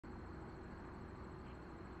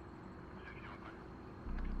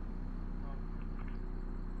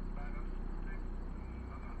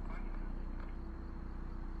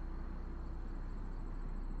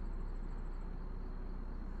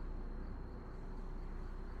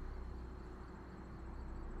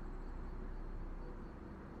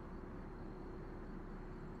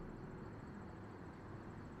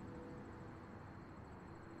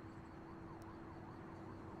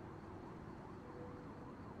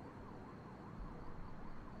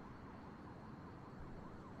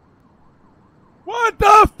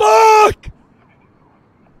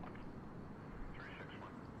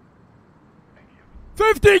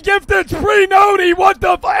50 gifted pre-noti. What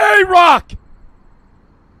the A-Rock?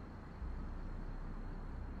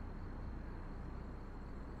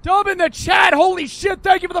 Dub in the chat. Holy shit.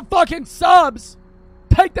 Thank you for the fucking subs.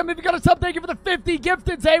 Take them if you got a sub. Thank you for the 50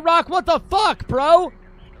 gifteds, A-Rock. What the fuck, bro?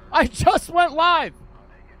 I just went live.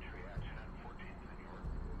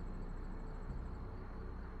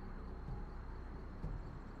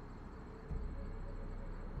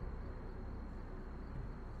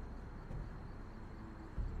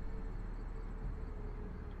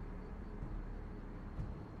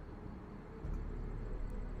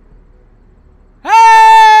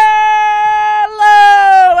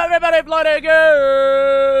 Hello, everybody, bloody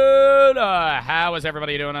good. How is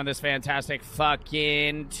everybody doing on this fantastic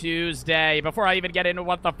fucking Tuesday? Before I even get into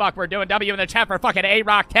what the fuck we're doing, W in the chat for fucking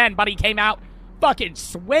A-Rock 10. Buddy came out fucking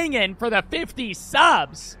swinging for the 50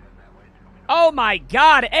 subs. Oh my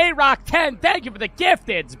god, A-Rock 10, thank you for the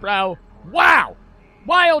gifteds, bro. Wow.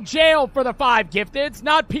 Wild Jail for the 5 gifteds.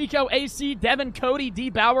 Not Pico, AC, Devin, Cody, D.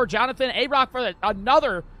 Bauer, Jonathan, A-Rock for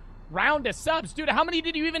another round of subs. Dude, how many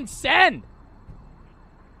did you even send?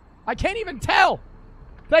 I can't even tell.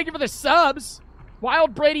 Thank you for the subs.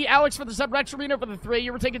 Wild Brady, Alex for the sub, Retromino for the 3.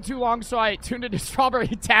 You were taking too long, so I tuned into Strawberry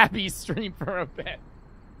Tabby's stream for a bit.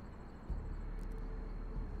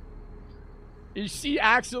 Is she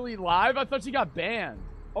actually live? I thought she got banned.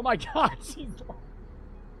 Oh my god, she's live.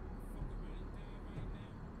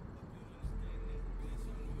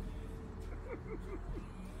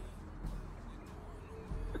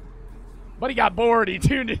 But he got bored. He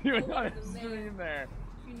tuned into another stream there.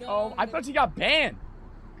 Oh, I thought she got banned.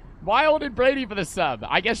 Wild and Brady for the sub.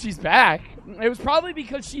 I guess she's back. It was probably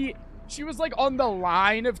because she was like on the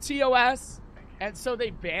line of TOS, and so they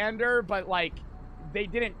banned her, but like they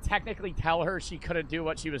didn't technically tell her she couldn't do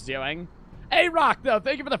what she was doing. A-Rock though,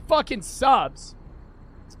 thank you for the fucking subs.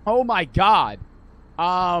 Oh my god.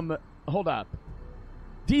 Hold up.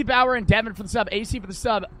 D. Bauer and Devin for the sub. AC for the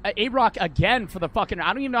sub. A-Rock again for the fucking...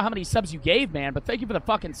 I don't even know how many subs you gave, man, but thank you for the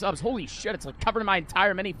fucking subs. Holy shit, it's like covering my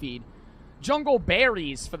entire mini feed. Jungle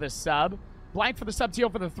Berries for the sub. Blank for the sub. Teal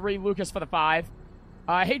for the 3. Lucas for the 5.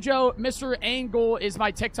 Hey, Joe. Mr. Angle is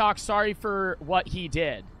my TikTok. Sorry for what he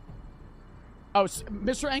did. Oh,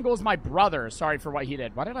 Mr. Angle is my brother. Sorry for what he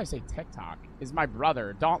did. Why did I say TikTok? Is my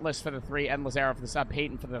brother. Dauntless for the 3. Endless Arrow for the sub.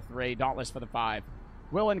 Peyton for the 3. Dauntless for the 5.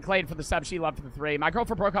 Will and Clade for the sub. She loved for the 3. My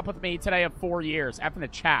girlfriend broke up with me today of 4 years. F in the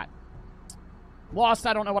chat. Lost.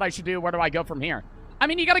 I don't know what I should do. Where do I go from here? I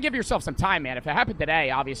mean, you got to give yourself some time, man. If it happened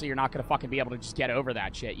today, obviously you're not going to fucking be able to just get over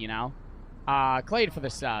that shit, you know? Clade for the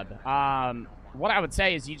sub. What I would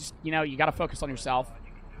say is you just, you know, you got to focus on yourself.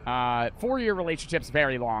 4-year relationship's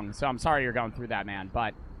very long, so I'm sorry you're going through that, man.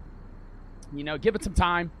 But, you know, give it some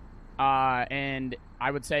time. And I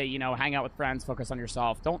would say, you know, hang out with friends, focus on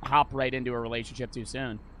yourself. Don't hop right into a relationship too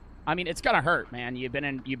soon. I mean, it's gonna hurt, man. You've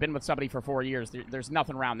been with somebody for 4 years. There's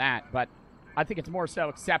nothing around that. But I think it's more so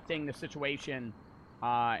accepting the situation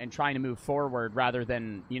and trying to move forward rather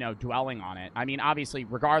than, you know, dwelling on it. I mean, obviously,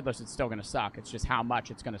 regardless, it's still gonna suck. It's just how much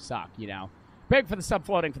it's gonna suck, you know. Big for the sub,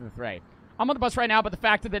 floating for the 3. I'm on the bus right now, but the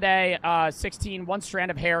fact of the day, 16, 1 strand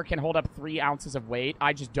of hair can hold up 3 ounces of weight.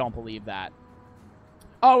 I just don't believe that.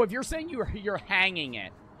 Oh, if you're saying you're hanging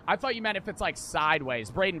it. I thought you meant if it's like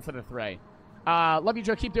sideways. Braden for the 3. Love you,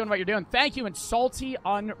 Joe. Keep doing what you're doing. Thank you. And Salty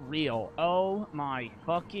Unreal. Oh my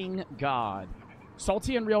fucking god.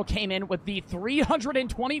 Salty Unreal came in with the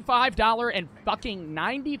 $325 and fucking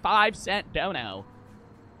 95-cent dono.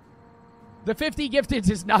 The 50 gifted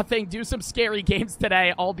is nothing. Do some scary games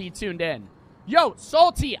today. I'll be tuned in. Yo,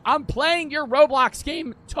 Salty, I'm playing your Roblox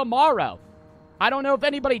game tomorrow. I don't know if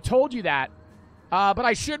anybody told you that. But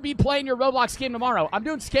I should be playing your Roblox game tomorrow. I'm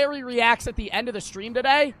doing scary reacts at the end of the stream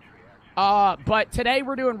today. But today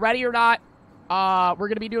we're doing Ready or Not. We're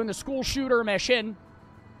going to be doing the school shooter mission.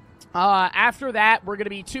 After that, we're going to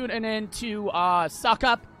be tuning into Suck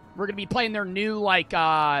Up. We're going to be playing their new, like,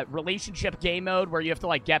 relationship game mode where you have to,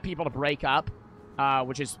 like, get people to break up.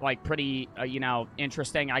 Which is, like, pretty, you know,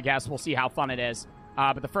 interesting, I guess. We'll see how fun it is.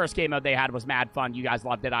 But the first game mode they had was mad fun. You guys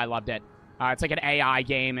loved it. I loved it. It's like an AI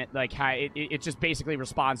game. It just basically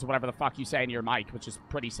responds to whatever the fuck you say into your mic, which is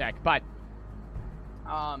pretty sick. But,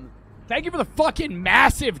 thank you for the fucking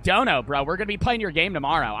massive dono, bro. We're going to be playing your game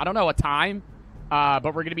tomorrow. I don't know what time, but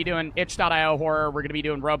we're going to be doing itch.io horror. We're going to be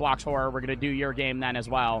doing Roblox horror. We're going to do your game then as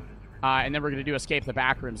well. And then we're going to do Escape the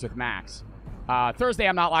Backrooms with Max. Thursday,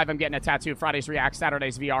 I'm not live. I'm getting a tattoo. Fridays, Reacts.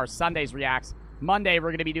 Saturdays, VR. Sundays, Reacts. Monday, we're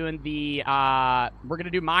going to be doing the, we're going to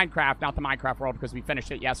do Minecraft, not the Minecraft world because we finished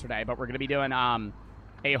it yesterday, but we're going to be doing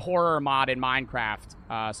a horror mod in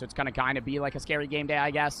Minecraft. So it's going to kind of be like a scary game day, I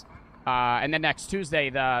guess. And then next Tuesday,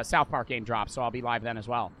 the South Park game drops, so I'll be live then as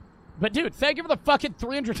well. But, dude, thank you for the fucking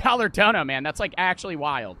 $300 dono, man. That's, like, actually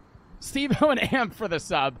wild. Steve-O and Amp for the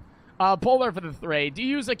sub. Polar for the 3. Do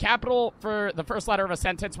you use a capital for the first letter of a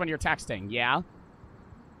sentence when you're texting? Yeah.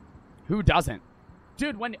 Who doesn't?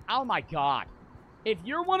 Dude, oh, my God. If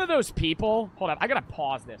you're one of those people... Hold up, I gotta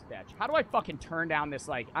pause this, bitch. How do I fucking turn down this,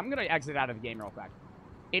 like... I'm gonna exit out of the game real quick.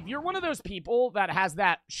 If you're one of those people that has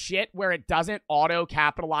that shit where it doesn't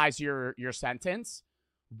auto-capitalize your sentence...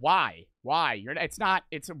 Why? What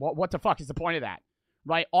the fuck is the point of that?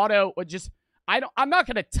 Right? I'm not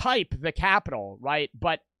going to type the capital, right?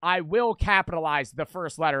 But I will capitalize the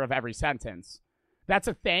first letter of every sentence. That's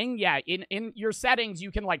a thing. Yeah, in your settings, you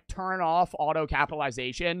can, like, turn off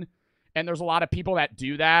auto-capitalization. And there's a lot of people that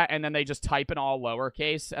do that, and then they just type in all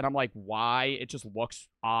lowercase. And I'm like, why? It just looks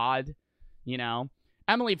odd, you know?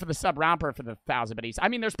 Emily for the sub-romper for the 1,000 biddies. I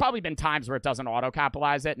mean, there's probably been times where it doesn't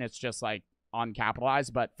auto-capitalize it, and it's just, like,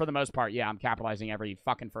 uncapitalized, but for the most part, yeah, I'm capitalizing every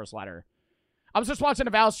fucking first letter. I was just watching a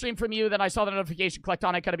Val stream from you, then I saw the notification, clicked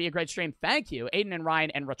on it, gonna be a great stream. Thank you, Aiden and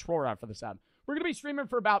Ryan and Retrora for the sub. We're gonna be streaming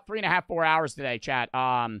for about 3.5, 4 hours today, chat,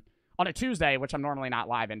 on a Tuesday, which I'm normally not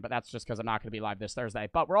live in, but that's just because I'm not gonna be live this Thursday.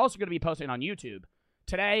 But we're also gonna be posting on YouTube.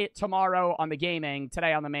 Today, tomorrow on the gaming,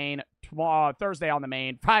 today on the main, tomorrow, Thursday on the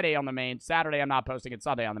main, Friday on the main, Saturday I'm not posting, and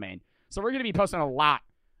Sunday on the main. So we're gonna be posting a lot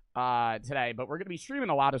today, but we're gonna be streaming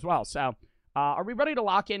a lot as well, so... are we ready to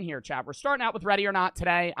lock in here, chat? We're starting out with Ready or Not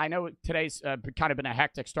today. I know today's kind of been a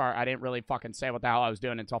hectic start. I didn't really fucking say what the hell I was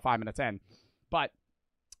doing until 5 minutes in. But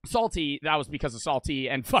Salty, that was because of Salty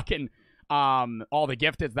and fucking all the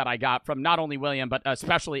gifteds that I got from not only William, but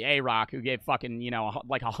especially A-Rock, who gave fucking, you know,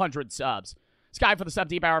 like 100 subs. Sky for the sub,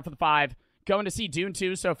 Deep Hour for the 5. Going to see Dune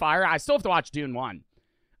 2 so far. I still have to watch Dune 1.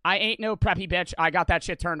 I ain't no preppy bitch. I got that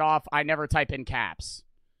shit turned off. I never type in caps.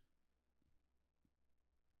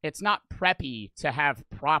 It's not preppy to have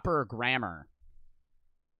proper grammar.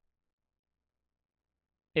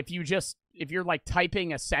 If you're like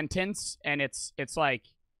typing a sentence and it's like,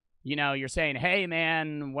 you know, you're saying, hey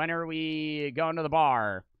man, when are we going to the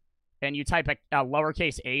bar? And you type a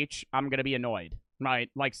lowercase h, I'm going to be annoyed, right?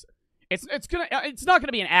 Like it's not going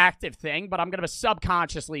to be an active thing, but I'm going to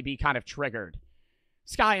subconsciously be kind of triggered.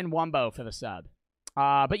 Sky and Wumbo for the sub.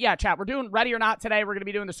 But yeah, chat, we're doing Ready or Not today. We're going to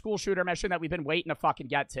be doing the school shooter mission that we've been waiting to fucking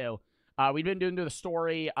get to. We've been doing the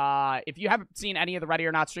story. If you haven't seen any of the Ready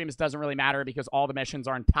or Not streams, it doesn't really matter because all the missions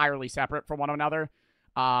are entirely separate from one another.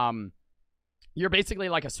 You're basically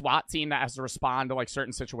like a SWAT team that has to respond to like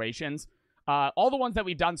certain situations. All the ones that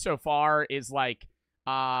we've done so far is like,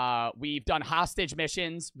 we've done hostage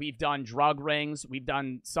missions. We've done drug rings. We've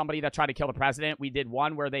done somebody that tried to kill the president. We did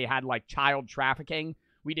one where they had like child trafficking.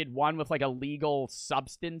 We did one with, like, illegal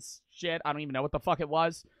substance shit. I don't even know what the fuck it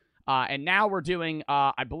was. And now we're doing,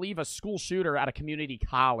 I believe, a school shooter at a community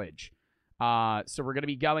college. So we're going to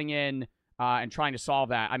be going in and trying to solve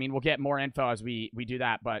that. I mean, we'll get more info as we do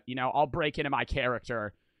that. But, you know, I'll break into my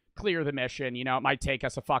character, clear the mission. You know, it might take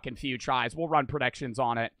us a fucking few tries. We'll run predictions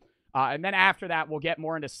on it. And then after that, we'll get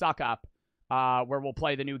more into Suck Up, where we'll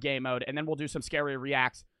play the new game mode. And then we'll do some scary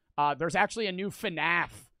reacts. There's actually a new FNAF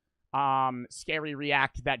scary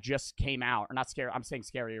react that just came out, or not scary, I'm saying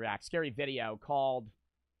scary react, scary video called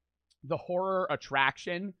The Horror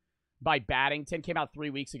Attraction by Baddington. Came out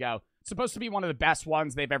 3 weeks ago. It's supposed to be one of the best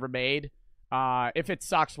ones they've ever made. If it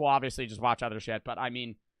sucks, we'll obviously just watch other shit, but I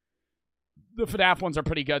mean, the FNAF ones are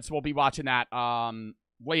pretty good, so we'll be watching that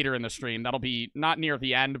later in the stream. That'll be not near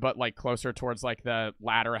the end, but like closer towards like the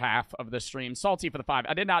latter half of the stream. Salty for the 5.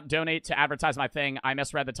 I did not donate to advertise my thing. I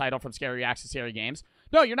misread the title from Scary Reacts to Scary Games.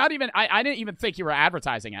 No, you're not even, I didn't even think you were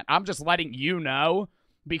advertising it. I'm just letting you know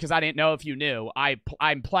because I didn't know if you knew.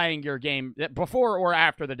 I'm playing your game before or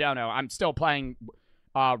after the dono. I'm still playing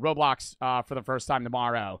Roblox for the first time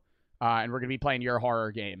tomorrow. And we're going to be playing your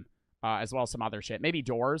horror game as well as some other shit. Maybe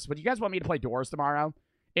Doors. Would you guys want me to play Doors tomorrow?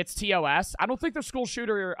 It's TOS. I don't think the school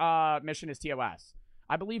shooter mission is TOS.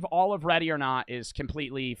 I believe all of Ready or Not is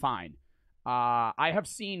completely fine. I have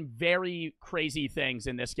seen very crazy things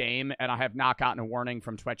in this game, and I have not gotten a warning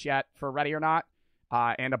from Twitch yet for Ready or Not,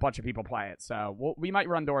 and a bunch of people play it. So we might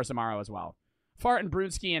run Doors tomorrow as well. Fart and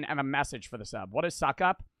Brewski and a message for the sub. What is Suck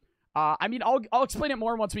Up? I mean, I'll explain it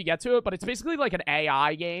more once we get to it, but it's basically like an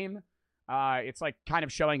AI game. It's like kind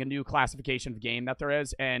of showing a new classification of game that there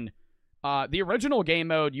is, and the original game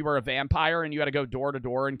mode, you were a vampire and you had to go door to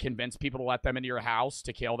door and convince people to let them into your house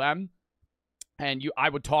to kill them. And I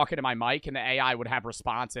would talk into my mic and the AI would have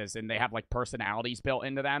responses, and they have like personalities built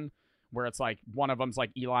into them where it's like one of them's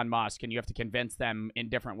like Elon Musk and you have to convince them in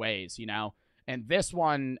different ways, you know? And this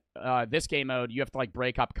one, this game mode, you have to, like,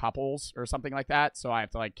 break up couples or something like that. So I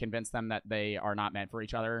have to, like, convince them that they are not meant for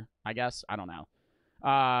each other, I guess. I don't know.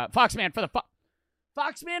 Foxman for the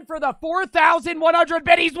Foxman for the 4,100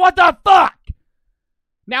 biddies. What the fuck?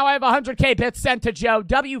 Now I have 100K bits sent to Joe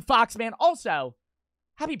W. Foxman. Also,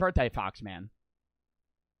 happy birthday, Foxman.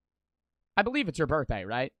 I believe it's your birthday,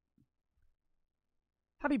 right?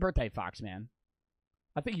 Happy birthday, Foxman.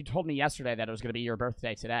 I think you told me yesterday that it was going to be your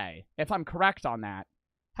birthday today. If I'm correct on that,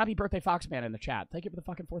 happy birthday, Foxman, in the chat. Thank you for the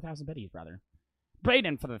fucking 4,000 biddies, brother.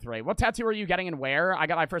 Brayden for the 3. What tattoo are you getting and where? I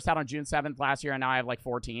got my first out on June 7th last year, and now I have like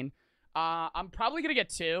 14. I'm probably going to get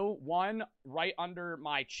 2. One right under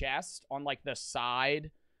my chest on like the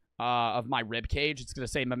side of my rib cage. It's going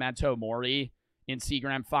to say Memento Mori in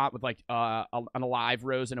Seagram font with like an alive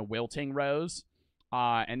rose and a wilting rose.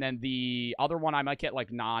 And then the other one, I might get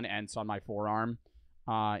like non-ents on my forearm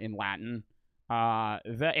in Latin.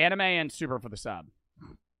 The anime and super for the sub.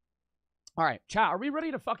 All right, chat, are we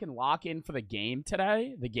ready to fucking lock in for the game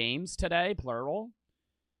today? The games today, plural?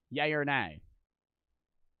 Yay or nay?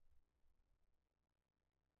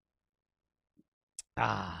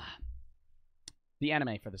 The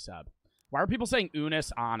anime for the sub. Why are people saying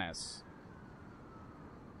Unis Honest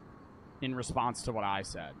in response to what I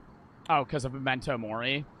said? Oh, because of Memento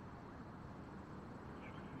Mori?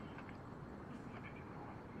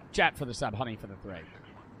 Chat for the sub, honey for the 3.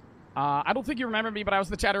 I don't think you remember me, but I was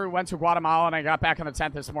the chatter who went to Guatemala, and I got back on the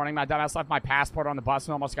 10th this morning. My dumbass left my passport on the bus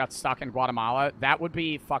and almost got stuck in Guatemala. That would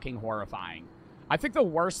be fucking horrifying. I think the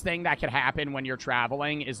worst thing that could happen when you're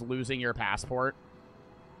traveling is losing your passport.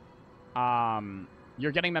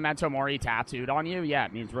 You're getting Memento Mori tattooed on you? Yeah,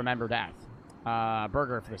 it means remember death.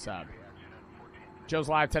 Burger for the sub. Joe's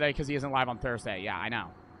live today because he isn't live on Thursday. Yeah, I know.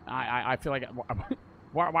 I feel like...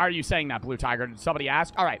 Why are you saying that, Blue Tiger? Did somebody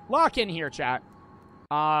ask? All right, lock in here, chat.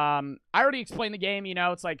 I already explained the game. You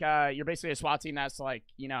know, it's like you're basically a SWAT team that's like,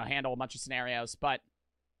 you know, handle a bunch of scenarios. But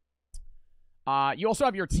you also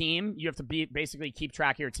have your team. You have to basically keep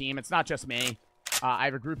track of your team. It's not just me. I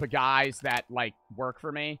have a group of guys that like work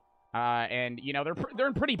for me. And, you know, they're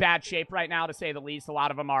in pretty bad shape right now, to say the least. A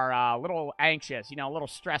lot of them are a little anxious, you know, a little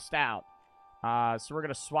stressed out. So we're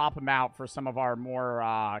going to swap them out for some of our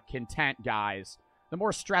more content guys. The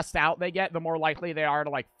more stressed out they get, the more likely they are to,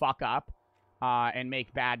 like, fuck up and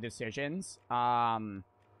make bad decisions.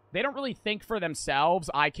 They don't really think for themselves.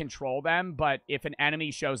 I control them, but if an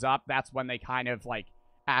enemy shows up, that's when they kind of, like,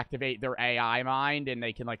 activate their AI mind, and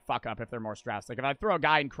they can, like, fuck up if they're more stressed. Like, if I throw a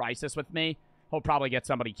guy in crisis with me, he'll probably get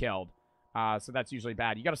somebody killed. So that's usually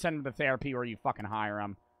bad. You got to send them to therapy, or you fucking hire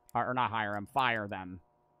them. Or not hire them, fire them.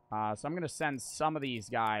 So I'm going to send some of these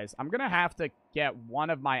guys. I'm going to have to get one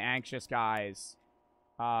of my anxious guys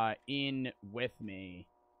in with me,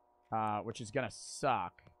 which is going to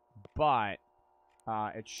suck. But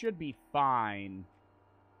it should be fine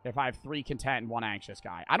if I have 3 content and 1 anxious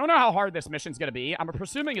guy. I don't know how hard this mission's going to be. I'm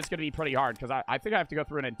presuming it's going to be pretty hard, because I think I have to go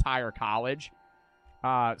through an entire college.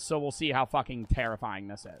 So we'll see how fucking terrifying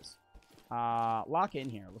this is. Lock in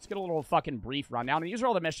here. Let's get a little fucking brief rundown. And these are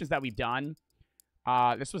all the missions that we've done.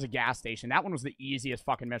 This was a gas station. That one was the easiest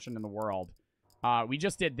fucking mission in the world. We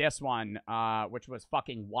just did this one, which was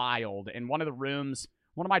fucking wild. And one of the rooms,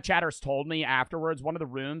 one of my chatters told me afterwards, one of the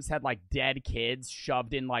rooms had, like, dead kids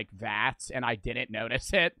shoved in, like, vats, and I didn't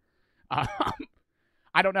notice it.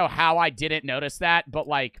 I don't know how I didn't notice that, but,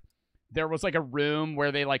 like, there was, like, a room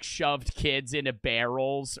where they, like, shoved kids into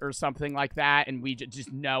barrels or something like that, and we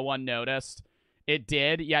just no one noticed. It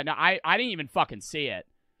did. Yeah, no, I didn't even fucking see it.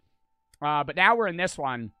 But now we're in this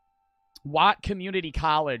one. Watt Community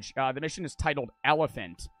College. The mission is titled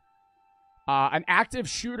Elephant. An active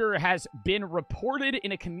shooter has been reported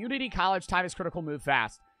in a community college. Time is critical. Move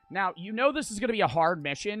fast. Now, you know this is going to be a hard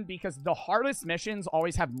mission because the hardest missions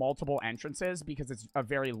always have multiple entrances because it's a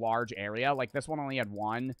very large area. Like, this one only had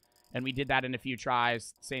 1, and we did that in a few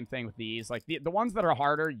tries. Same thing with these. Like, the ones that are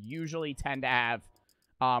harder usually tend to have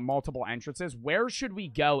multiple entrances. Where should we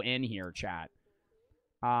go in here, chat?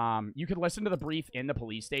 You can listen to the brief in the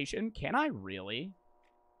police station. Can I really?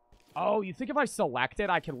 Oh, you think if I select it,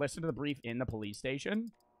 I can listen to the brief in the police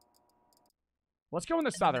station? Let's go in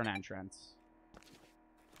the southern entrance.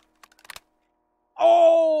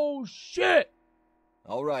 Oh, shit!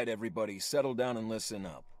 All right, everybody, settle down and listen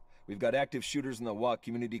up. We've got active shooters in the Watt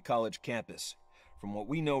Community College campus. From what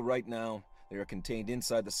we know right now, they are contained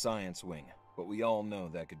inside the science wing, but we all know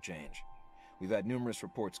that could change. We've had numerous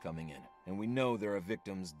reports coming in, and we know there are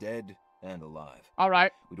victims dead and alive. All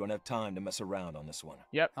right. We don't have time to mess around on this one.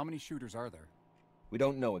 Yep. How many shooters are there? We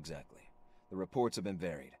don't know exactly. The reports have been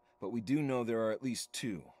varied, but we do know there are at least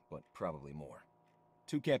 2, but probably more.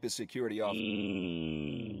 2 campus security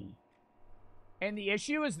officers. And the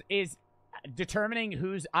issue is determining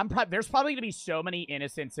who's... there's probably going to be so many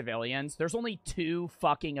innocent civilians. There's only 2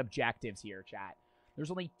 fucking objectives here, chat. There's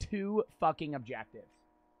only 2 fucking objectives.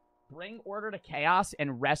 Bring order to chaos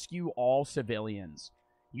and rescue all civilians.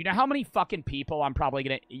 You know how many fucking people I'm probably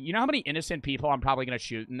going to... You know how many innocent people I'm probably going to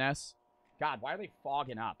shoot in this? God, why are they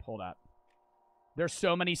fogging up? Hold up. There's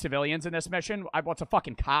so many civilians in this mission. Well, it's a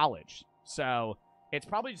fucking college. So, it's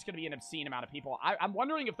probably just going to be an obscene amount of people. I'm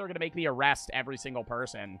wondering if they're going to make me arrest every single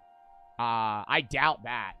person. I doubt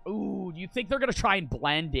that. Ooh, do you think they're going to try and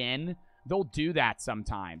blend in? They'll do that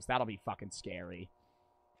sometimes. That'll be fucking scary.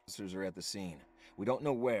 Officers are at the scene. We don't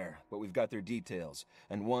know where, but we've got their details.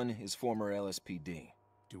 And one is former LSPD.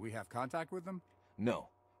 Do we have contact with them? No.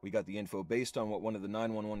 We got the info based on what one of the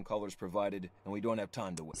 911 callers provided, and we don't have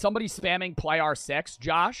time to wait. Somebody's spamming play R6.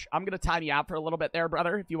 Josh, I'm going to time you out for a little bit there,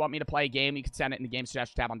 brother. If you want me to play a game, you can send it in the game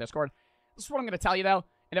suggestion tab on Discord. This is what I'm going to tell you, though.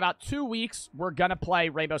 In about 2 weeks, we're going to play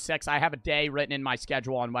Rainbow Six. I have a day written in my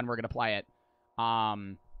schedule on when we're going to play it.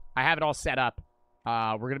 I have it all set up.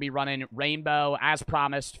 We're going to be running Rainbow, as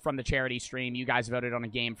promised, from the charity stream. You guys voted on a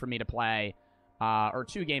game for me to play, or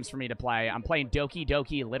 2 games for me to play. I'm playing Doki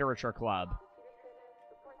Doki Literature Club.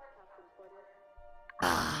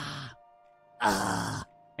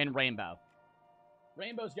 And Rainbow.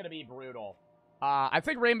 Rainbow's going to be brutal. I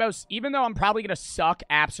think Rainbow's, even though I'm probably going to suck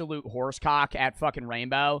absolute horsecock at fucking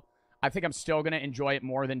Rainbow, I think I'm still going to enjoy it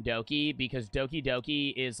more than Doki, because Doki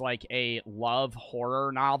Doki is like a love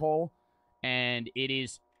horror novel, and it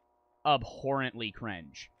is abhorrently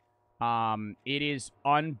cringe. It is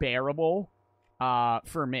unbearable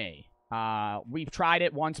for me. We've tried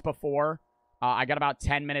it once before. I got about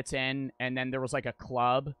 10 minutes in, and then there was like a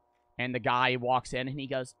club, and the guy walks in, and he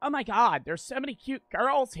goes, "Oh my god, there's so many cute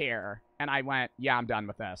girls here." And I went, "Yeah, I'm done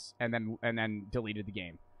with this," and then deleted the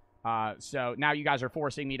game. So now you guys are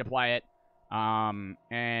forcing me to play it,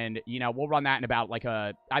 and you know, we'll run that in about like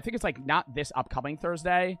I think it's like not this upcoming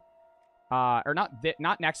Thursday, or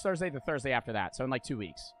not next Thursday, the Thursday after that. So in like 2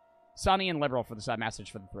 weeks. Sunny and Liberal for the sub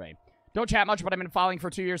message for the 3. Don't chat much, but I've been following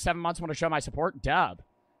for 2 years, 7 months. Want to show my support. Dub.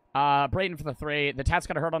 Brayden for the 3. The tat's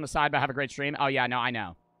gonna hurt on the side, but have a great stream. Oh, yeah, no, I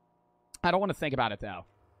know. I don't want to think about it, though.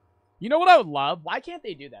 You know what I would love? Why can't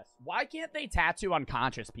they do this? Why can't they tattoo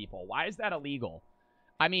unconscious people? Why is that illegal?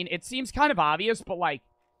 I mean, it seems kind of obvious, but, like,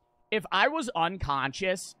 if I was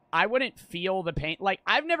unconscious, I wouldn't feel the pain. Like,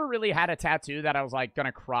 I've never really had a tattoo that I was, like,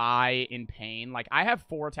 gonna cry in pain. Like, I have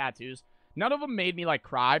 4 tattoos. None of them made me, like,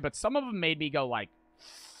 cry, but some of them made me go, like,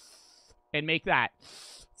 and make that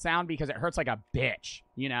sound because it hurts like a bitch,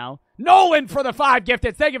 you know? Nolan for the 5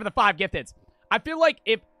 gifteds. Thank you for the 5 gifteds. I feel like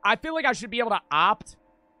I should be able to opt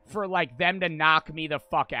for, like, them to knock me the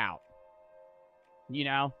fuck out. You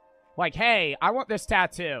know? Like, hey, I want this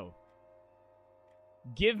tattoo.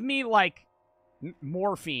 Give me, like,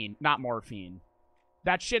 morphine. Not morphine.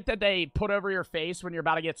 That shit that they put over your face when you're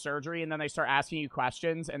about to get surgery, and then they start asking you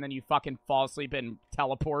questions, and then you fucking fall asleep and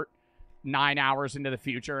teleport 9 hours into the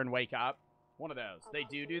future and wake up. One of those. They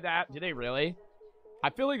do that? Do they really?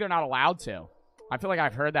 I feel like they're not allowed to. I feel like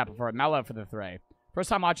I've heard that before. Mellow for the 3. First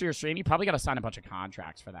time watching your stream, you probably got to sign a bunch of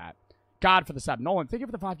contracts for that. God for the sub. Nolan, thank you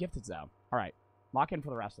for the 5 gifteds, though. All right. Lock in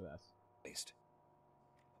for the rest of this.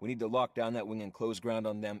 We need to lock down that wing and close ground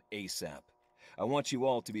on them ASAP. I want you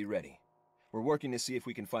all to be ready. We're working to see if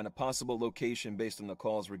we can find a possible location based on the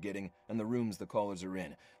calls we're getting and the rooms the callers are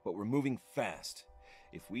in, but we're moving fast.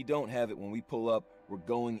 If we don't have it when we pull up, we're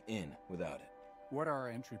going in without it. What are our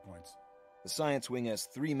entry points? The science wing has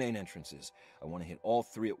 3 main entrances. I want to hit all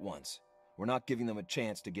 3 at once. We're not giving them a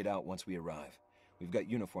chance to get out once we arrive. We've got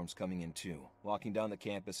uniforms coming in too, locking down the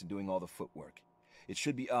campus and doing all the footwork. It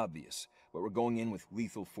should be obvious, but we're going in with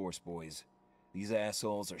lethal force, boys. These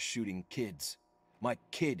assholes are shooting kids. My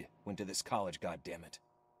kid went to this college, goddammit.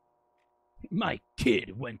 My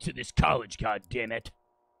kid went to this college, goddammit.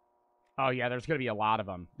 Oh, yeah, there's going to be a lot of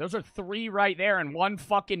them. Those are 3 right there in one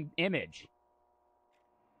fucking image.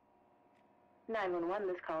 911,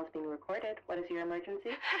 this call is being recorded. What is your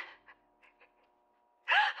emergency?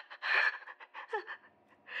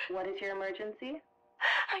 What is your emergency?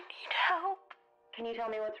 I need help. Can you tell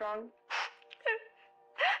me what's wrong?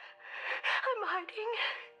 I'm hiding.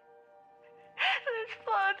 There's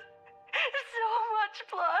blood. So much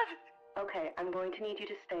blood. Okay, I'm going to need you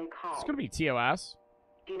to stay calm. It's going to be TOS.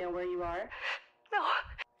 Do you know where you are? No.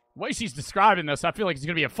 The way she's describing this, I feel like it's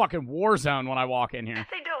going to be a fucking war zone when I walk in here.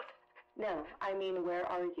 They don't. No, I mean, where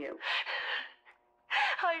are you?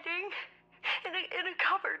 Hiding in a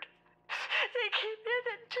cupboard. They came in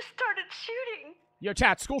and just started shooting. Yo,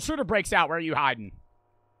 chat, school shooter breaks out. Where are you hiding?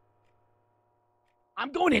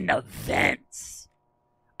 I'm going in the vents.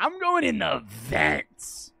 I'm going in the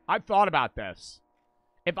vents. I've thought about this.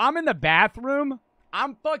 If I'm in the bathroom,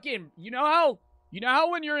 I'm fucking, you know how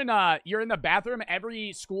when you're in the bathroom,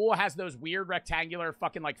 every school has those weird rectangular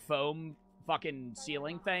fucking like foam fucking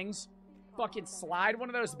ceiling things? Fucking slide one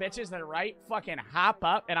of those bitches to the right, fucking hop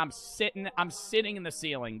up, and I'm sitting in the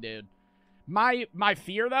ceiling, dude. My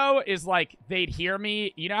fear though is like they'd hear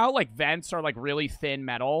me, you know how like vents are like really thin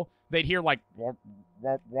metal? They'd hear like whoop,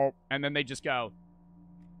 whoop, whoop, and then they just go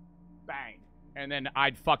bang. And then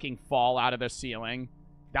I'd fucking fall out of the ceiling.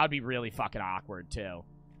 That would be really fucking awkward, too.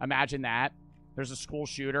 Imagine that. There's a school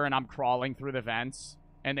shooter, and I'm crawling through the vents,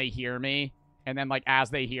 and they hear me. And then, like, as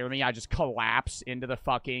they hear me, I just collapse into the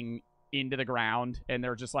ground, and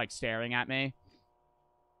they're just, like, staring at me.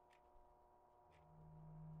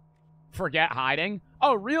 Forget hiding.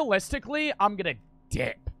 Oh, realistically, I'm gonna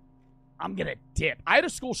dip. I had a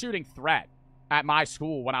school shooting threat at my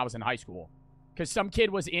school when I was in high school. Because some kid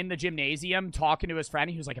was in the gymnasium talking to his friend.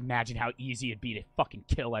 He was like, imagine how easy it'd be to fucking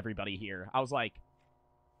kill everybody here. I was like...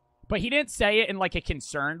 But he didn't say it in, like, a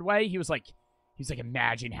concerned way. He was like,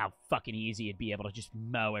 imagine how fucking easy it'd be able to just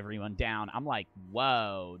mow everyone down. I'm like,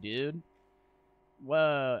 whoa, dude.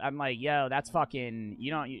 Whoa. I'm like, yo, that's fucking...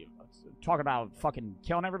 You talk about fucking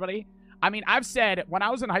killing everybody? I mean, I've said... When I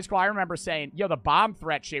was in high school, I remember saying, yo, the bomb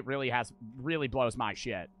threat shit really blows my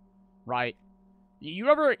shit. Right? Do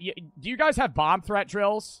you guys have bomb threat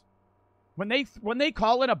drills? When they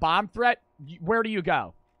call in a bomb threat, where do you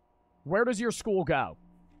go? Where does your school go?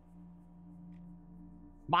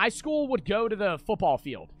 My school would go to the football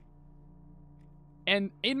field.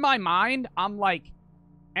 And in my mind, I'm like,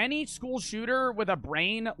 any school shooter with a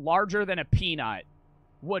brain larger than a peanut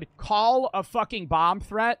would call a fucking bomb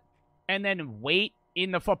threat and then wait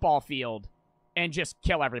in the football field and just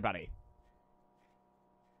kill everybody.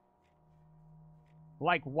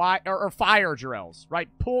 Like, why? Or fire drills, right?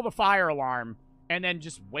 Pull the fire alarm and then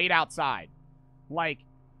just wait outside. Like,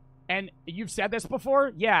 and you've said this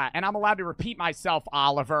before? Yeah, and I'm allowed to repeat myself,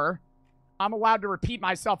 Oliver. I'm allowed to repeat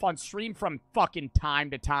myself on stream from fucking time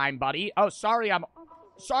to time, buddy. Oh, sorry, I'm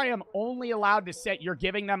only allowed to say you're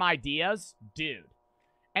giving them ideas? Dude.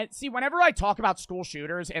 And see, whenever I talk about school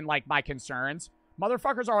shooters and, like, my concerns,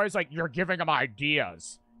 motherfuckers are always like, you're giving them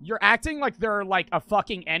ideas. You're acting like they're, like, a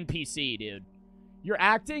fucking NPC, dude. You're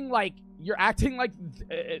acting like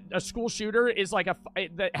a school shooter is like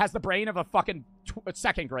that has the brain of a fucking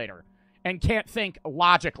second grader and can't think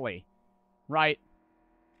logically, right?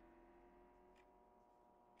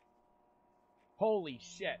 Holy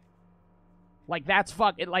shit! Like that's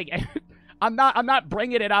like I'm not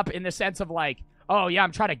bringing it up in the sense of like, oh yeah,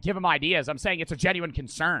 I'm trying to give them ideas. I'm saying it's a genuine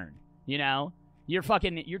concern, you know. You're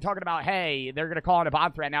talking about, hey, they're going to call in a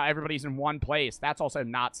bomb threat. Now everybody's in one place. That's also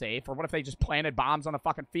not safe. Or what if they just planted bombs on the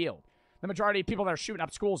fucking field? The majority of people that are shooting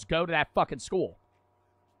up schools go to that fucking school.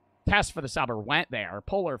 Test for the sub or went there.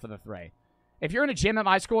 Polar for the 3. If you're in a gym at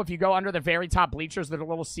my school, if you go under the very top bleachers, there's a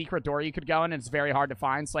little secret door you could go in, and it's very hard to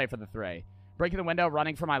find. Slay for the 3. Breaking the window,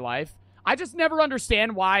 running for my life. I just never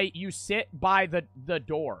understand why you sit by the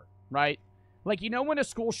door, right? Like, you know when a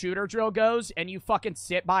school shooter drill goes and you fucking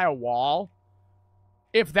sit by a wall?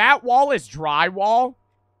 If that wall is drywall,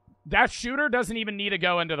 that shooter doesn't even need to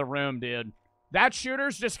go into the room, dude. That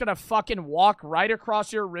shooter's just gonna fucking walk right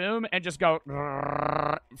across your room and just go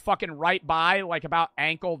fucking right by, like about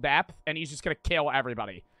ankle depth, and he's just gonna kill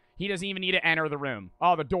everybody. He doesn't even need to enter the room.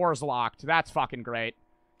 Oh, the door's locked. That's fucking great.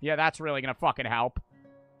 Yeah, that's really gonna fucking help.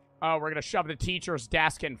 Oh, we're gonna shove the teacher's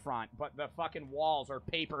desk in front, but the fucking walls are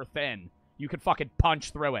paper thin. You could fucking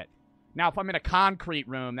punch through it. Now, if I'm in a concrete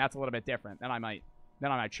room, that's a little bit different. Then I might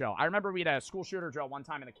chill. I remember we had a school shooter drill one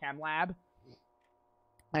time in the chem lab,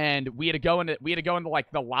 and we had to go into like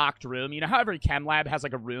the locked room. You know how every chem lab has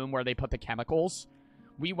like a room where they put the chemicals?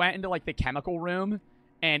 We went into like the chemical room,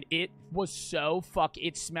 and it was so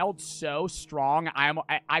it smelled so strong.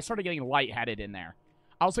 I started getting lightheaded in there.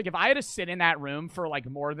 I was like, if I had to sit in that room for like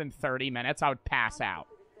more than 30 minutes, I would pass out.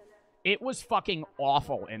 It was fucking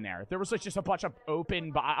awful in there. There was like just a bunch of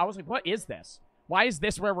open. I was like, what is this? Why is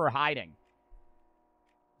this where we're hiding?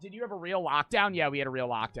 Did you have a real lockdown? Yeah, we had a real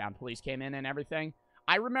lockdown. Police came in and everything.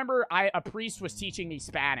 I remember a priest was teaching me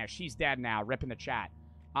Spanish. He's dead now, ripping the chat.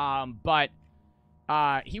 But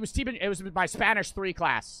he was teaching, it was my Spanish 3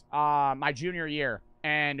 class, my junior year.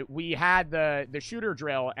 And we had the shooter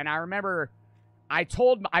drill. And I remember I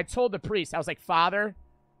told the priest, I was like, Father,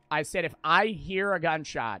 I said, if I hear a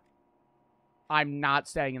gunshot, I'm not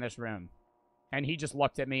staying in this room. And he just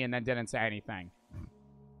looked at me and then didn't say anything.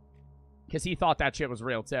 Because he thought that shit was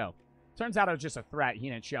real, too. Turns out it was just a threat. He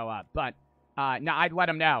didn't show up. But No, I'd let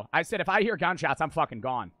him know. I said, if I hear gunshots, I'm fucking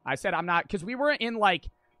gone. I said, I'm not, because we were in, like,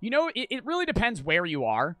 you know, it really depends where you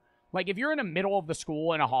are. Like, if you're in the middle of the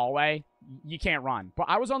school in a hallway, you can't run. But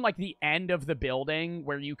I was on, like, the end of the building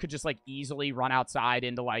where you could just, like, easily run outside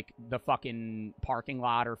into, like, the fucking parking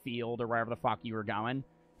lot or field or wherever the fuck you were going.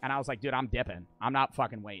 And I was like, dude, I'm dipping. I'm not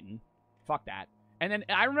fucking waiting. Fuck that. And then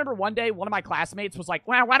I remember one day, one of my classmates was like,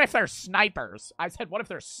 well, what if they're snipers? I said, what if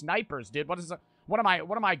they're snipers, dude? What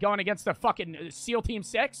am I going against the fucking SEAL Team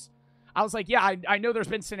 6? I was like, yeah, I know there's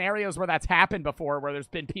been scenarios where that's happened before, where there's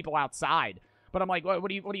been people outside. But I'm like, what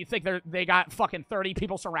do you think? They got fucking 30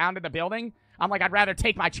 people surrounded the building? I'm like, I'd rather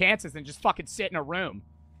take my chances than just fucking sit in a room.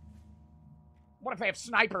 What if they have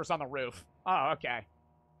snipers on the roof? Oh, okay.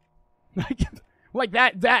 Like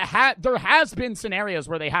there has been scenarios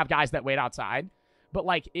where they have guys that wait outside, but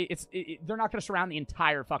like they're not going to surround the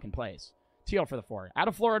entire fucking place. Teal for the 4. Out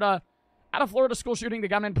of Florida school shooting, the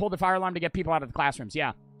gunman pulled the fire alarm to get people out of the classrooms.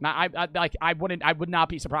 Yeah, I would not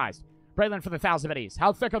be surprised. Braylon for the 1,000 biddies.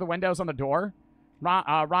 How thick are the windows on the door?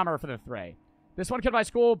 Romer for the 3. This one kid at my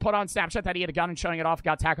school put on Snapchat that he had a gun and showing it off.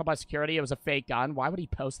 Got tackled by security. It was a fake gun. Why would he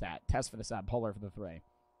post that? Test for the sub. Polar for the 3. All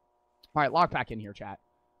right, lock back in here, chat.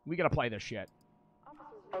 We got to play this shit.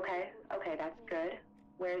 Okay, that's good.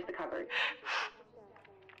 Where's the cupboard?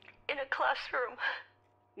 In a classroom.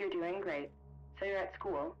 You're doing great. So you're at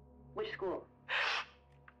school. Which school?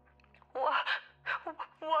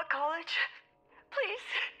 What college? Please,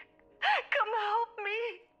 come help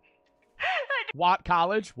me. What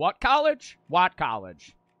college? What college? What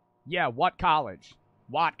college? Yeah, what college?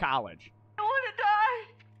 What college? I want to die.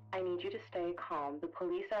 I need you to stay calm. The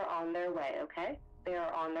police are on their way, okay? They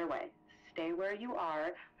are on their way. Stay where you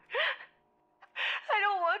are. I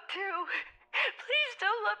don't want to. Please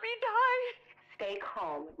don't let me die. Stay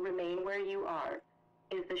calm. Remain where you are.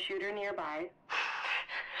 Is the shooter nearby?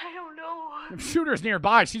 I don't know. If shooter's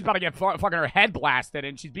nearby, she's about to get fucking her head blasted,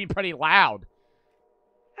 and she's being pretty loud.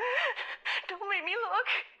 Don't make me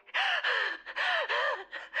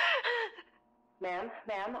look.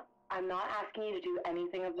 Ma'am, I'm not asking you to do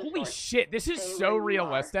anything of the sort. Holy shit, this is Stay so where you are.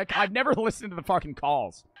 realistic. I've never listened to the fucking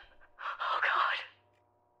calls. Oh,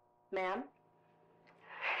 God. Ma'am,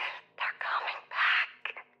 They're coming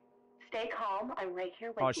back. stay calm. I'm right here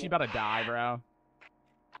with you. Oh, she's about to die, bro.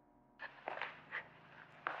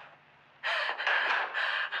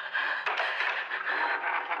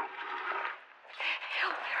 Hail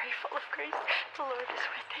Mary, full of grace, the Lord is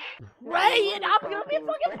with thee. Pray it up! You'll be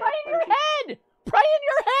fucking pray in your head! Pray in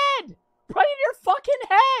your head! Pray in your fucking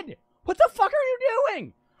head! What the fuck are you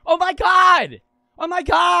doing? Oh my god! Oh my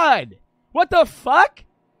god! What the fuck?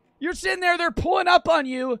 You're sitting there, they're pulling up on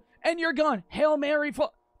you, and you're going, Hail Mary,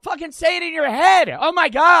 fucking say it in your head! Oh my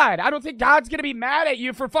god! I don't think God's gonna be mad at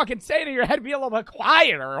you for fucking saying it in your head. Be a little bit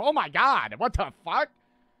quieter. Oh my god! What the fuck?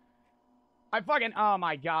 Oh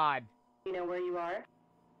my god. You know where you are?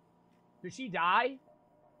 Did she die?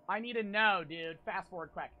 I need to know, dude. Fast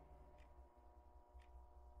forward quick.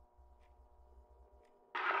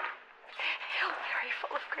 Hail Mary,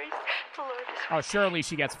 full of grace, the Lord is with thee. Oh, surely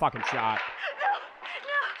she gets fucking shot. No,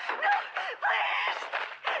 please,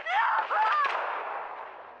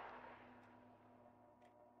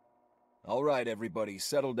 no. All right, everybody,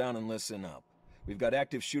 settle down and listen up. We've got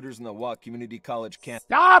active shooters in the Watt Community College campus.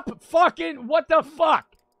 Stop fucking, what the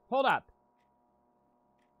fuck? Hold up.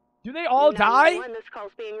 Do they all die? This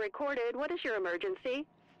call's being recorded. What is your emergency?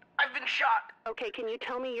 I've been shot. Okay, can you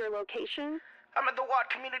tell me your location? I'm at the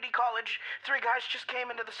Watt Community College. 3 guys just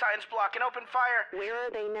came into the science block and opened fire. Where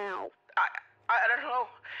are they now? I don't know.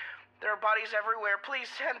 There are bodies everywhere. Please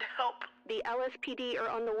send help. The LSPD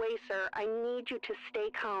are on the way, sir. I need you to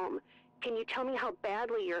stay calm. Can you tell me how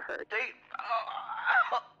badly you're hurt? They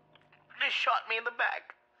shot me in the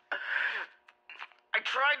back. I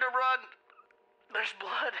tried to run. There's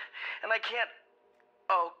blood, and I can't...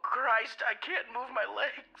 Oh, Christ, I can't move my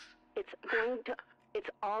legs. It's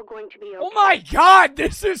all going to be okay. Oh my god,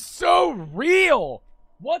 this is so real!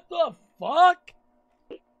 What the fuck?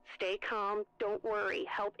 Stay calm. Don't worry.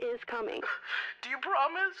 Help is coming. Do you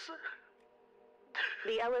promise?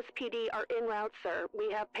 The LSPD are en route, sir.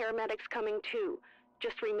 We have paramedics coming too.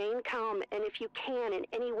 Just remain calm, and if you can in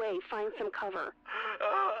any way, find some cover.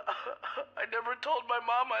 I never told my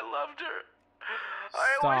mom I loved her.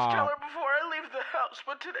 I always tell her before I leave the house,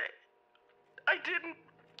 but today, I didn't.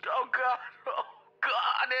 Oh God,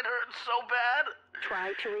 it hurts so bad.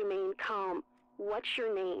 Try to remain calm. What's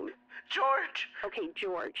your name? George. Okay,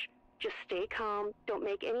 George. Just stay calm. Don't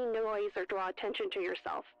make any noise or draw attention to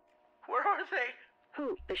yourself. Where are they?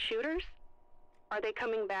 Who? The shooters? Are they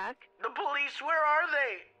coming back? The police, where are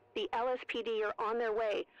they? The LSPD are on their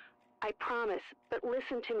way. I promise. But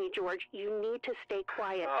listen to me, George. You need to stay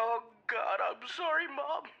quiet. Oh, God, I'm sorry,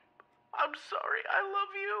 Mom. I'm sorry. I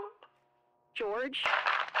love you. George?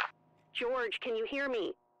 George, can you hear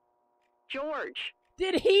me? George?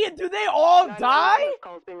 Do they all die?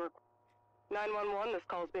 911, this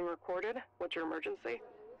call is being recorded. What's your emergency?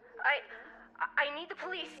 I need the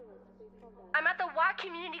police. I'm at the Watt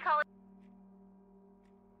Community College.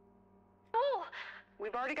 Oh.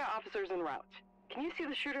 We've already got officers en route. Can you see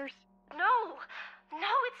the shooters? No,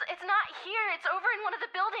 it's not here. It's over in one of the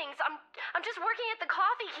buildings. I'm just working at the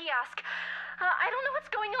coffee kiosk. I don't know what's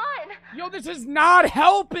going on. Yo, this is not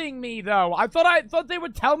helping me though. I thought they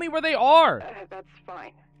would tell me where they are. That's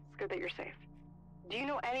fine. It's good that you're safe. Do you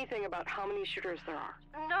know anything about how many shooters there are?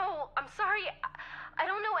 No, I'm sorry. I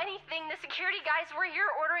don't know anything. The security guys were here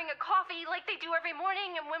ordering a coffee like they do every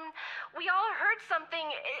morning, and when we all heard something,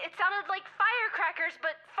 it sounded like firecrackers,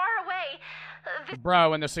 but far away.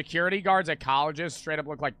 Bro, and the security guards at colleges straight up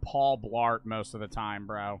look like Paul Blart most of the time,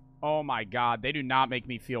 bro. Oh my God, they do not make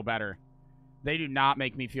me feel better. They do not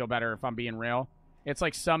make me feel better if I'm being real. It's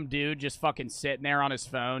like some dude just fucking sitting there on his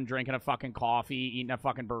phone, drinking a fucking coffee, eating a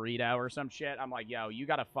fucking burrito or some shit. I'm like, yo, you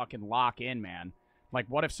gotta fucking lock in, man. Like,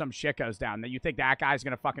 what if some shit goes down? You think that guy's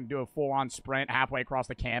gonna fucking do a full-on sprint halfway across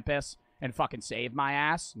the campus and fucking save my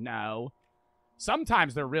ass? No.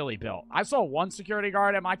 Sometimes they're really built. I saw one security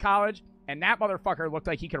guard at my college, and that motherfucker looked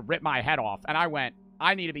like he could rip my head off. And I went,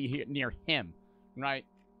 I need to be near him, right?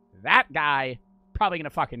 That guy probably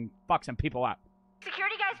gonna fucking fuck some people up.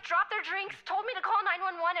 Security guys dropped their drinks, told me to call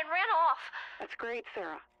 911, and ran off. That's great,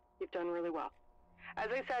 Sarah. You've done really well.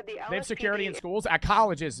 As I said, the LSPD... They have security in schools. At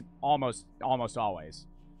colleges, almost always.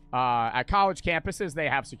 At college campuses, they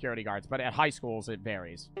have security guards, but at high schools, it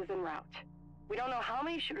varies. ...is en route. We don't know how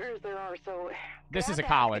many shooters there are, so... This is a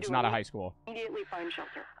college, not a high school. Immediately find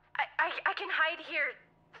shelter. I can hide here.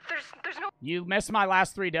 There's no... You missed my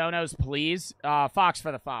last 3 donos, please. Fox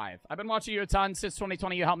for the 5. I've been watching you a ton since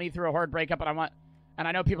 2020. You helped me through a hard breakup, and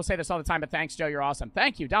I know people say this all the time, but thanks, Joe. You're awesome.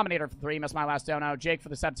 Thank you. Dominator for 3. Missed my last dono. Jake for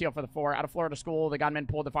the sub. Teal for the 4. Out of Florida school, the gunman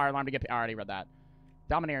pulled the fire alarm to get... I already read that.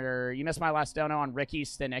 Dominator, you missed my last dono on Ricky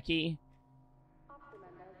Stenicki.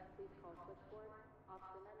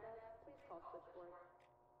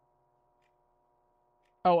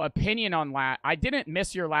 Oh, opinion on I didn't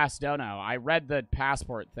miss your last dono. I read the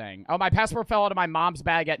passport thing. Oh, my passport fell out of my mom's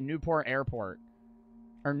bag at Newport Airport.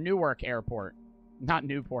 Or Newark Airport. Not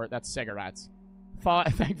Newport. That's cigarettes.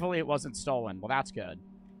 Thankfully, it wasn't stolen. Well, that's good.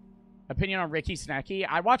 Opinion on Ricky Stenicki.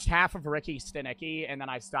 I watched half of Ricky Stenicki, and then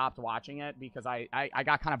I stopped watching it because I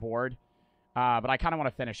got kind of bored. But I kind of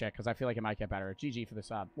want to finish it because I feel like it might get better. GG for the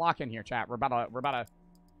sub. Lock in here, chat. We're about to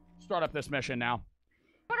start up this mission now.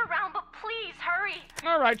 Around, but please hurry.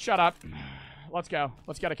 All right, shut up. Let's go.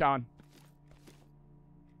 Let's get it going.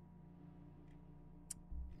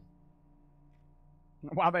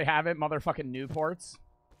 While they have it, motherfucking Newports.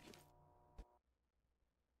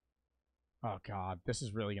 Oh God, this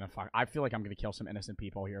is really gonna fuck. I feel like I'm gonna kill some innocent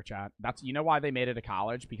people here, chat. You know why they made it a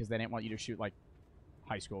college? Because they didn't want you to shoot like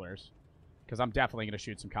high schoolers. Because I'm definitely gonna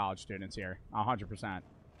shoot some college students here, 100%.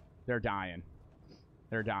 They're dying.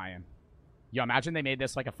 They're dying. Yo, imagine they made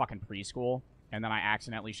this like a fucking preschool, and then I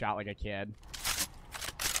accidentally shot like a kid.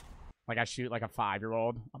 Like I shoot like a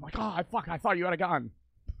 5-year-old. I'm like, oh, I thought you had a gun.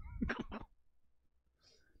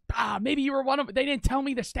 Maybe you were one of. They didn't tell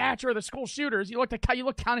me the stature of the school shooters. You looked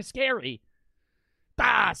kind of scary.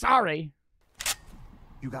 Sorry.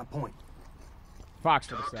 You got point. Fox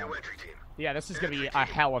for the sub. Yeah, this is gonna be a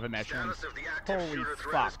hell of a mission. Holy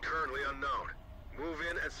fuck. Currently unknown. Move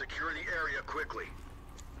in and secure the area quickly.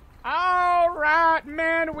 All right,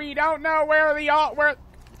 man. We don't know where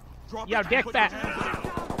Yo, dick that.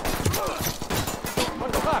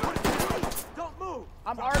 What the fuck? Don't move.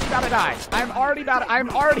 I'm already about to die.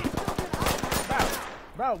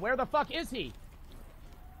 Bro, where the fuck is he?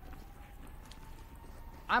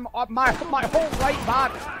 I'm up my whole right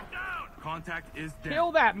body. Contact is dead.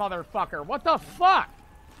 Kill that motherfucker. What the fuck?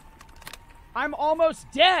 I'm almost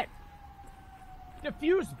dead.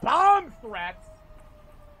 Defuse bomb threats.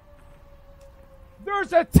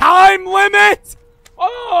 There's a time limit?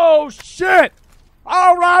 Oh, shit.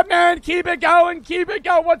 All right, man. Keep it going. Keep it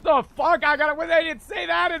going. What the fuck? They didn't say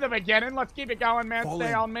that in the beginning. Let's keep it going, man.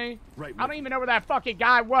 Stay on me. Right, I don't even know where that fucking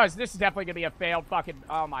guy was. This is definitely going to be a failed fucking...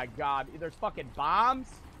 Oh, my God. There's fucking bombs.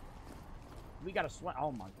 We got to swing...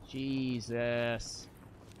 Oh, my... Jesus.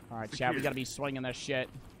 All right, chat. We got to be swinging this shit.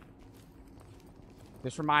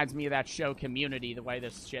 This reminds me of that show Community, the way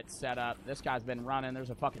this shit's set up. This guy's been running.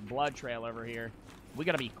 There's a fucking blood trail over here. We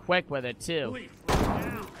gotta be quick with it, too.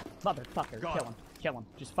 Motherfucker, kill him. Kill him.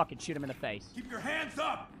 Just fucking shoot him in the face. Keep your hands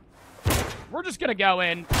up! We're just gonna go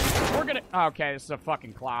in. We're gonna... Okay, this is a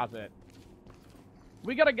fucking closet.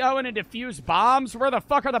 We gotta go in and defuse bombs? Where the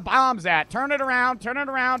fuck are the bombs at? Turn it around. Turn it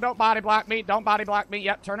around. Don't body block me. Don't body block me.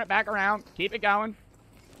 Yep, turn it back around. Keep it going.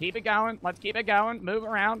 Keep it going. Let's keep it going. Move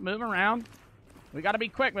around. Move around. We gotta be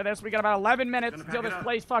quick with this. We got about 11 minutes until this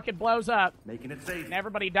place fucking blows up. Making it safe. And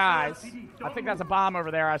everybody dies. I think that's a bomb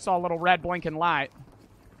over there. I saw a little red blinking light.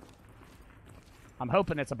 I'm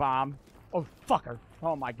hoping it's a bomb. Oh, fucker.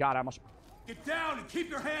 Oh, my God. I almost... Get down and keep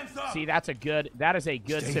your hands up. See, that is a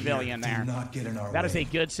good civilian there. That is a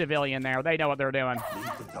good civilian there. They know what they're doing.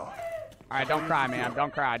 All right, don't cry, man.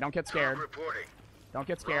 Don't cry. Don't get scared. Don't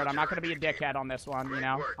get scared. I'm not going to be a dickhead on this one, you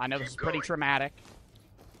know. I know this is pretty traumatic.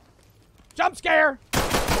 Jump scare!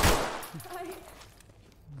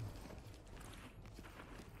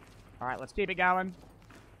 All right, let's keep it going.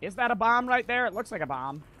 Is that a bomb right there? It looks like a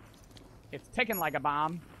bomb. It's ticking like a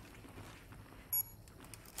bomb.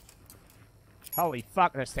 Holy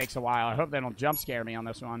fuck, this takes a while. I hope they don't jump scare me on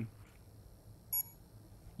this one.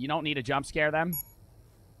 You don't need to jump scare them?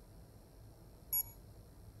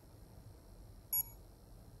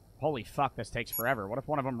 Holy fuck, this takes forever. What if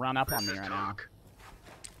one of them run up on me right now?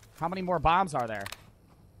 How many more bombs are there?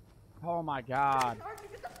 Oh my God.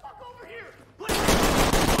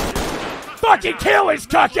 Fucking kill his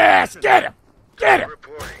cuck ass! Get him! Get him!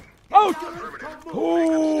 Oh!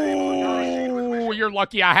 Ooh, you're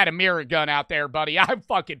lucky I had a mirror gun out there, buddy. I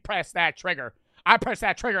fucking pressed that trigger. I pressed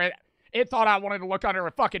that trigger. It thought I wanted to look under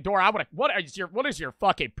a fucking door. I would have. What is your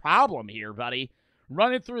fucking problem here, buddy?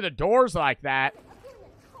 Running through the doors like that.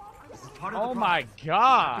 Oh my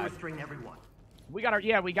God. We gotta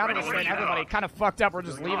restrain everybody. Kind of fucked up. We're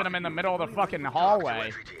just leaving them in the middle of the fucking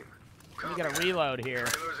hallway. We gotta reload here.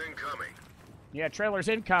 Yeah, trailer's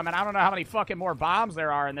incoming. I don't know how many fucking more bombs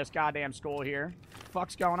there are in this goddamn school here. What the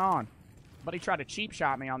fuck's going on? But he tried to cheap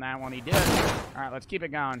shot me on that one. He did. All right, let's keep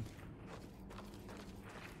it going.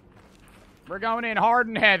 We're going in hard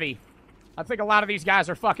and heavy. I think a lot of these guys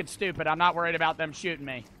are fucking stupid. I'm not worried about them shooting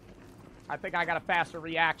me. I think I got a faster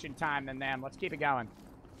reaction time than them. Let's keep it going.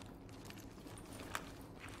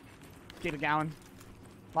 Keep it going.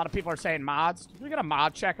 A lot of people are saying mods. Did we get a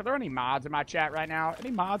mod check? Are there any mods in my chat right now?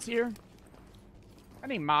 Any mods here?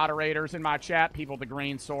 Any moderators in my chat? People with the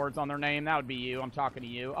green swords on their name? That would be you. I'm talking to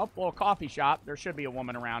you. Oh, little coffee shop. There should be a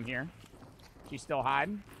woman around here. She's still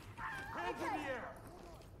hiding.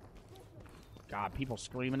 God, people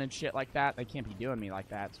screaming and shit like that. They can't be doing me like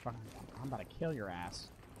that. It's fucking, I'm about to kill your ass.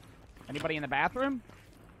 Anybody in the bathroom?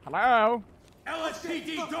 Hello?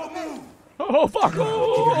 LSPD, don't move! Oh, fuck.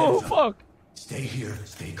 Oh, fuck. Stay here.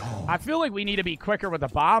 Stay calm. I feel like we need to be quicker with the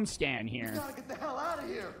bomb scan here. We gotta get the hell out of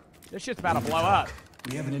here. This shit's about to blow up.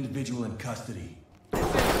 We have an individual in custody.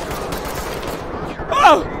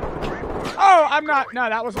 Oh! Oh, I'm not. No,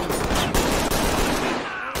 that was.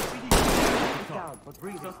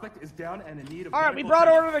 Suspect is down and in need of. All right, we brought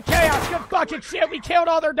order to chaos. Good fucking shit. We killed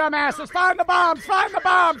all their dumbasses. Find the bombs. Find the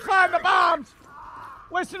bombs. Find the bombs.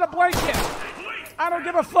 Listen to Blanket. I don't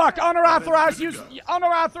give a fuck. Unauthorized use.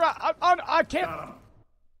 Unauthorized. I can't.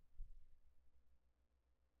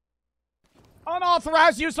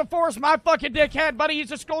 Unauthorized use of force. My fucking dickhead, buddy.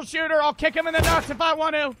 He's a school shooter. I'll kick him in the nuts if I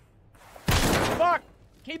want to. Fuck.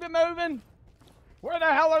 Keep it moving. Where the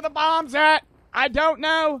hell are the bombs at? I don't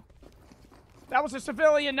know. That was a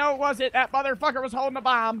civilian. No, it wasn't. That motherfucker was holding a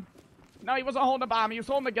bomb. No, he wasn't holding a bomb. He was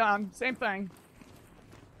holding a gun. Same thing.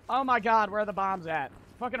 Oh, my God. Where are the bombs at?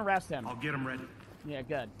 Fucking arrest him. I'll get him ready. Yeah,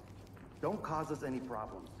 good. Don't cause us any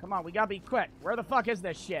problems. Come on, we gotta be quick. Where the fuck is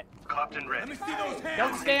this shit? Compton ready. Let me see those hands.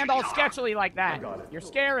 Don't stand all sketchily like that. You're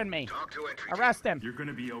scaring me. Arrest him. You're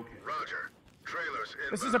gonna be okay. Roger. Trailers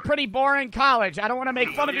inbound. This is a pretty boring college. I don't want to make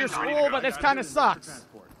fun of your school, but this kind of sucks.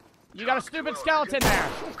 You got a stupid skeleton there.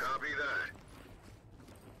 Copy that.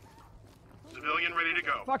 Civilian ready to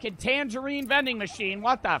go. Fucking tangerine vending machine.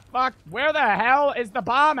 What the fuck? Where the hell is the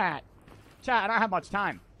bomb at? Chat, I don't have much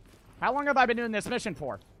time. How long have I been doing this mission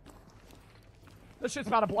for? This shit's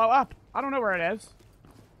about to blow up. I don't know where it is.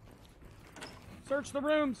 Search the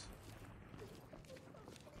rooms.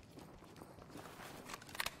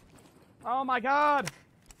 Oh my God.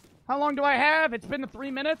 How long do I have? It's been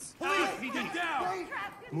 3 minutes. Police, get down.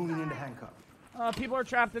 Moving into handcuffs. People are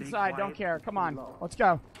trapped inside. Don't care. Come on. Let's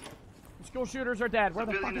go. The school shooters are dead. Where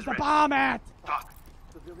the fuck is the bomb at?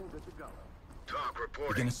 Civilian good to go. Talk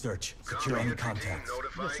reporting. Begin a search. Secure any contacts.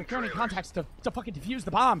 Yeah, secure any contacts to fucking defuse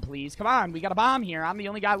the bomb, please. Come on. We got a bomb here. I'm the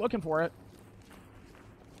only guy looking for it.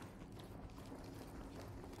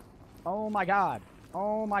 Oh my God.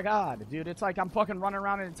 Oh my God. Dude, it's like I'm fucking running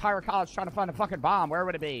around an entire college trying to find a fucking bomb. Where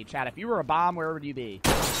would it be, Chad? If you were a bomb, where would you be?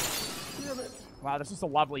 Wow, this is a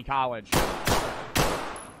lovely college.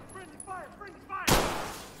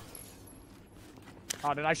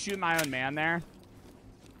 Oh, did I shoot my own man there?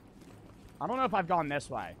 I don't know if I've gone this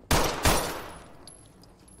way.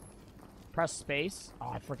 Press space. Oh,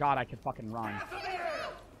 I forgot I could fucking run.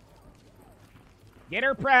 Get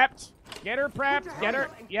her prepped. Get her prepped. Get her.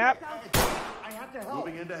 Yep.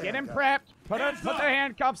 Get him prepped. Put the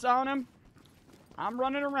handcuffs on him. I'm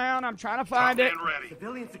running around. I'm trying to find it. Ready.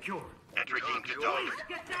 Civilian secure. Entry team to deliver.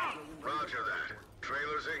 Roger that.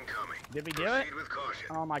 Trailers incoming. Did we do it? Proceed with caution.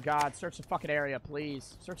 Oh my god. Search the fucking area,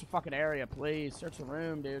 please. Search the fucking area, please. Search the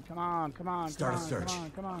room, dude. Come on, come on, Start come a on, search. come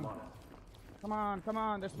on, come on. Come on, come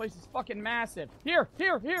on. This place is fucking massive. Here,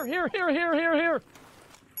 here, here, here, here, here, here, here.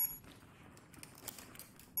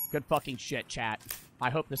 Good fucking shit, chat.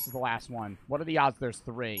 I hope this is the last one. What are the odds there's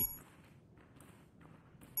 3?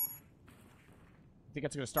 I think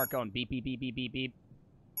it's gonna start going beep, beep, beep, beep, beep, beep.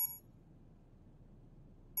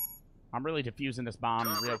 I'm really defusing this bomb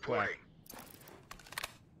real quick.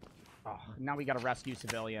 Oh, now we gotta rescue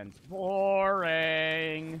civilians.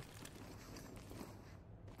 Boring.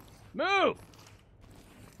 Move!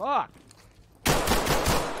 Fuck.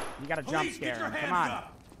 You gotta jump scare him. Come on.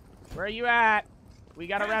 Where are you at? We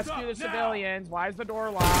gotta rescue the civilians. Why is the door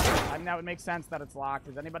locked? I mean, that would make sense that it's locked.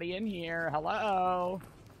 Is anybody in here? Hello?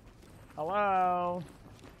 Hello?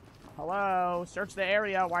 Hello? Search the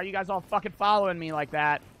area. Why are you guys all fucking following me like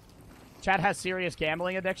that? Chat has serious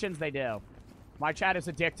gambling addictions? They do. My chat is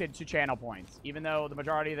addicted to channel points, even though the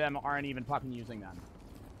majority of them aren't even fucking using them.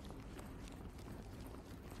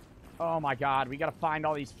 Oh my god, we gotta find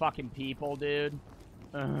all these fucking people, dude.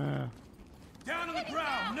 Ugh. Down on the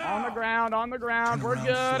ground now. On the ground, on the ground. We're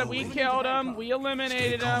good. We killed him. We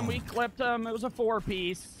eliminated him. We clipped him. It was a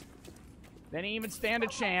 4-piece. They didn't even stand a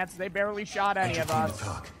chance. They barely shot any of us.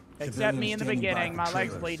 Except me in the beginning. My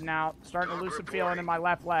leg's bleeding out. Starting to lose some feeling in my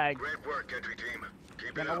left leg. Great work, entry team.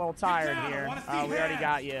 Keep Getting it a up. little tired here. Oh, we already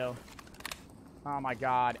got you. Oh my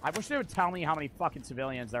god. I wish they would tell me how many fucking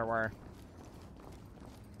civilians there were.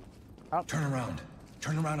 Oh. Turn around.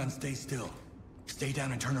 Turn around and stay still. Stay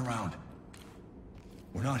down and turn around.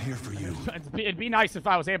 We're not here for you. It'd be nice if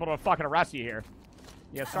I was able to fucking arrest you here.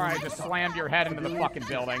 Yeah, sorry, I just slammed your head into the fucking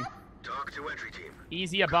building. Talk to entry team.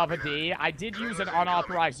 Easy above a D. I did use an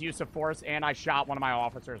unauthorized use of force, and I shot one of my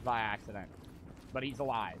officers by accident. But he's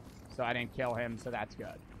alive, so I didn't kill him, so that's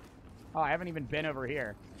good. Oh, I haven't even been over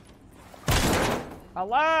here.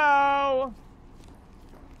 Hello?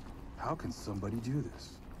 How can somebody do this?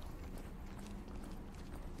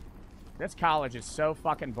 This college is so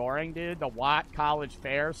fucking boring, dude. The Watt College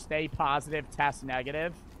Fair, stay positive, test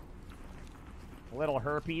negative. A little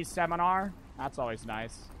herpes seminar. That's always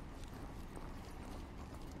nice.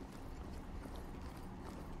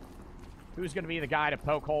 Who's going to be the guy to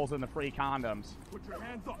poke holes in the free condoms? Put your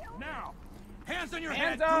hands up now. Hands on your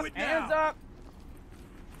Hands head. up! Do it now. Hands up!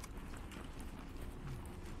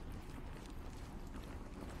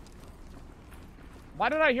 Why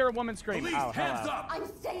did I hear a woman scream? Police, Oh, hands hello. up. I'm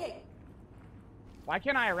staying. Why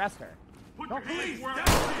can't I arrest her? Put your hands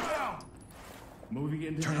down. Moving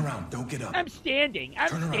into Turn around. Don't get up. I'm standing. I'm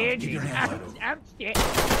Turn around. standing. Keep your hands up. I'm standing.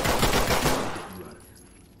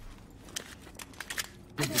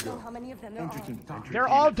 I don't know how many of them there are. They're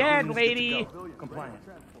all dead, lady. compliant.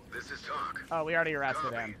 This is talk. Oh, we already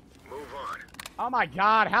arrested him. Move on. Oh my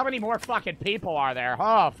god, how many more fucking people are there?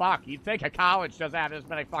 Oh, fuck. You'd think a college doesn't have this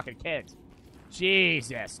many fucking kids.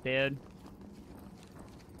 Jesus, dude.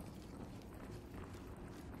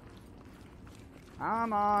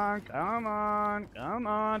 Come on, come on, come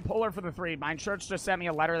on. Pull her for the 3. My church just sent me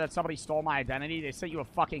a letter that somebody stole my identity. They sent you a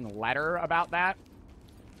fucking letter about that.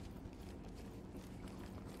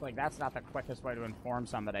 Like, that's not the quickest way to inform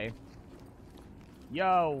somebody.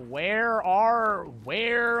 Yo, where are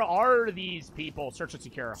these people? Search and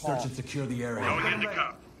secure. Search and secure the area. Going into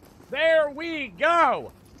cuff. There we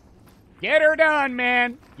go. Get her done,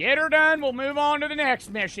 man. Get her done. We'll move on to the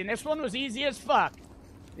next mission. This one was easy as fuck.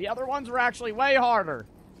 The other ones were actually way harder.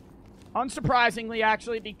 Unsurprisingly,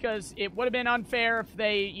 actually, because it would have been unfair if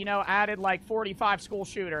they, you know, added like 45 school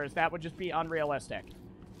shooters. That would just be unrealistic.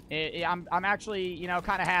 I'm actually, you know,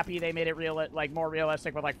 kind of happy they made it more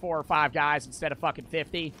realistic with like 4 or 5 guys instead of fucking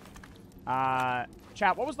 50.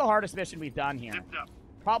 Chat, what was the hardest mission we've done here?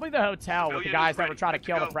 Probably the hotel with the guys that were trying to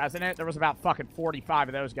kill the president. There was about fucking 45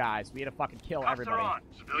 of those guys. We had to fucking kill everybody.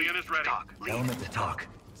 Civilian is ready. Element to talk.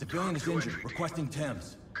 Civilian is injured. Requesting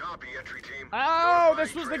Thames. Copy, entry team. Oh,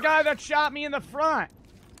 this was the guy that shot me in the front.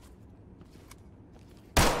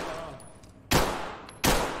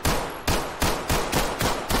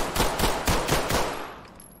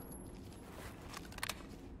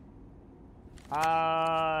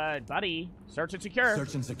 Buddy, search and secure.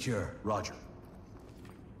 Search and secure. Roger.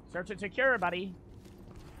 Search and secure, buddy.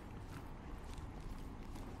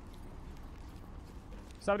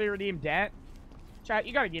 Somebody redeem dent? Chat,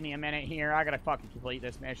 you gotta give me a minute here. I gotta fucking complete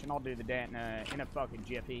this mission. I'll do the dent in a fucking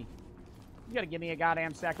jiffy. You gotta give me a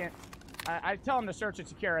goddamn second. I tell them to search and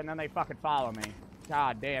secure, and then they fucking follow me.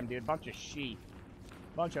 God damn, dude. Bunch of sheep.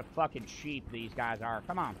 Bunch of fucking sheep these guys are.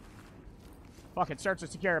 Come on. Fucking search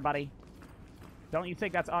and secure, buddy. Don't you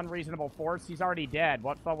think that's unreasonable force? He's already dead.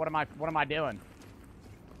 What am I doing?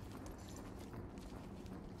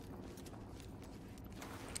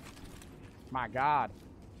 My God.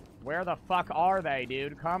 Where the fuck are they,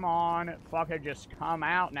 dude? Come on. Fucking just come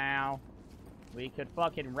out now. We could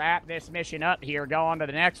fucking wrap this mission up here. Go on to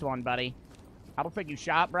the next one, buddy. I don't think you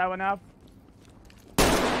shot, bro, enough.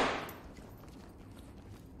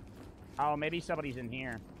 Oh, maybe somebody's in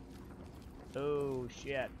here. Oh,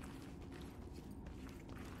 shit.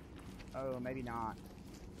 Oh, maybe not.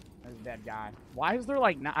 There's a dead guy. Why is there,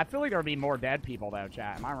 like, I feel like there would be more dead people, though,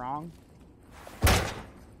 chat. Am I wrong?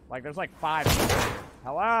 Like, there's, like, 5 people.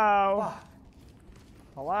 Hello?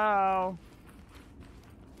 Hello?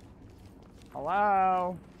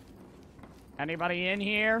 Hello? Anybody in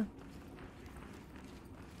here?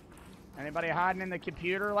 Anybody hiding in the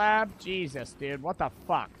computer lab? Jesus, dude. What the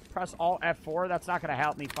fuck? Press Alt F4? That's not gonna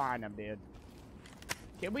help me find them, dude.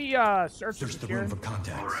 Can we, search the room for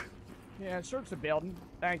contacts. Yeah, search the building.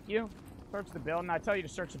 Thank you. Search the building. I tell you to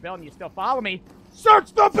search the building. You still follow me.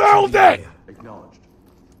 Search the building! Acknowledged.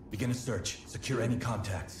 Begin a search. Secure any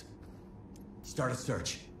contacts. Start a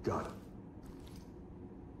search. Got it.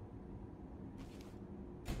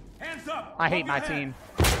 Hands up! I hate my team.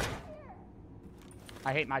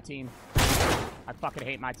 I hate my team. I fucking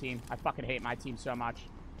hate my team. I fucking hate my team so much.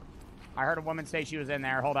 I heard a woman say she was in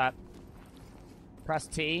there. Hold up. Press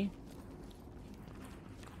T.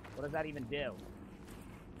 What does that even do?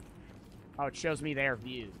 Oh, it shows me their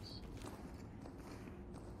views.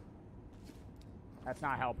 That's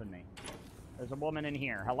not helping me. There's a woman in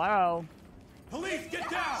here. Hello? Police, get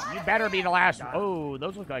down! You better be the last one. Oh,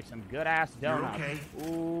 those look like some good-ass donuts. Okay.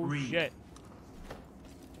 Oh, shit.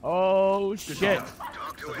 Oh, shit.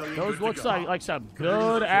 Those looks like some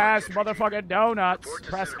good-ass motherfucking donuts.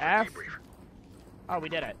 Press F. Oh, we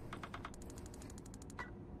did it.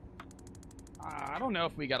 I don't know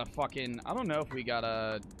if we got a fucking... I don't know if we got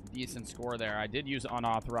a decent score there. I did use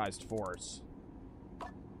unauthorized force.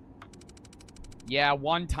 Yeah,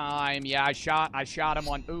 one time. Yeah, I shot him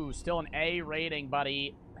one. Ooh, still an A rating,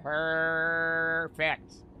 buddy.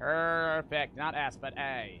 Perfect. Perfect. Not S, but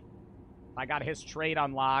A. I got his trait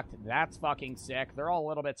unlocked. That's fucking sick. They're all a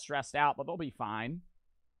little bit stressed out, but they'll be fine.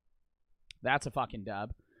 That's a fucking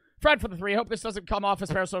dub. Fred for the 3. Hope this doesn't come off as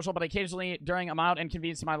parasocial, but occasionally during a mild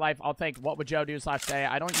inconvenience in my life, I'll think, what would Joe do /say?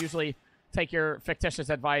 I don't usually take your fictitious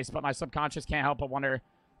advice, but my subconscious can't help but wonder,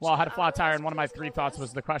 well, I had a flat tire, and one of my 3 thoughts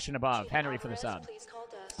was the question above. Henry for the sub.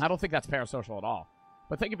 I don't think that's parasocial at all.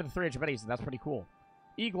 But thank you for the 300 buddies. That's pretty cool.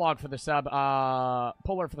 Eglog for the sub.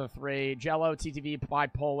 Polar for the 3. Jello, TTV,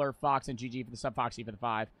 Bipolar, Fox, and GG for the sub. Foxy for the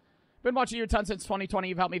 5. Been watching you a ton since 2020.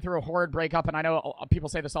 You've helped me through a horrid breakup, and I know people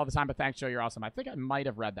say this all the time, but thanks, Joe. You're awesome. I think I might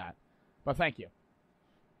have read that. But thank you.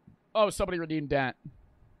 Oh, somebody redeemed Dent.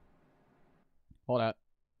 Hold up.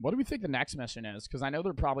 What do we think the next mission is? Because I know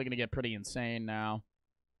they're probably going to get pretty insane now.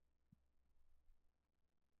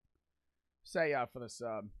 Say for the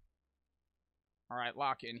sub. All right,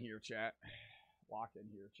 lock in here, chat. Lock in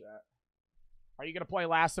here, chat. Are you going to play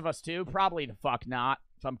Last of Us 2? Probably the fuck not.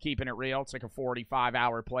 If I'm keeping it real, it's like a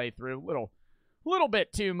 45-hour playthrough. Little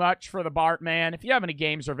bit too much for the Bart, man. If you have any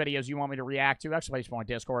games or videos you want me to react to, actually, place my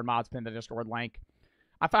Discord. Mods pin the Discord link.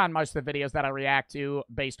 I find most of the videos that I react to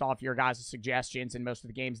based off your guys' suggestions, and most of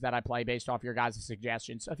the games that I play based off your guys'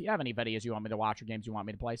 suggestions. So if you have any videos you want me to watch or games you want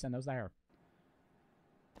me to play, send those there.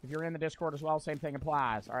 If you're in the Discord as well, same thing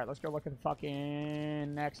applies. All right, let's go look at the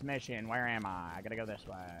fucking next mission. Where am I? I gotta go this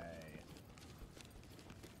way.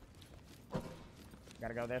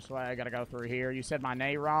 Gotta go this way. Gotta go through here. You said my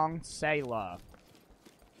name wrong. Sayla.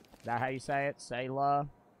 Is that how you say it? Sayla?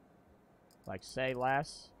 Like, say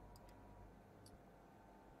less?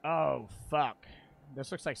 Oh, fuck.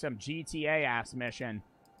 This looks like some GTA-ass mission.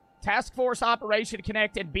 Task Force Operation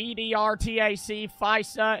connected BDR, TAC,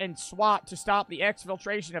 FISA, and SWAT to stop the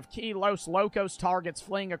exfiltration of key Los Locos targets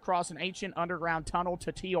fleeing across an ancient underground tunnel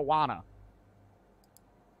to Tijuana.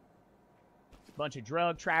 Bunch of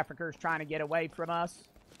drug traffickers trying to get away from us.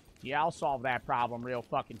 Yeah, I'll solve that problem real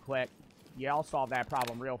fucking quick. Yeah, I'll solve that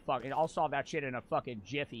problem real fucking... I'll solve that shit in a fucking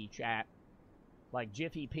Jiffy, chat. Like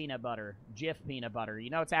Jiffy peanut butter. Jif peanut butter. You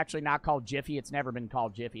know, it's actually not called Jiffy. It's never been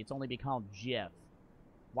called Jiffy. It's only been called Jif.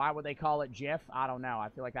 Why would they call it Jif? I don't know. I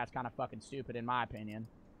feel like that's kind of fucking stupid in my opinion.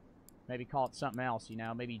 Maybe call it something else, you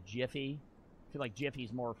know? Maybe Jiffy. I feel like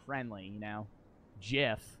Jiffy's more friendly, you know?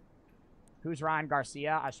 GIF. Who's Ryan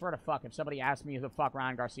Garcia? I swear to fuck, if somebody asks me who the fuck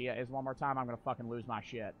Ryan Garcia is one more time, I'm gonna fucking lose my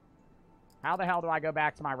shit. How the hell do I go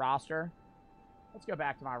back to my roster? Let's go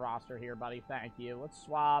back to my roster here, buddy. Thank you. Let's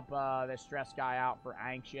swap this stressed guy out for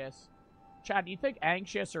anxious. Chad, do you think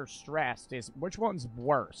anxious or stressed is... Which one's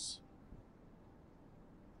worse?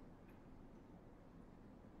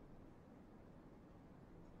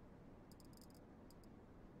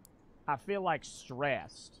 I feel like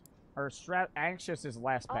stressed. Or anxious is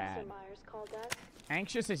less bad. Myers called us.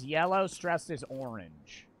 Anxious is yellow, stressed is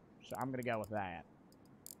orange. So I'm going to go with that.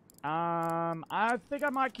 I think I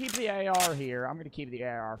might keep the AR here. I'm going to keep the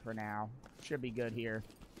AR for now. Should be good here.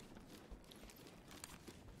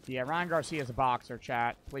 Yeah, Ryan Garcia's a boxer,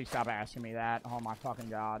 chat. Please stop asking me that. Oh my fucking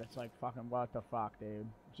god. It's like fucking what the fuck, dude.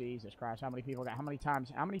 Jesus Christ. How many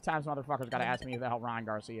times motherfuckers gotta ask me who the hell Ryan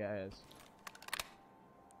Garcia is?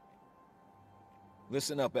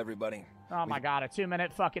 Listen up, everybody. Oh my god, a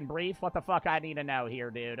 2-minute fucking brief? What the fuck I need to know here,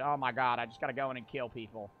 dude? Oh my god, I just gotta go in and kill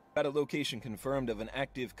people. Got a location confirmed of an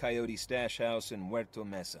active coyote stash house in Huerto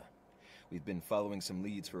Mesa. We've been following some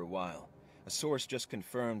leads for a while. A source just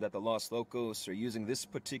confirmed that the Los Locos are using this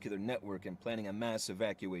particular network and planning a mass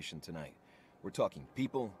evacuation tonight. We're talking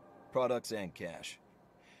people, products, and cash.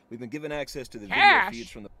 We've been given access to the video feeds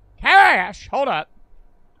from the... Cash! Hold up.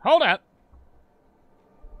 Hold up.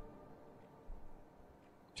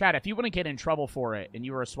 Chad, if you wouldn't get in trouble for it, and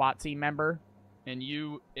you were a SWAT team member, and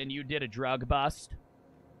you did a drug bust,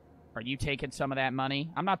 are you taking some of that money?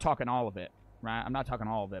 I'm not talking all of it. Right, I'm not talking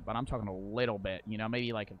all of it, but I'm talking a little bit. You know,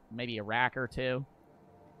 maybe a rack or two.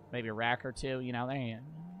 Maybe a rack or two. You know, they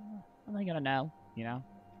gonna know. You know.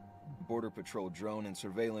 Border Patrol drone and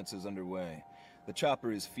surveillance is underway. The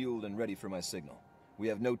chopper is fueled and ready for my signal. We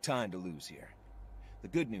have no time to lose here. The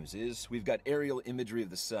good news is we've got aerial imagery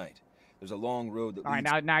of the site. There's a long road that. All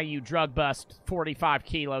right, now you drug bust 45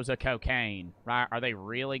 kilos of cocaine. Right? Are they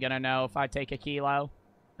really gonna know if I take a kilo?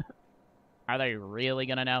 Are they really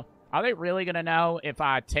gonna know? Are they really going to know if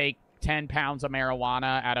I take 10 pounds of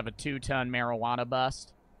marijuana out of a 2-ton marijuana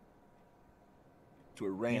bust? To a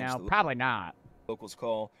ranch, you know, probably not. Locals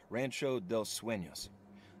call Rancho Dos Sueños.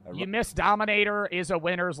 You missed Dominator is a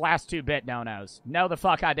winner's last 2-bit donos. No, the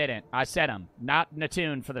fuck I didn't. I said them. Not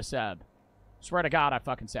Natoon for the sub. Swear to God, I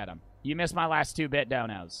fucking said them. You missed my last 2-bit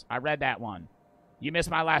donos. I read that one. You missed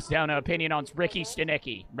my last dono opinion on Ricky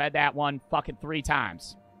Stanicki. Read that one fucking 3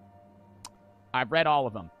 times. I've read all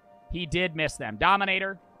of them. He did miss them.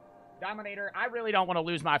 Dominator, I really don't want to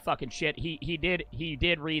lose my fucking shit. He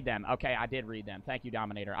did read them. Okay, I did read them. Thank you,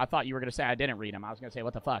 Dominator. I thought you were going to say I didn't read them. I was going to say,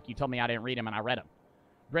 what the fuck? You told me I didn't read them, and I read them.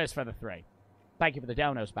 Briz for the 3. Thank you for the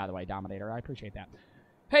donos, by the way, Dominator. I appreciate that.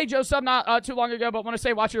 Hey, Joe Sub, not too long ago, but want to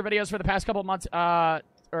say watch your videos for the past couple of months,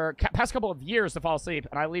 or past couple of years to fall asleep,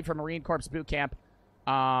 and I leave for Marine Corps boot camp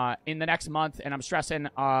in the next month, and I'm stressing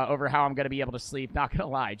over how I'm going to be able to sleep. Not going to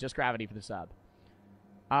lie. Just gravity for the sub.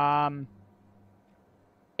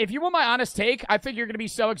 If you want my honest take, I think you're going to be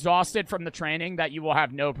so exhausted from the training that you will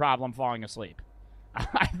have no problem falling asleep.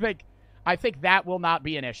 I think that will not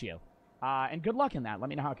be an issue. And good luck in that. Let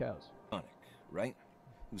me know how it goes. Right?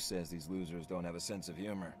 Who says these losers don't have a sense of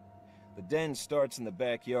humor? The den starts in the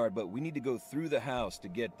backyard, but we need to go through the house to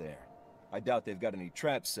get there. I doubt they've got any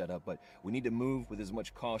traps set up, but we need to move with as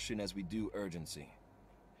much caution as we do urgency.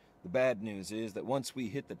 The bad news is that once we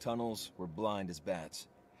hit the tunnels, we're blind as bats.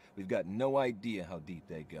 We've got no idea how deep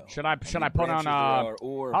they go. Should I put on hold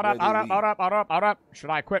up. Should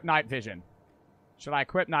I equip night vision?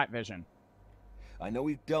 I know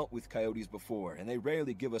we've dealt with coyotes before, and they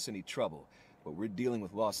rarely give us any trouble, but we're dealing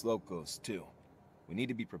with Los Locos too. We need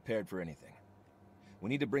to be prepared for anything. We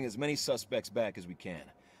need to bring as many suspects back as we can.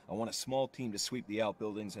 I want a small team to sweep the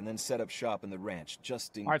outbuildings and then set up shop in the ranch,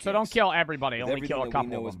 just in case. All right, so don't kill everybody. With only kill a couple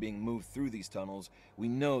we know of them. is being moved through these tunnels, we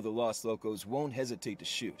know the Los Locos won't hesitate to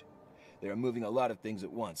shoot. They are moving a lot of things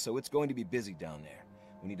at once, so it's going to be busy down there.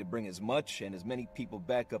 We need to bring as much and as many people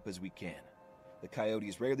back up as we can. The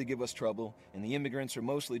coyotes rarely give us trouble, and the immigrants are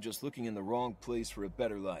mostly just looking in the wrong place for a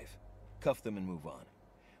better life. Cuff them and move on.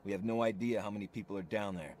 We have no idea how many people are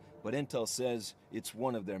down there, but intel says it's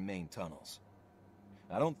one of their main tunnels.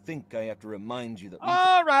 I don't think I have to remind you that.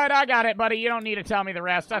 All right, I got it, buddy. You don't need to tell me the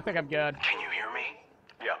rest. I think I'm good. Can you hear me?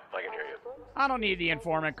 Yeah, I can hear you. I don't need the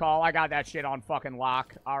informant call. I got that shit on fucking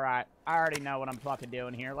lock. All right, I already know what I'm fucking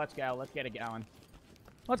doing here. Let's go. Let's get it going.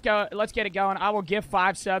 Let's go. Let's get it going. I will give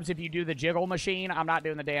 5 subs if you do the jiggle machine. I'm not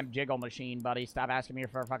doing the damn jiggle machine, buddy. Stop asking me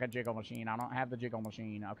for a fucking jiggle machine. I don't have the jiggle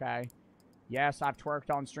machine, okay? Yes, I've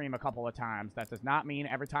twerked on stream a couple of times. That does not mean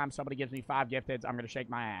every time somebody gives me 5 gifteds, I'm going to shake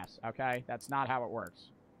my ass, okay? That's not how it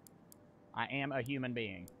works. I am a human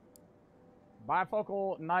being.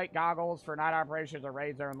 Bifocal night goggles for night operations or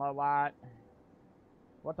raids are in low light.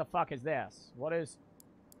 What the fuck is this? What is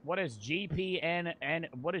GPN and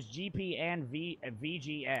what is GPN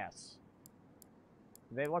VGS?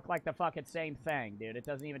 They look like the fucking same thing, dude. It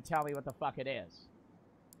doesn't even tell me what the fuck it is.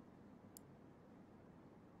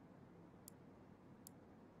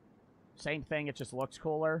 Same thing, it just looks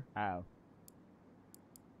cooler. Oh.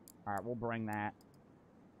 Alright, we'll bring that.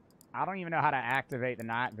 I don't even know how to activate the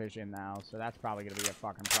night vision, though, so that's probably going to be a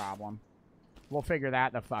fucking problem. We'll figure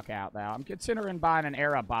that the fuck out, though. I'm considering buying an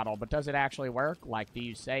Era bottle, but does it actually work? Like, do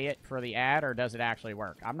you say it for the ad, or does it actually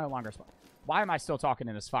work? I'm no longer... Why am I still talking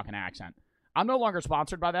in this fucking accent? I'm no longer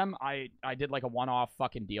sponsored by them. I did, like, a one-off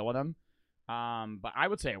fucking deal with them. But I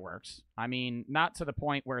would say it works. I mean, not to the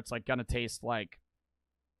point where it's, like, gonna taste like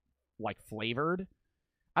flavored.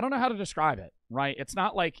 I don't know how to describe it, right? It's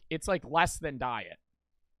not like... It's, like, less than diet.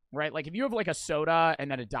 Right? Like, if you have, like, a soda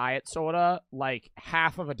and then a diet soda, like,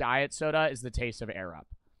 half of a diet soda is the taste of Air Up.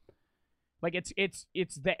 Like, it's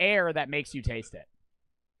the air that makes you taste it.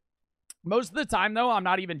 Most of the time, though, I'm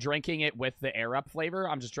not even drinking it with the Air Up flavor.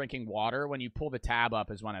 I'm just drinking water. When you pull the tab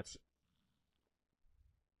up is when it's...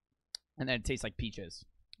 And then it tastes like peaches.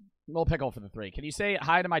 Little pickle for the 3. Can you say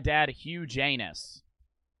hi to my dad, Hugh Janus?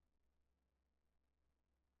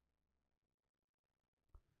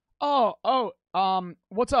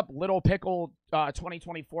 What's up, Little Pickle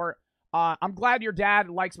 2024? I'm glad your dad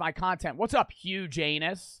likes my content. What's up, Hugh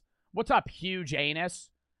Janus? What's up, Hugh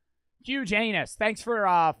Janus? Hugh Janus, thanks for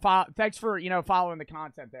following the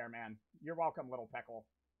content there, man. You're welcome, Little Pickle.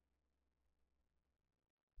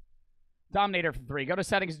 Dominator for 3. Go to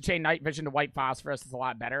settings and change night vision to white phosphorus. It's a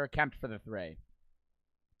lot better. Kempt for the 3.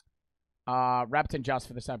 Repton just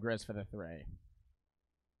for the subgrizz for the 3.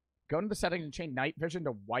 Go into the settings and change night vision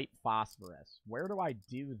to white phosphorus. Where do I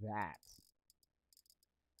do that?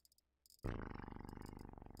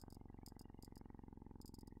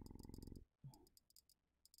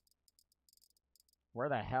 Where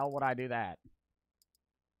the hell would I do that?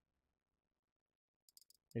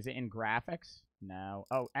 Is it in graphics? No.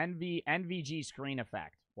 Oh, NVG screen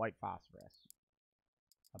effect. White phosphorus.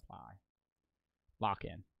 Apply. Lock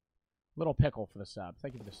in. Little pickle for the sub.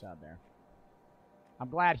 Thank you for the sub there. I'm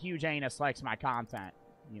glad Hugh Janus likes my content,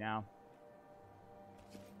 you know?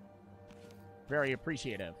 Very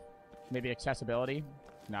appreciative. Maybe accessibility?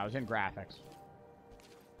 No, it was in graphics.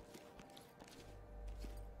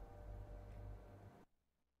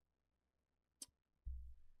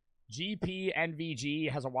 GPNVG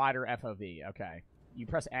has a wider FOV. Okay. You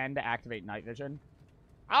press N to activate night vision.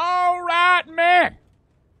 All right, man.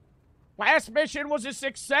 Last mission was a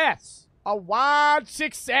success. A wide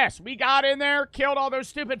success. We got in there, killed all those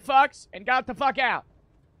stupid fucks, and got the fuck out.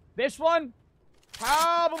 This one,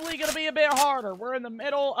 probably gonna be a bit harder. We're in the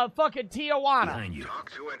middle of fucking Tijuana. Behind you.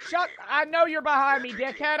 Shut! I know you're behind me,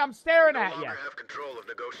 dickhead. I'm staring at you. You no longer have control of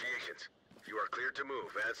negotiations. You are cleared to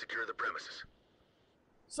move and secure the premises.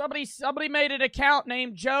 Somebody made an account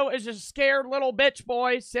named Joe is a scared little bitch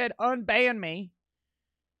boy. Said unban me.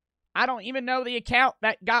 I don't even know the account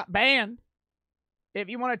that got banned. If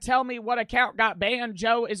you want to tell me what account got banned,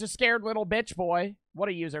 Joe is a scared little bitch boy. What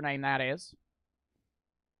a username that is.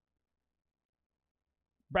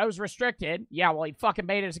 Bro's restricted. Yeah, well, he fucking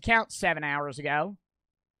made his account 7 hours ago.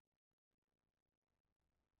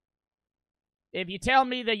 If you tell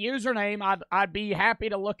me the username, I'd be happy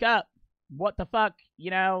to look up what the fuck,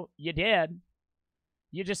 you did.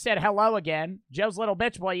 You just said hello again. Joe's little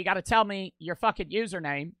bitch boy, you got to tell me your fucking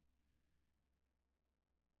username.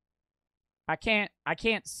 I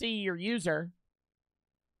can't see your user.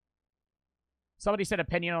 Somebody said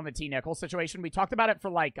opinion on the T. Nichols situation. We talked about it for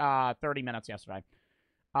like 30 minutes yesterday.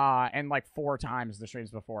 And like 4 times the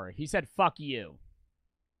streams before. He said, fuck you.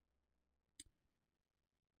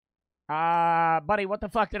 Buddy, what the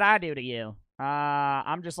fuck did I do to you?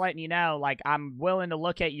 I'm just letting you know, like, I'm willing to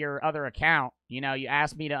look at your other account. You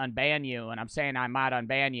asked me to unban you, and I'm saying I might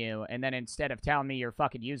unban you. And then instead of telling me your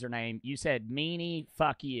fucking username, you said, meanie,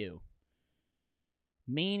 fuck you.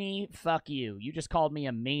 Meanie, fuck you. You just called me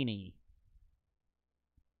a meanie.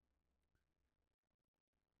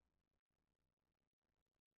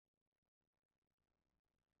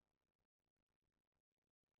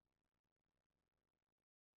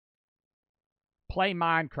 Play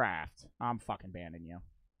Minecraft. I'm fucking banning you.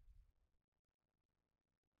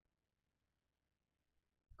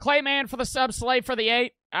 Clayman for the sub, Slave for the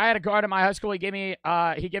 8. I had a guard at my high school. He gave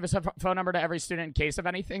us a phone number to every student in case of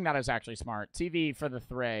anything. That is actually smart. TV for the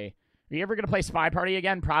 3. Are you ever going to play Spy Party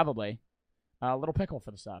again? Probably. Little Pickle for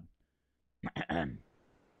the sub.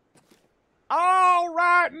 All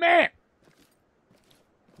right, man.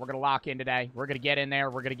 We're gonna lock in today. We're gonna get in there.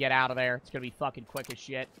 We're gonna get out of there. It's gonna be fucking quick as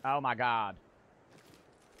shit. Oh my god.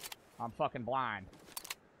 I'm fucking blind.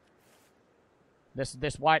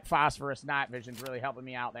 This white phosphorus night vision's really helping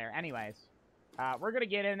me out there. Anyways, we're gonna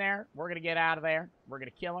get in there. We're gonna get out of there. We're gonna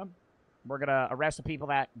kill them. We're gonna arrest the people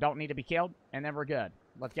that don't need to be killed, and then we're good.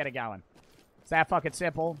 Let's get it going. It's that fucking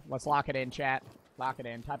simple. Let's lock it in, chat. Lock it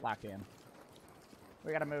in. Type locked in.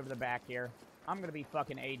 We gotta move to the back here. I'm gonna be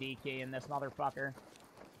fucking AD keying this motherfucker.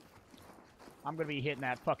 I'm gonna be hitting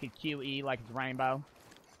that fucking QE like it's rainbow.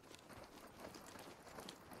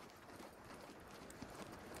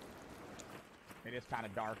 It is kind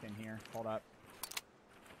of dark in here. Hold up.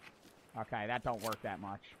 Okay, that don't work that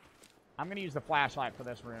much. I'm gonna use the flashlight for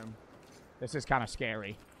this room. This is kind of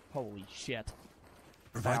scary. Holy shit.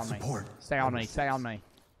 Provide support. Stay on me. Stay on me.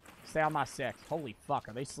 Stay on my 6. Holy fuck.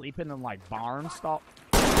 Are they sleeping in, like, barns? Stop.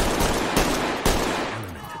 Element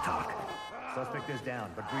to talk. Suspect is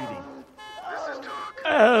down, but breathing. This is talk.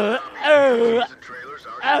 I'll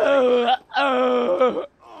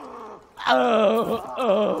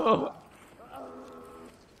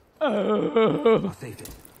save it.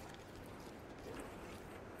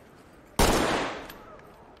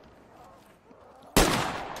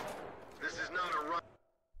 This is not a run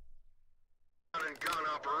and gun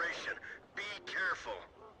operation. Be careful.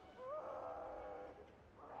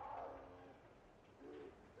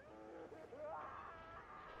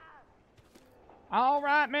 All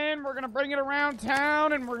right, man. We're going to bring it around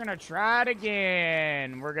town, and we're going to try it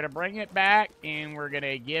again. We're going to bring it back, and we're going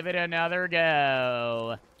to give it another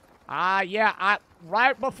go. Yeah,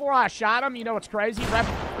 right before I shot him, you know what's crazy? You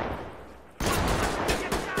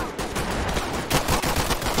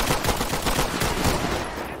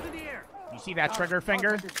see that trigger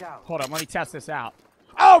finger? Hold on, let me test this out.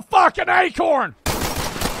 Oh, fucking acorn!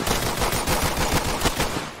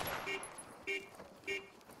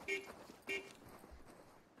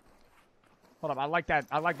 Hold up, I like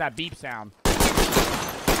that beep sound.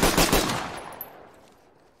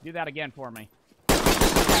 Do that again for me.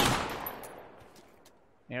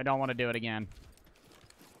 Yeah, I don't want to do it again.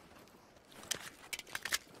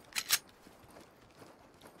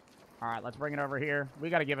 Alright, let's bring it over here. We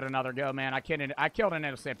gotta give it another go, man. I killed an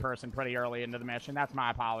innocent person pretty early into the mission. That's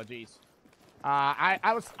my apologies.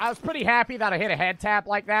 I was pretty happy that I hit a head tap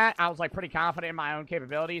like that. I was like pretty confident in my own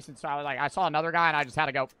capabilities, and so I was like, I saw another guy and I just had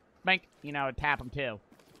to go bink, you know, and tap him too.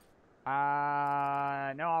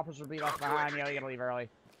 No officers will be left behind. Yeah, you gotta leave early.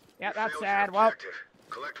 Yeah, that's sad. Well,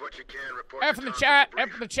 Collect what you can, report F in the chat.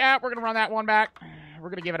 F in the chat. We're gonna run that one back. We're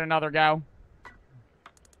gonna give it another go.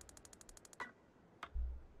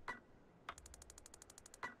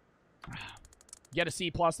 Get a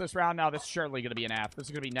C+ this round? No, this is surely going to be an F. This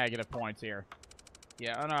is going to be negative points here.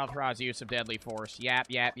 Yeah, unauthorized use of deadly force. Yap,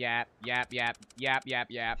 yap, yap, yap, yap, yap,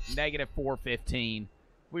 yap, yap. Negative 415. If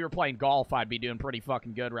we were playing golf, I'd be doing pretty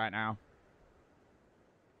fucking good right now.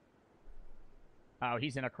 Oh,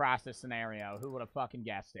 he's in a crisis scenario. Who would have fucking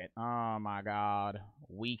guessed it? Oh, my God.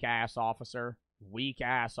 Weak-ass officer.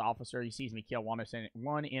 Weak-ass officer. He sees me kill one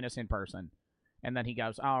innocent person. And then he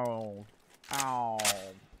goes, oh, oh.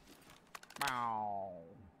 Bow.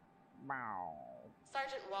 Bow.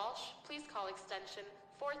 Sergeant Walsh, please call extension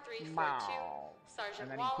 4342. Bow.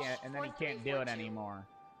 Sergeant Walsh, and then he can't do it anymore.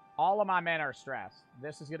 All of my men are stressed.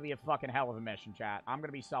 This is going to be a fucking hell of a mission, chat. I'm going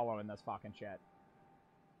to be soloing this fucking shit.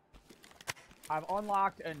 I've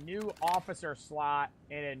unlocked a new officer slot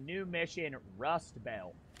and a new mission, Rust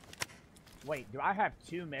Belt. Wait, do I have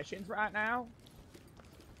 2 missions right now?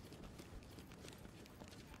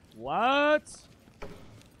 What?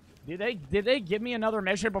 Did they give me another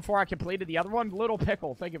mission before I completed the other one? Little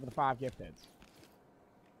Pickle, thank you for the 5 gifteds.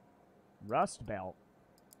 Rust Belt.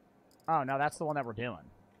 Oh, no, that's the one that we're doing.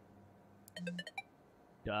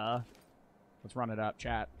 Duh. Let's run it up,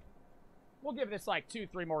 chat. We'll give this like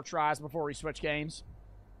 2-3 more tries before we switch games.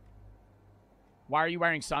 Why are you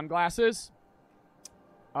wearing sunglasses?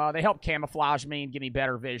 They help camouflage me and give me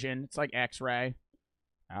better vision. It's like X-ray.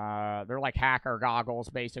 They're like hacker goggles,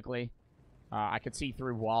 basically. I could see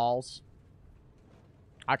through walls.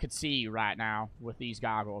 I could see you right now with these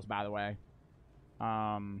goggles, by the way.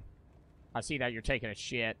 I see that you're taking a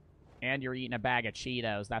shit. And you're eating a bag of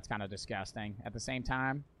Cheetos. That's kind of disgusting. At the same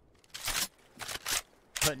time,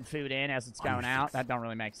 putting food in as it's going out. That don't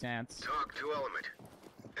really make sense. Talk to element.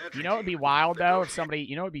 You know what would be wild, though? If somebody...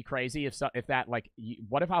 You know what would be crazy? If that, like...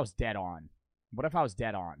 what if I was dead on? What if I was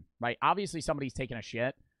dead on? Right? Obviously, somebody's taking a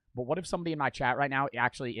shit. But what if somebody in my chat right now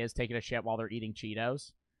actually is taking a shit while they're eating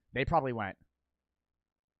Cheetos? They probably went.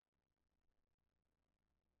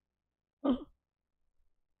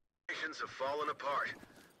 Have fallen apart.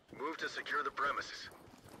 Move to secure the premises.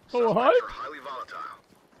 Oh, Suspects what? are highly volatile.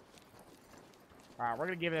 Alright, we're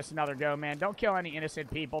gonna give this another go, man. Don't kill any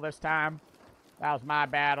innocent people this time. That was my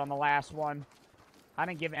bad on the last one. I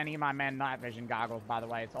didn't give any of my men night vision goggles, by the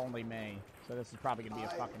way. It's only me. So this is probably gonna be a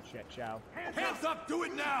fucking shit show. Hands up! Do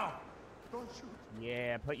it now! Don't shoot.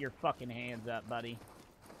 Yeah, put your fucking hands up, buddy.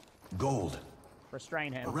 Gold.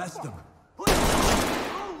 Restrain him. Arrest him.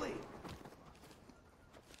 Slowly.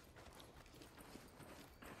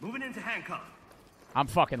 Moving into handcuff. I'm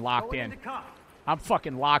fucking locked Going in. into cuff. I'm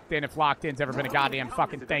fucking locked in if locked in's ever been a goddamn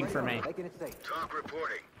fucking thing for me. Talk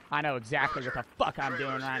reporting. I know exactly what the fuck I'm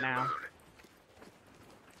doing right now.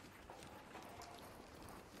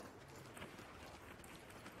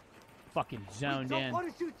 Fucking zoned in.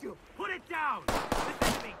 Want to shoot you. Put it down. Listen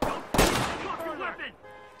to me. Don't drop your weapon.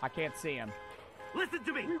 I can't see him. Listen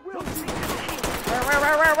to me. Where?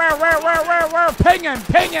 Ping him!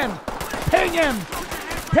 Ping him! Ping him!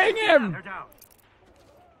 Ping him! They're down.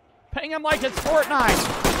 Ping him like it's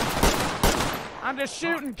Fortnite. I'm just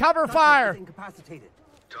shooting. Cover fire. Incapacitated.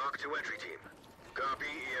 Talk to entry team. Copy.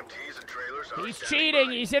 EMTs and trailers are He's standing cheating.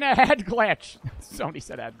 by. He's in a head glitch. Somebody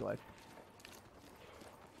said head glitch.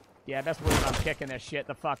 Yeah, best believe I'm kicking this shit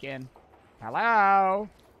the fuck in. Hello?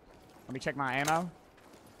 Let me check my ammo.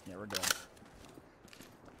 Yeah, we're good.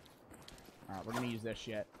 Alright, we're gonna use this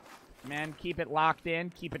shit. Men, keep it locked in.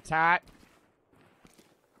 Keep it tight.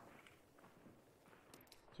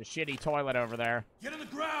 It's a shitty toilet over there. Get on the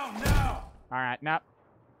ground now! Alright, nope.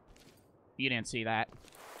 You didn't see that.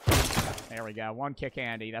 There we go. One kick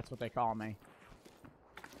Andy. That's what they call me.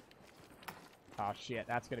 Oh, shit.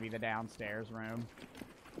 That's going to be the downstairs room.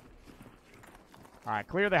 Alright,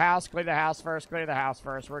 clear the house. Clear the house first. Clear the house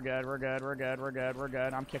first. We're good. We're good. We're good. We're good. We're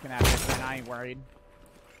good. I'm kicking that bitch in. I ain't worried.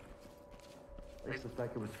 I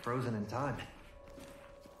suspect it was frozen in time.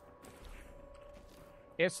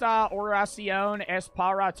 Esta oración es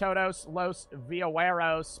para todos los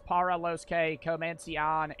viajeros para los que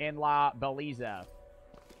comencian en la baliza.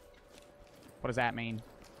 What does that mean?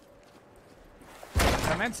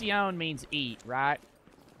 Comencion means eat, right?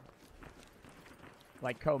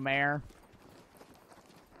 Like comer.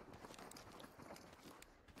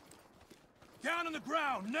 Down on the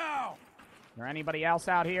ground now! Is there anybody else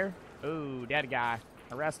out here? Ooh, dead guy.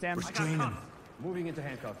 Arrest him. Restrain him. Moving into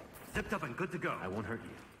handcuff. Zipped up and good to go. I won't hurt you.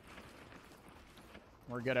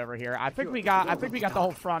 We're good over here. I think we got the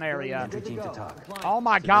whole front area. Entry team to talk. Oh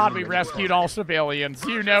my god, we rescued all civilians.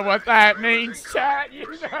 You know what that means, chat. You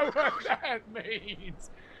know what that means.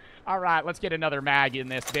 Alright, let's get another mag in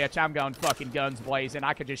this bitch. I'm going fucking guns blazing.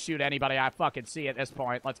 I could just shoot anybody I fucking see at this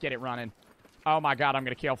point. Let's get it running. Oh my god, I'm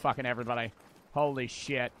gonna kill fucking everybody. Holy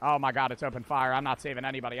shit. Oh my god, it's open fire. I'm not saving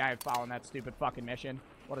anybody. I ain't following that stupid fucking mission.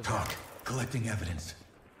 What is that? Collecting evidence.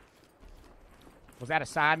 Was that a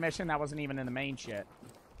side mission? That wasn't even in the main shit.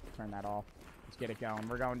 Turn that off. Let's get it going.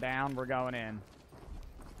 We're going down. We're going in.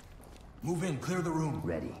 Move in. Clear the room.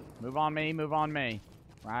 Ready. Move on me. Move on me.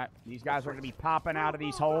 Right? These guys are going to be popping out of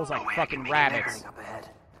these holes like fucking rabbits.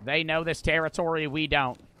 They know this territory. We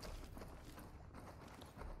don't.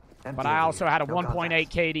 But I also had a 1.8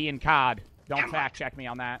 KD in COD. Don't fact check me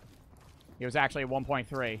on that. It was actually a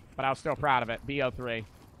 1.3, but I was still proud of it. BO3.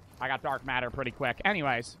 I got dark matter pretty quick.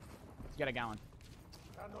 Anyways, let's get it going.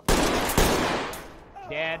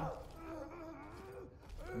 Dead.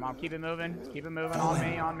 Come on, keep it moving. Keep it moving. On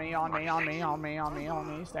me, on me, on me, on me, on me, on me,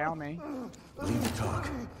 on me. Stay on me. Leave the talk.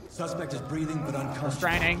 Suspect is breathing but unconscious.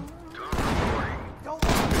 Restraining.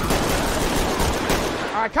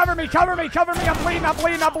 Alright, cover me, cover me, cover me. I'm bleeding, I'm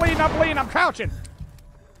bleeding, I'm bleeding, I'm bleeding. I'm crouching.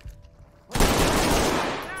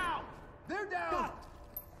 They're down.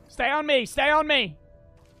 Stay on me, stay on me.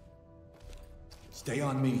 Stay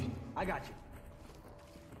on me. I got you.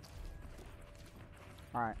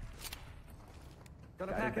 Alright.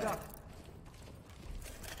 Gotta pack it up.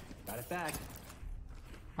 Got it back.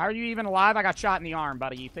 How are you even alive? I got shot in the arm,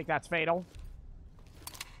 buddy. You think that's fatal?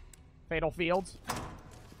 Fatal Fields?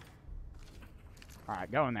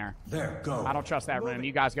 Alright, go in there. There, go. I don't trust that room.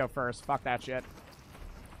 You guys go first. Fuck that shit.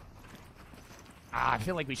 I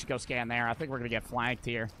feel like we should go scan there. I think we're gonna get flanked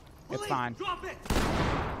here. It's fine. Drop it.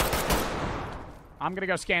 I'm gonna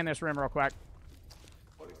go scan this room real quick.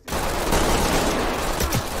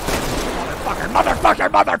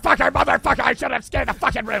 Motherfucker! I should have scanned the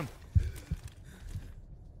fucking room!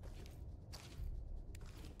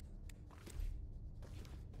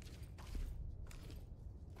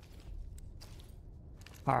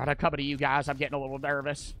 Alright, I come to you guys. I'm getting a little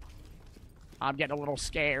nervous. I'm getting a little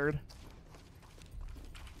scared.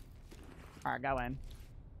 Alright, go in.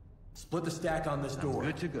 Split the stack on this door.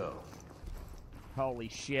 Good to go. Holy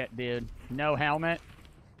shit, dude. No helmet.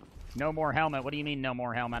 No more helmet. What do you mean no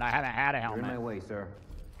more helmet? I haven't had a helmet. You're in my way, sir.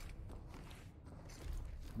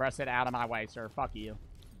 Bruh said out of my way, sir. Fuck you.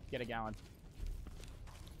 Get it going.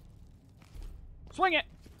 Swing it!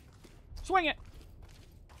 Swing it!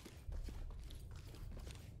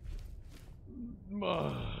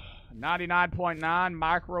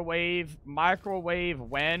 99.9 microwave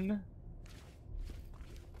when?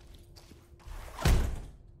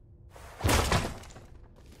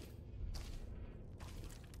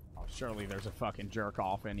 Oh, surely there's a fucking jerk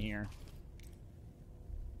off in here.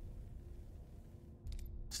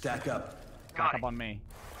 Stack up. Stack up on me.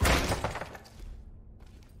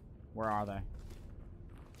 Where are they?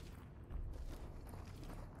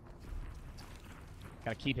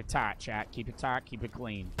 Gotta keep it tight, chat. Keep it tight, keep it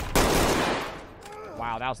clean.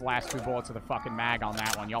 Wow, that was the last 2 bullets of the fucking mag on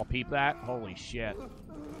that one. Y'all peep that? Holy shit.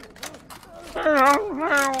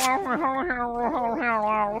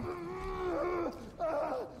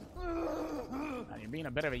 You're being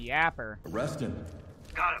a bit of a yapper. Arrest him.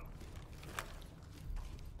 Got him.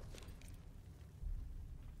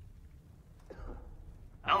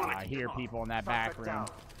 I hear people in that back room.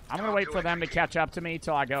 I'm gonna wait for them to catch up to me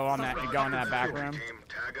till I go on that go into that back room.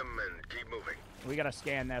 Tag him and keep moving. We gotta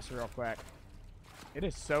scan this real quick. It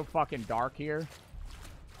is so fucking dark here.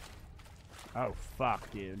 Oh fuck,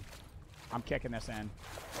 dude. I'm kicking this in.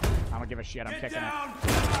 I don't give a shit. I'm kicking it.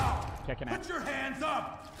 Kicking it. Put your hands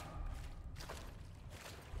up.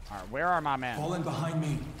 All right, where are my men? Fall in behind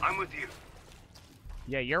me. I'm with you.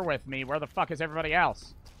 Yeah, you're with me. Where the fuck is everybody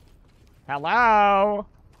else? Hello?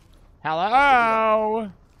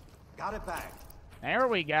 Hello? Got it back. There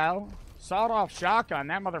we go. Sawed-off shotgun.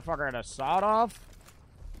 That motherfucker had a sawed-off.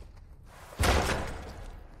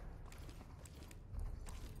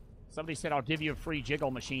 Somebody said, I'll give you a free jiggle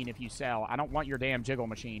machine if you sell. I don't want your damn jiggle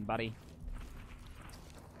machine, buddy.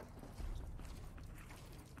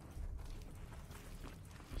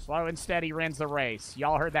 Slow and steady wins the race.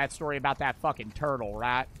 Y'all heard that story about that fucking turtle,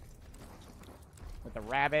 right? With the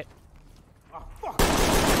rabbit. Oh, fuck.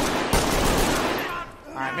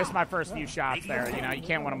 Alright, missed my first few shots there. You know, you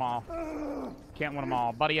can't win them all. Can't win them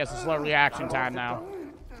all. Buddy has a slow reaction time now.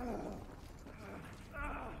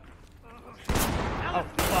 Oh,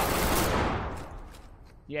 fuck.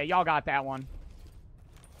 Yeah, y'all got that one.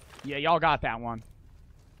 Yeah, y'all got that one.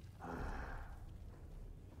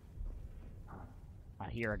 I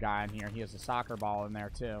hear a guy in here. He has a soccer ball in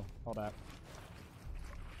there, too. Hold up.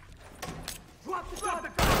 Drop the gun!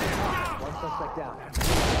 One suspect down.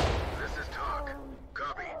 This is talk.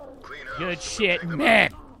 Copy. Clean house. Good shit,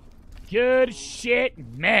 man. Good shit,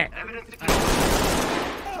 man. Evidence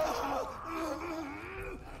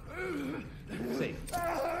Safe.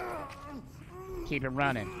 Keep it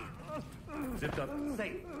running. zipped up.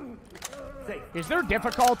 Safe. Safe. Is there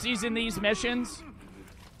difficulties in these missions?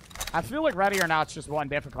 I feel like Ready or Not's just one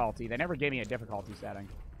difficulty. They never gave me a difficulty setting.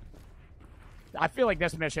 I feel like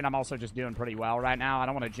this mission I'm also just doing pretty well right now. I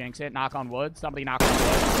don't want to jinx it. Knock on wood. Somebody knock on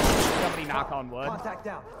wood. Somebody knock on wood. Contact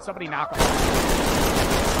down. Somebody knock on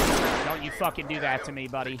wood. Don't you fucking do that to me,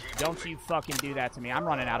 buddy. Don't you fucking do that to me. I'm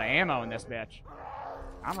running out of ammo in this bitch.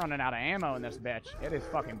 I'm running out of ammo in this bitch. It is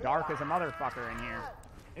fucking dark as a motherfucker in here.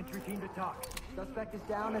 Entry team to talk. Suspect is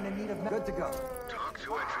down and in need of good to go. Talk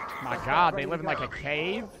to entry team. My God, they live in like a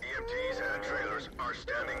cave? EMTs and trailers are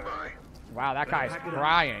standing by. Wow, that guy's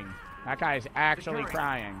crying. That guy is actually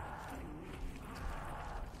crying.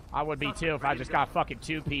 I would be too if I just got fucking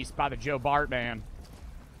two-pieced by the Joe Bart man.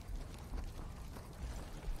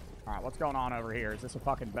 Alright, what's going on over here? Is this a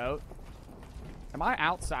fucking boat? Am I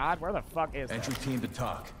outside? Where the fuck is Entry this? team to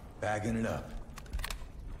talk. Bagging it up.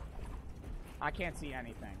 I can't see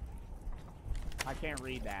anything. I can't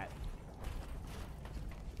read that.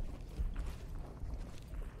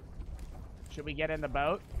 Should we get in the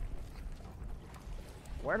boat?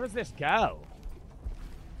 Where does this go?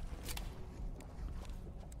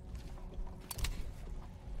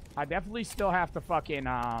 I definitely still have to fucking,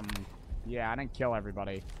 yeah, I didn't kill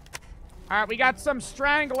everybody. Alright, we got some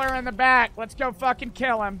strangler in the back. Let's go fucking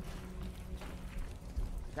kill him.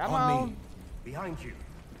 Come on. Me. Behind you.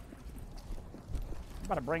 I'm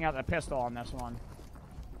about to bring out the pistol on this one.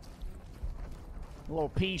 A little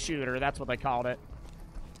pea shooter, that's what they called it.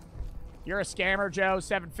 You're a scammer, Joe.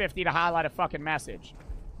 750 to highlight a fucking message.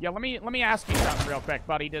 Yeah, let me ask you something real quick,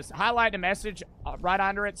 buddy. Does highlight a message right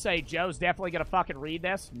under it say Joe's definitely gonna fucking read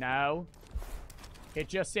this? No. It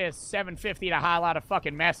just says 750 to highlight a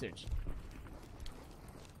fucking message.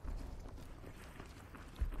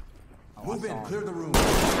 Oh, Move in, clear the room.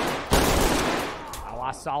 Oh,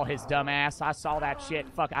 I saw his dumb ass. I saw that shit.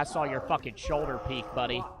 Fuck, I saw your fucking shoulder peak,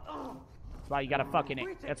 buddy. why you got a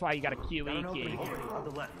fucking. That's why you got a QE key. On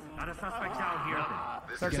the left. Not a suspect down here.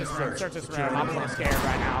 Search this room. Search this room. I'm a little scared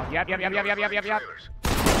right now. Yep.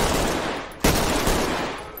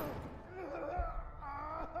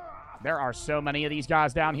 There are so many of these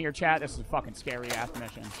guys down here, chat. This is a fucking scary ass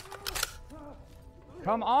mission.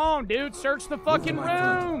 Come on, dude. Search the fucking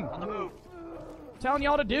room. On the move. Telling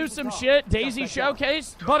y'all to do some shit. Daisy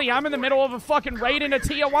Showcase? Buddy, I'm in the middle of a fucking raid in a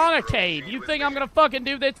Tijuana cave. You think I'm gonna fucking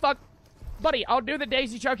do this Buddy, I'll do the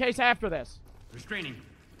Daisy Showcase after this. Restraining.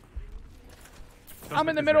 I'm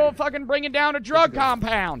in the middle of fucking bringing down a drug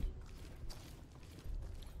compound.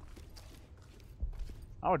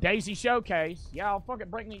 Oh, Daisy Showcase. Yeah, I'll fucking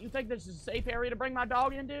bring it. You think this is a safe area to bring my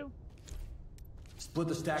dog into? Split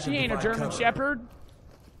the stack. She ain't a German Shepherd.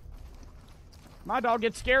 My dog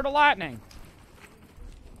gets scared of lightning.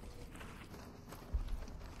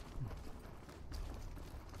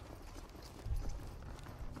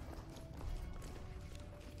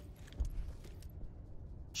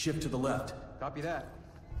 Shift to the left. Copy that.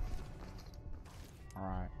 All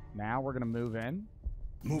right. Now we're going to move in.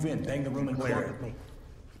 Move in. Bang the room and clear it. Me.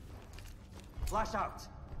 Flash out.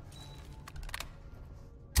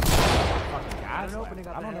 Fucking guys.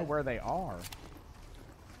 I don't know where they are.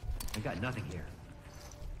 I got nothing here.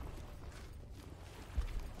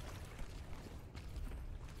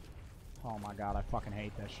 Oh my god, I fucking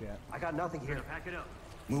hate this shit. I got nothing here. Pack it up.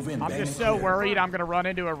 Move in. I'm just so worried I'm gonna run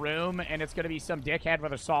into a room and it's gonna be some dickhead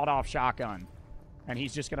with a sawed-off shotgun. And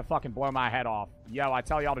he's just gonna fucking blow my head off. Yo, I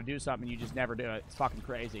tell y'all to do something, you just never do it. It's fucking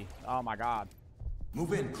crazy. Oh my god.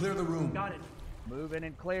 Move in. Clear the room. Got it. Move in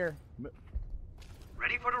and clear.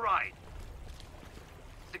 Ready for the ride.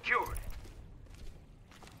 Secured.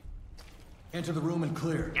 Enter the room and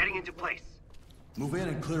clear. Getting into place. Move in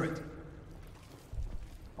and clear it.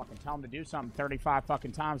 Fucking tell them to do something 35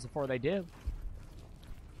 fucking times before they do.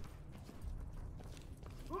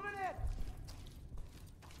 Moving in.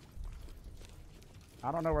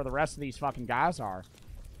 I don't know where the rest of these fucking guys are.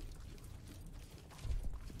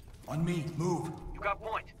 On me. Move. You got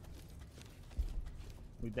point.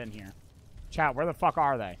 We've been here. Chat, where the fuck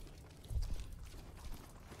are they?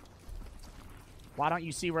 Why don't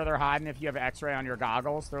you see where they're hiding if you have X-ray on your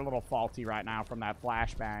goggles? They're a little faulty right now from that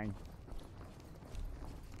flashbang.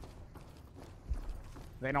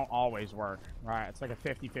 They don't always work, right? It's like a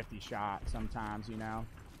 50-50 shot sometimes, you know?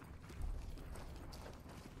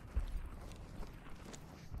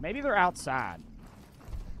 Maybe they're outside.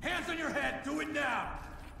 Hands on your head. Do it now.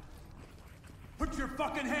 Put your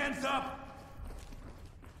fucking hands up.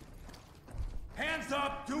 Hands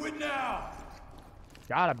up. Do it now.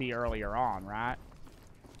 Gotta be earlier on, right?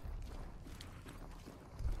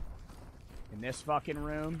 In this fucking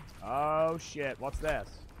room? Oh, shit. What's this?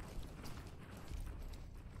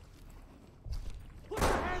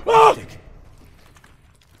 Oh!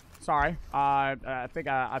 Sorry. I think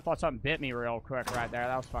I thought something bit me real quick right there.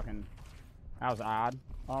 That was odd.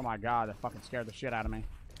 Oh my god, that fucking scared the shit out of me.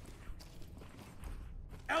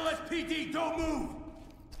 LSPD, don't move!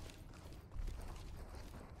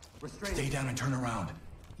 Stay down and turn around.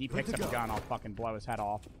 If he picks up a gun, I'll fucking blow his head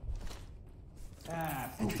off. Ah,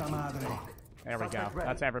 puta madre. There we go.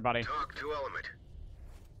 That's everybody. Talk to element.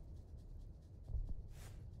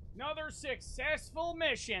 Another successful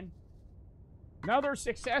mission. Another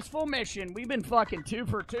successful mission. We've been fucking 2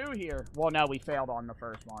 for 2 here. Well, no, we failed on the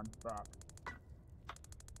first one. Fuck.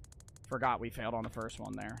 Forgot we failed on the first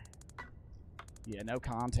one there. Yeah, no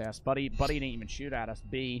contest. Buddy didn't even shoot at us.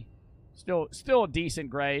 B. Still a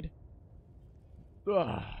decent grade.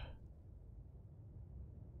 Ugh.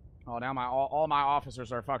 Oh, now all my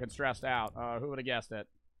officers are fucking stressed out. Who would have guessed it?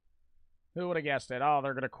 Who would have guessed it? Oh,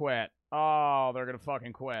 they're gonna quit. Oh, they're gonna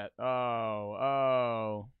fucking quit.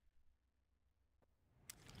 Oh.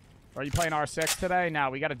 Are you playing R6 today? No,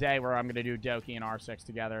 we got a day where I'm gonna do Doki and R6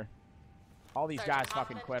 together. All these Sergeant guys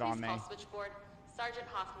Hoffman, fucking quit on me. Call switchboard. Sergeant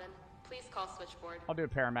Hoffman, please call switchboard. I'll do a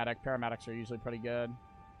paramedic. Paramedics are usually pretty good.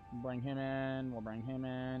 We'll bring him in. We'll bring him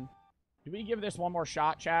in. Do we give this one more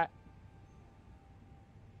shot, chat?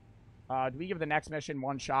 Do we give the next mission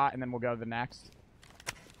one shot and then we'll go to the next?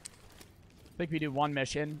 I think we do one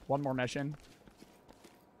more mission.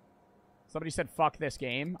 Somebody said, fuck this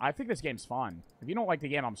game. I think this game's fun. If you don't like the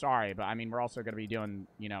game, I'm sorry. But, I mean, we're also going to be doing,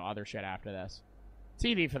 you know, other shit after this.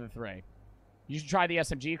 TV for the 3. You should try the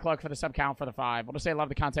SMG. Cloak for the sub count for the 5. We'll just say love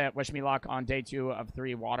the content. Wish me luck on day 2 of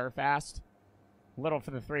 3 water fast. Little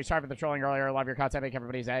for the 3. Sorry for the trolling earlier. Love your content. Make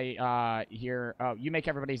everybody's day here. Oh, you make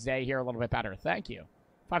everybody's day here a little bit better. Thank you.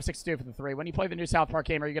 562 for the 3. When you play the new South Park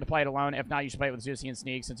game, are you going to play it alone? If not, you should play it with Zeusy and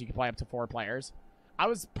Sneak since you can play up to 4 players. I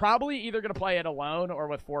was probably either going to play it alone or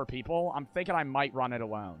with 4 people. I'm thinking I might run it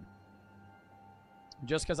alone.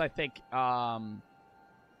 Just because I think,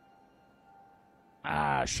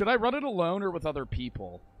 should I run it alone or with other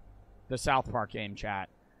people? The South Park game, chat.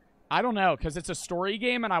 I don't know, because it's a story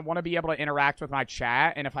game, and I want to be able to interact with my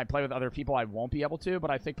chat, and if I play with other people, I won't be able to, but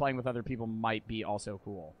I think playing with other people might be also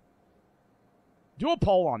cool. Do a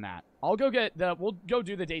poll on that. I'll go get the... We'll go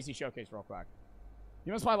do the Daisy Showcase real quick.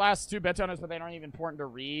 You missed my last 2 bit donors, but they aren't even important to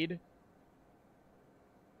read.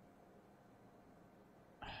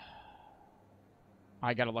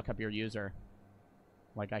 I gotta look up your user.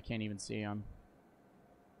 Like, I can't even see him.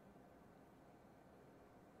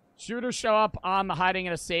 Shooters show up on the hiding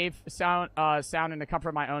in a safe sound in the comfort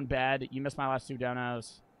of my own bed. You missed my last 2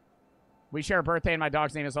 donos. We share a birthday, and my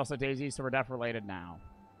dog's name is also Daisy, so we're definitely related now.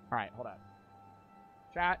 All right, hold up.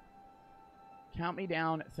 Chat, count me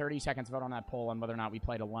down 30 seconds. Vote on that poll on whether or not we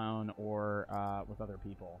played alone or with other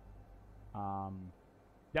people.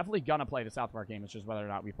 Definitely gonna play the South Park game. It's just whether or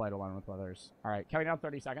not we played alone with others. All right, count me down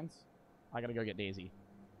 30 seconds. I gotta go get Daisy.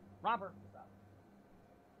 Robert.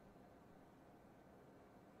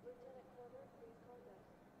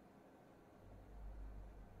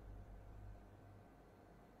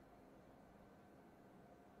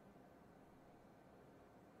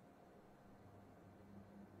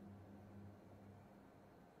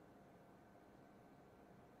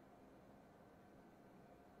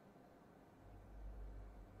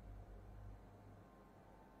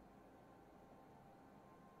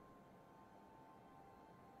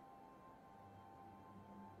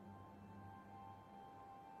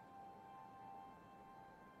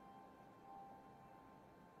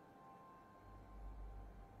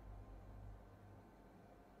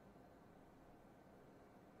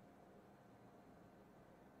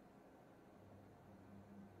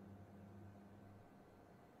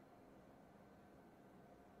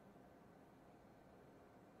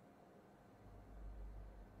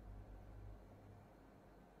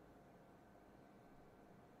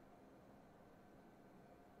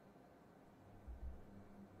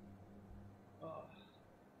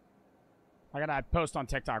 I gotta post on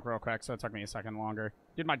TikTok real quick, so it took me a second longer.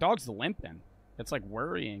 Dude, my dog's limping. It's like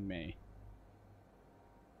worrying me.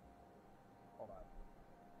 Hold on.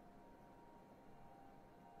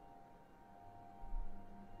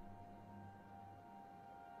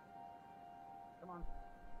 Come on.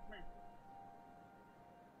 Come here.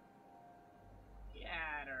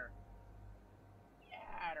 Get her.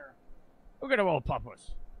 Get her. Look at her little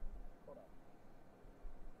puppus.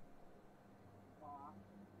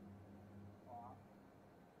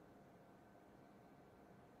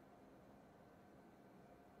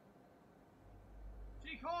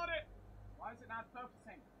 Caught it! Why is it not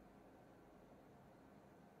focusing?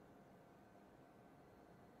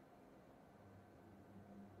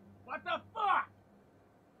 What the fuck?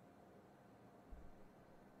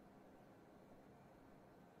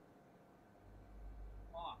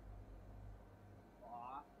 Off.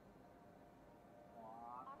 Off.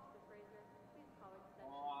 Off. Officer Fraser, please call extension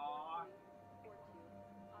 4342.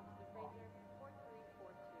 Officer Fraser,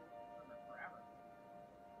 4342. Forever.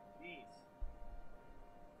 Jeez.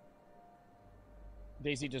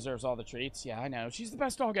 Daisy deserves all the treats. Yeah, I know. She's the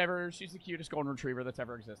best dog ever. She's the cutest golden retriever that's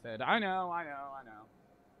ever existed. I know, I know, I know.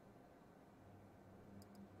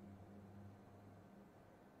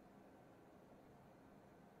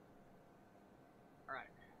 All right.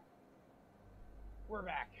 We're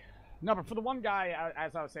back. No, but for the one guy,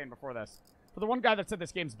 as I was saying before this, for the one guy that said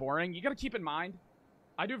this game's boring, you got to keep in mind,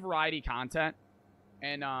 I do variety content,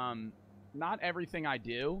 and not everything I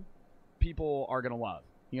do, people are going to love.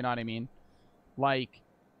 You know what I mean? Like,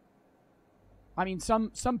 I mean, some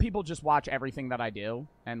people just watch everything that I do,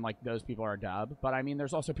 and, like, those people are a dub. But, I mean,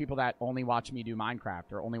 there's also people that only watch me do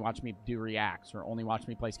Minecraft, or only watch me do reacts, or only watch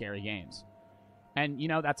me play scary games. And, you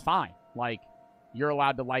know, that's fine. Like, you're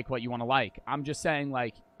allowed to like what you want to like. I'm just saying,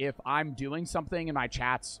 like, if I'm doing something and my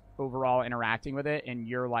chat's overall interacting with it, and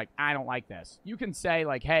you're like, I don't like this, you can say,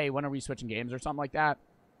 like, hey, when are we switching games or something like that?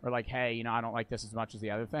 Or, like, hey, you know, I don't like this as much as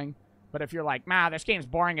the other thing. But if you're like, man, this game's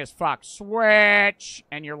boring as fuck, switch,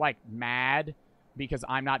 and you're, like, mad because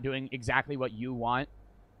I'm not doing exactly what you want,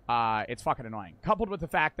 it's fucking annoying. Coupled with the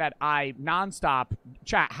fact that I nonstop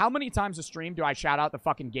chat. How many times a stream do I shout out the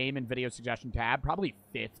fucking game and video suggestion tab? Probably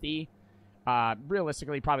 50.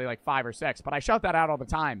 Realistically, probably like 5 or 6. But I shout that out all the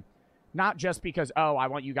time. Not just because, oh, I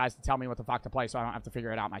want you guys to tell me what the fuck to play so I don't have to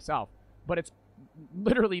figure it out myself. But it's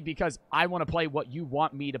literally because I want to play what you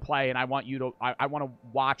want me to play, and I want you to, I want to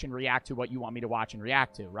watch and react to what you want me to watch and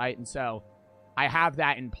react to, right? And so I have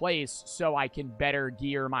that in place so I can better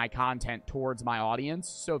gear my content towards my audience.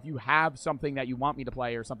 So if you have something that you want me to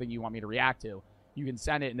play or something you want me to react to, you can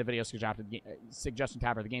send it in the video suggestion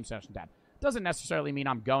tab or the game suggestion tab. Doesn't necessarily mean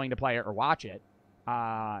I'm going to play it or watch it.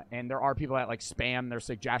 And there are people that, like, spam their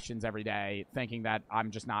suggestions every day thinking that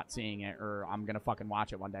I'm just not seeing it or I'm going to fucking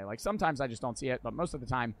watch it one day. Like, sometimes I just don't see it, but most of the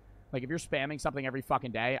time, like, if you're spamming something every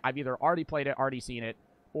fucking day, I've either already played it, already seen it,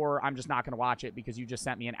 or I'm just not going to watch it because you just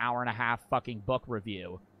sent me an hour-and-a-half fucking book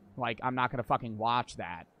review. Like, I'm not going to fucking watch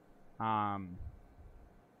that.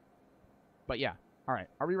 But, yeah. All right.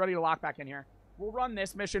 Are we ready to lock back in here? We'll run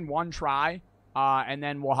this mission one try, and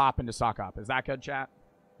then we'll hop into Suck Up. Is that good, chat?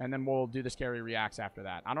 And then we'll do the scary reacts after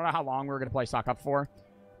that. I don't know how long we're going to play Suck Up for.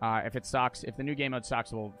 If it sucks, if the new game mode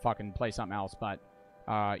sucks, we'll fucking play something else. But,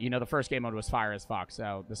 you know, the first game mode was fire as fuck,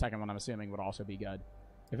 so the second one, I'm assuming, would also be good.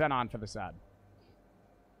 Event on for the sub.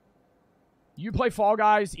 You play Fall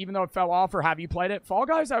Guys even though it fell off, or have you played it? Fall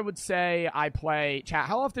Guys, I would say I play... Chat,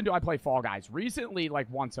 how often do I play Fall Guys? Recently, like,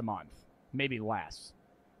 once a month. Maybe less.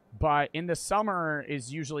 But in the summer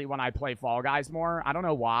is usually when I play Fall Guys more. I don't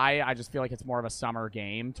know why. I just feel like it's more of a summer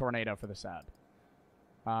game. Tornado for the sub.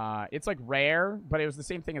 It's, like, rare, but it was the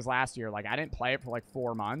same thing as last year. Like, I didn't play it for, like,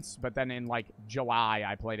 4 months. But then in, like, July,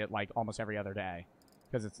 I played it, like, almost every other day.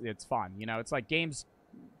 Because it's fun. You know, it's like games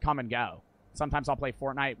come and go. Sometimes I'll play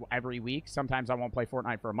Fortnite every week. Sometimes I won't play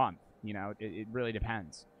Fortnite for a month. You know, it really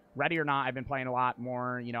depends. Ready or not, I've been playing a lot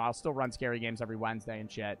more. You know, I'll still run scary games every Wednesday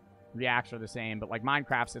and shit. Reacts are the same. But like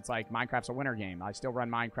Minecraft's, it's like Minecraft's a winter game. I still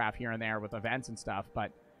run Minecraft here and there with events and stuff.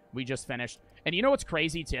 But we just finished. And you know what's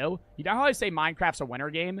crazy too? You know how I say Minecraft's a winter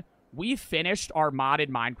game? We finished our modded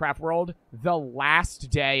Minecraft world the last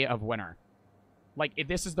day of winter. Like,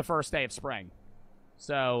 this is the first day of spring.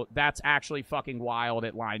 So that's actually fucking wild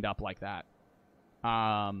it lined up like that.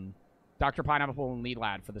 Dr. Pineapple and Lead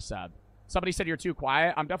Lad for the sub. Somebody said you're too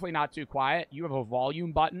quiet. I'm definitely not too quiet. You have a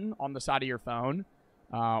volume button on the side of your phone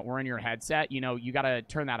or in your headset. You know, you got to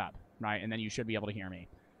turn that up, right? And then you should be able to hear me.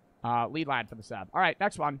 Lead Lad for the sub. All right,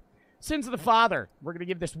 next one. Sins of the Father. We're going to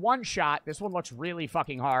give this one shot. This one looks really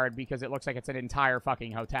fucking hard because it looks like it's an entire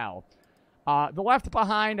fucking hotel. The Left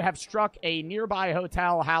Behind have struck a nearby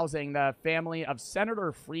hotel housing the family of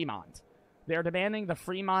Senator Fremont. They're demanding the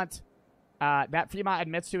Fremont... that Fremont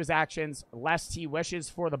admits to his actions, lest he wishes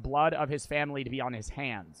for the blood of his family to be on his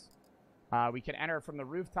hands. We can enter from the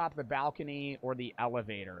rooftop, the balcony, or the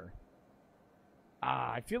elevator.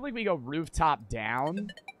 I feel like we go rooftop down.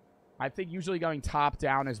 I think usually going top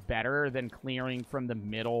down is better than clearing from the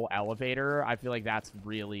middle elevator. I feel like that's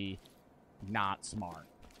really not smart.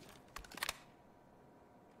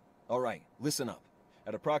 All right, listen up.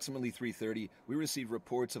 At approximately 3:30, we received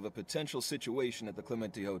reports of a potential situation at the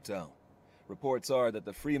Clementi Hotel. Reports are that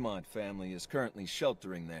the Fremont family is currently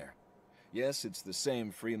sheltering there. Yes, it's the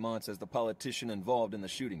same Fremonts as the politician involved in the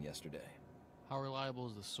shooting yesterday. How reliable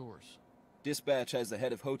is the source? Dispatch has the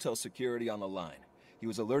head of hotel security on the line. He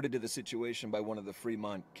was alerted to the situation by one of the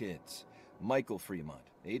Fremont kids. Michael Fremont,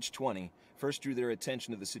 age 20, first drew their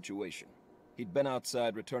attention to the situation. He'd been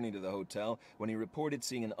outside returning to the hotel when he reported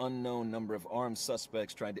seeing an unknown number of armed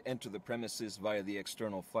suspects trying to enter the premises via the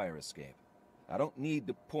external fire escape. I don't need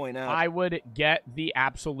to point out... I would get the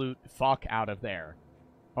absolute fuck out of there.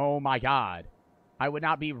 Oh my god. I would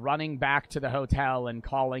not be running back to the hotel and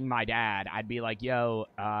calling my dad. I'd be like, yo,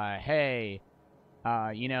 hey,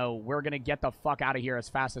 you know, we're gonna get the fuck out of here as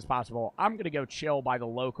fast as possible. I'm gonna go chill by the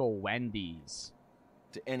local Wendy's.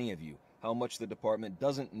 To any of you, how much the department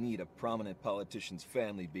doesn't need a prominent politician's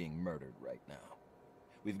family being murdered right now.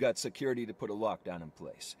 We've got security to put a lockdown in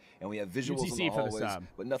place, and we have visuals in the hallways,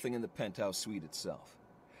 but nothing in the penthouse suite itself.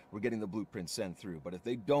 We're getting the blueprint sent through, but if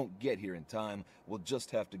they don't get here in time, we'll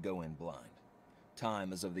just have to go in blind.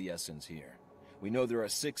 Time is of the essence here. We know there are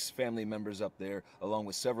 6 family members up there, along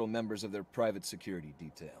with several members of their private security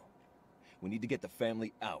detail. We need to get the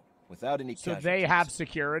family out, without any casualties. So they have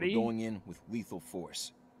security? We're going in with lethal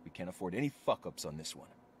force. We can't afford any fuck-ups on this one.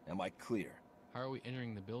 Am I clear? How are we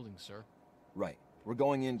entering the building, sir? Right. We're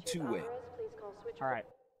going in 2-way. All right.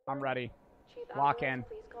 I'm ready. Lock in.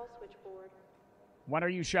 When are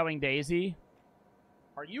you showing Daisy?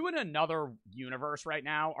 Are you in another universe right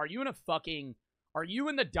now? Are you in a fucking... Are you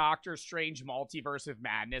in the Doctor Strange Multiverse of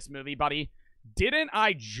Madness movie, buddy? Didn't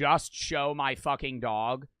I just show my fucking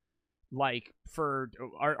dog? Like, for...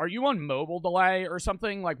 Are you on mobile delay or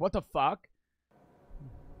something? Like, what the fuck?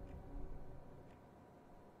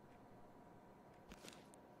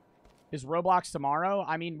 Is Roblox tomorrow?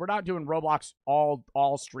 I mean, we're not doing Roblox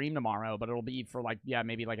all stream tomorrow, but it'll be for, like, yeah,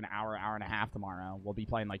 maybe like an hour, hour and a half tomorrow. We'll be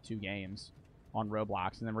playing, like, 2 games on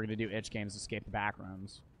Roblox, and then we're going to do itch games, escape the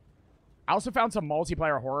backrooms. I also found some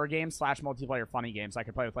multiplayer horror games / multiplayer funny games I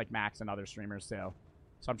could play with, like, Max and other streamers, too.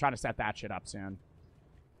 So I'm trying to set that shit up soon.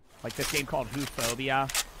 Like this game called Whophobia.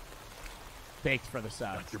 baked for the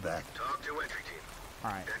sub. Got your back. Talk to entry team.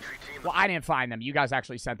 All right. Entry team. Well, I didn't find them. You guys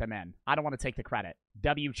actually sent them in. I don't want to take the credit.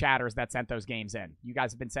 W chatters that sent those games in. You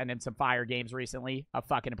guys have been sending some fire games recently. I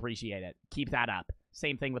fucking appreciate it. Keep that up.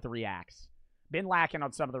 Same thing with the reacts. Been lacking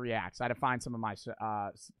on some of the reacts. I had to find some myself.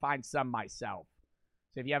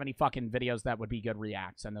 So if you have any fucking videos that would be good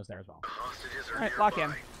reacts, send those there as well. Hostages are All right, nearby. fuck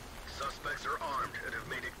him. Suspects are armed and have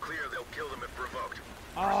made it clear they'll kill them if provoked.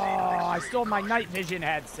 Oh, I stole my night vision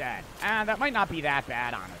headset. That might not be that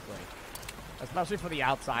bad, honestly. Especially for the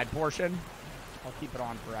outside portion. I'll keep it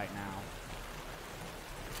on for right now.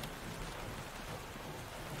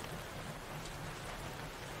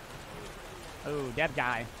 Oh, dead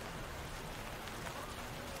guy.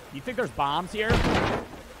 You think there's bombs here?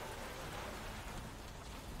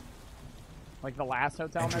 Like the last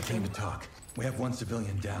hotel Entry mission? team to talk. We have one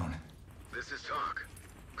civilian down. This is talk.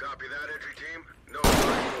 Copy that, entry team. No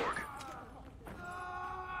board.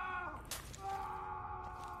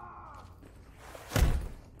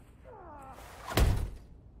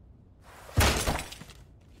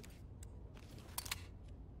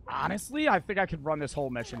 Honestly, I think I could run this whole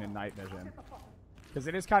mission in night vision. Because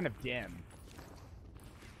it is kind of dim.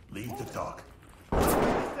 Lead the talk.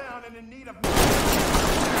 Down and in need of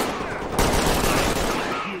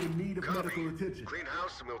medical attention. Clean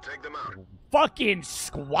house and we'll take them out. Fucking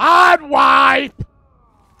squad wipe!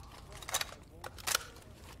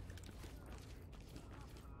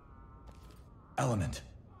 Element.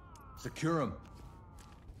 Secure him.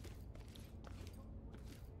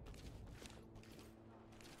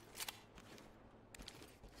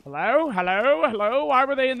 Hello? Hello? Hello? Why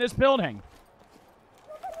were they in this building?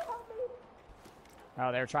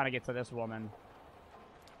 Oh, they're trying to get to this woman.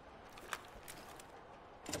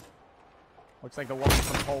 Looks like the woman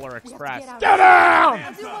from Polar Express. Get down!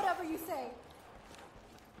 I'll do whatever you say.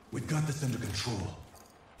 We've got this under control.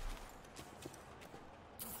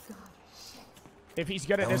 If he's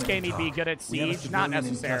good at this game, he'd be good at Siege. Not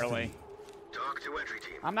necessarily. Talk to entry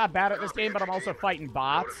team. I'm not bad at this game, but I'm also fighting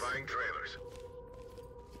bots. Notifying trailers.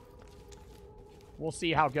 We'll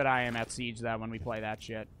see how good I am at Siege, though, when we play that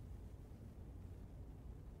shit.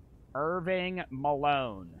 Irving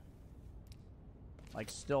Malone. Like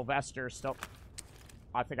Sylvester,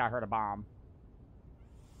 I think I heard a bomb.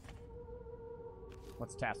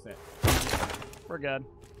 Let's test it. We're good.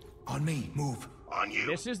 On me, move. On you.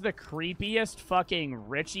 This is the creepiest fucking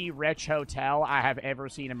Richie Rich hotel I have ever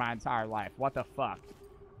seen in my entire life. What the fuck?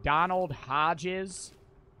 Donald Hodges.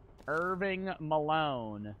 Irving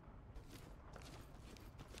Malone.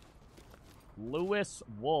 Lewis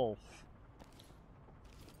Wolf.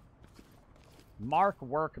 Mark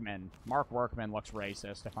Workman. Mark Workman looks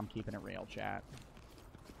racist, if I'm keeping it real, chat.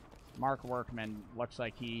 Mark Workman looks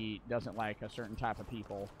like he doesn't like a certain type of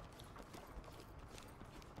people.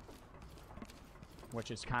 Which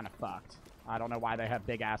is kind of fucked. I don't know why they have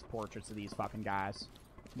big-ass portraits of these fucking guys.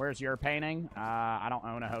 Where's your painting? I don't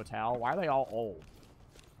own a hotel. Why are they all old?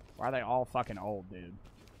 Why are they all fucking old, dude?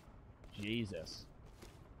 Jesus.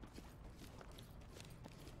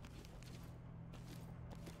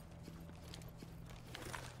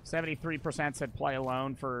 %73% said play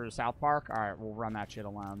alone for South Park. Alright, we'll run that shit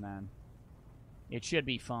alone then. It should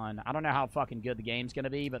be fun. I don't know how fucking good the game's gonna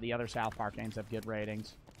be, but the other South Park games have good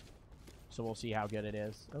ratings. So we'll see how good it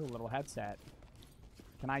is. Oh, little headset.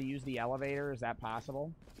 Can I use the elevator? Is that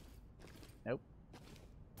possible? Nope.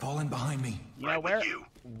 Fall in behind me. You know,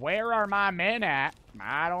 where are my men at?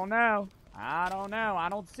 I don't know. I don't know. I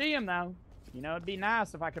don't see them, though. You know, it'd be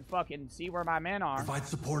nice if I could fucking see where my men are. Provide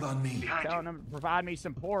support on me. Telling them to provide me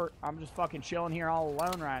support. I'm just fucking chilling here all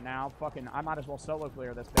alone right now. Fucking, I might as well solo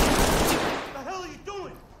clear this thing. What the hell are you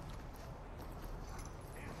doing?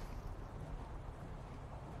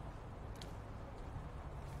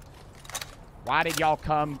 Why did y'all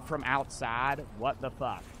come from outside? What the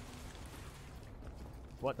fuck?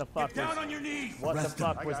 What the fuck Get down on your knees. What the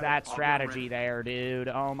fuck was that strategy there, dude?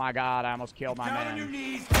 Oh my god, I almost killed my Down on your man.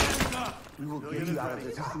 knees. Hands up. We will get you out of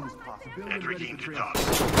this as soon as possible. Entry team to talk.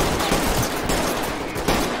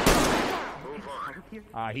 Move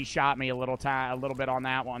on. He shot me a little bit on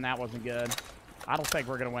that one. That wasn't good. I don't think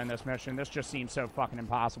we're gonna win this mission. This just seems so fucking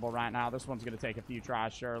impossible right now. This one's gonna take a few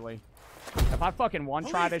tries, surely. If I fucking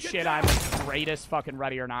one-try this shit, I'm the greatest fucking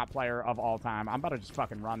Ready or Not player of all time. I'm about to just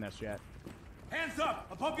fucking run this shit. Hands up,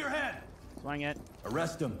 above your head. Swing it.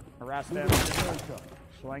 Arrest him. Arrest him.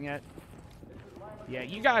 Swing it. Yeah,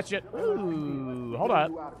 you guys just... Ooh, hold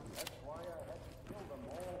up.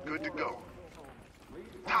 Good to go.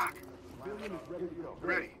 Talk.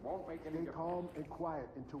 Ready. Won't make any calm and quiet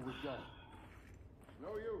until we're done.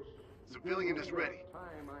 No use. Civilian is ready.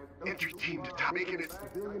 Entry team to top, making it.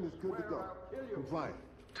 Civilian is good to go. Compliant.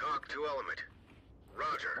 Talk to element.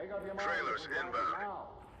 Roger. Trailers inbound.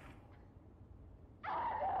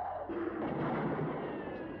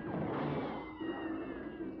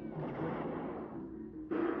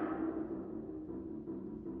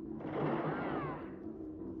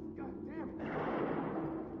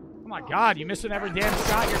 Oh my god, you missing every damn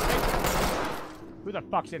shot you're taking. Who the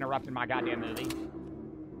fuck's interrupting my goddamn movie?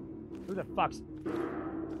 Who the fuck's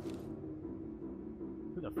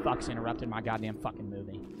interrupting my goddamn fucking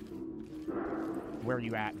movie? Where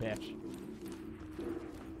you at, bitch?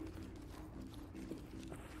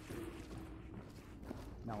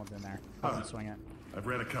 No one's in there. Doesn't swing it. I've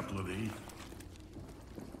read a couple of these.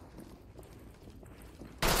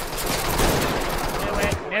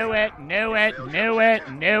 Knew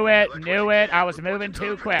it. I was moving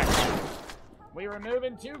too quick. We were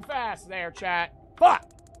moving too fast there, chat. Fuck!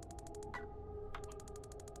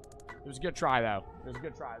 It was a good try, though. It was a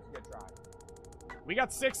good try. We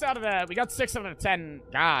got 6 out of the 10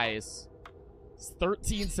 guys. It's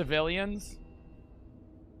 13 civilians.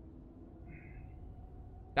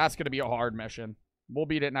 That's going to be a hard mission. We'll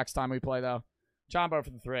beat it next time we play, though. Jumbo for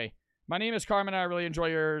the 3. My name is Carmen, and I really enjoy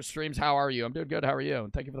your streams. How are you? I'm doing good. How are you?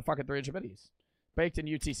 And thank you for the fucking 300 biddies. Baked in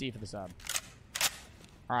UTC for the sub.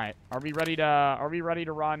 All right. Are we ready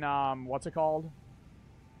to run, what's it called?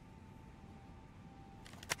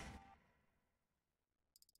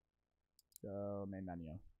 Go main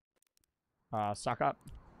menu. Stock up.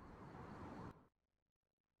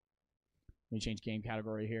 Let me change game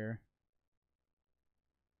category here.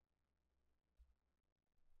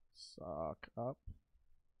 Suck up.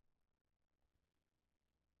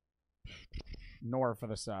 Nor for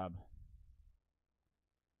the sub.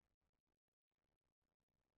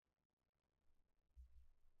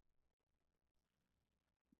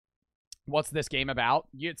 What's this game about?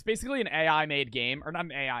 It's basically an AI-made game. Or not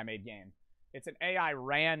an AI-made game. It's an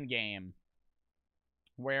AI-ran game.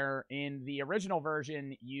 Where in the original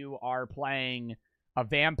version, you are playing a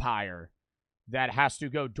vampire that has to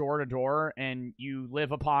go door to door, and you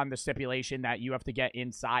live upon the stipulation that you have to get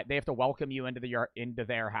inside. They have to welcome you into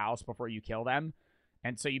their house before you kill them.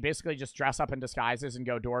 And so you basically just dress up in disguises and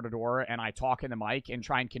go door to door, and I talk in the mic and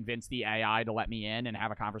try and convince the AI to let me in and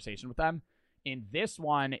have a conversation with them. In this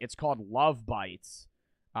one, it's called Love Bites,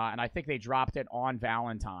 and I think they dropped it on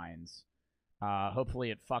Valentine's.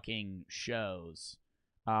 Hopefully it fucking shows.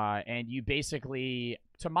 And you basically,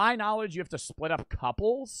 to my knowledge, you have to split up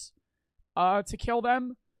couples to kill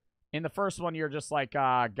them. In the first one, you're just like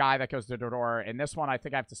a guy that goes to the door. In this one, I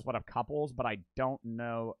think I have to split up couples, but I don't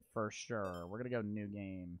know for sure. We're going to go new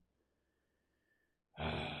game.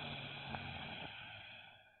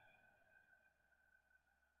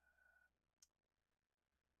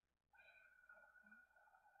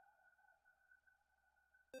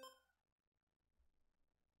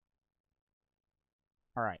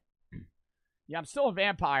 All right. Yeah, I'm still a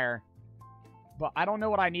vampire, but I don't know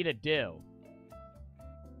what I need to do.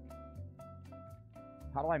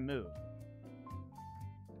 How do I move?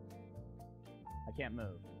 I can't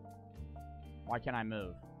move. Why can't I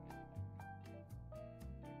move?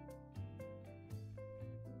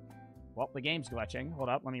 Well, the game's glitching. Hold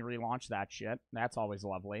up, let me relaunch that shit. That's always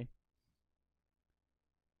lovely.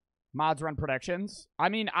 Mods run predictions. I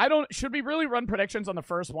mean, should we really run predictions on the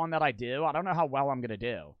first one that I do? I don't know how well I'm gonna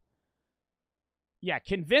do. Yeah,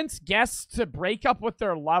 convince guests to break up with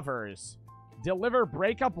their lovers. Deliver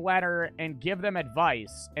breakup letter and give them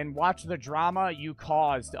advice. And watch the drama you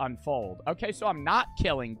caused unfold. Okay, so I'm not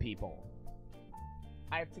killing people.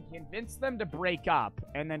 I have to convince them to break up.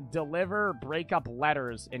 And then deliver breakup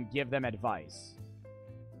letters and give them advice.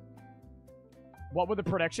 What would the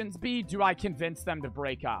predictions be? Do I convince them to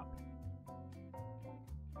break up?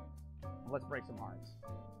 Let's break some hearts.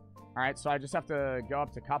 Alright, so I just have to go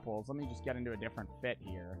up to couples. Let me just get into a different fit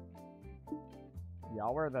here. Yeah,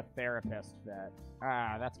 I'll wear the therapist fit.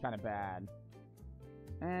 Ah, that's kind of bad.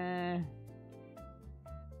 Yeah,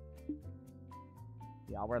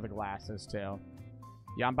 I'll wear the glasses too.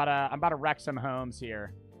 Yeah, I'm about to wreck some homes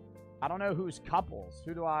here. I don't know who's couples.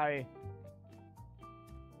 Who do I...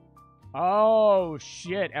 Oh,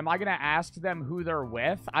 shit. Am I going to ask them who they're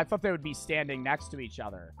with? I thought they would be standing next to each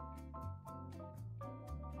other.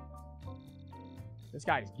 This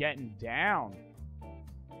guy's getting down.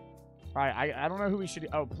 Alright, I don't know who we should...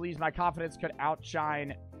 Oh, please, my confidence could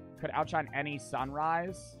outshine any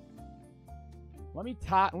sunrise. Let me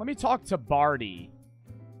talk to Barty.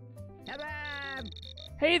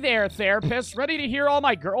 Hey there, therapist. Ready to hear all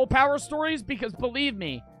my girl power stories? Because believe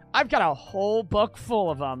me, I've got a whole book full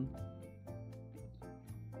of them.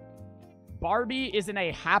 Barbie is in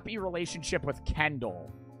a happy relationship with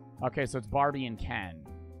Kendall. Okay, so it's Barbie and Ken.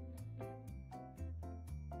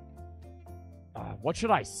 What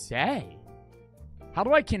should I say? How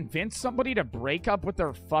do I convince somebody to break up with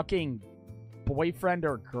their fucking boyfriend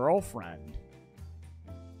or girlfriend?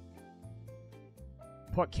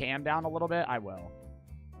 Put Cam down a little bit? I will.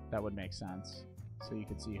 That would make sense. So you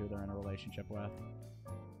can see who they're in a relationship with.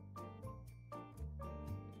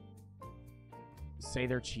 Say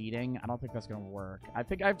they're cheating? I don't think that's going to work. I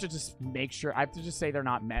think I have to just make sure... I have to just say they're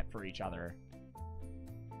not meant for each other.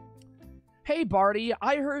 Hey, Barty,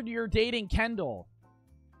 I heard you're dating Kendall.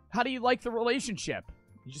 How do you like the relationship?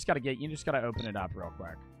 You just gotta open it up real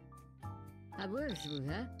quick.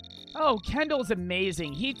 Oh, Kendall's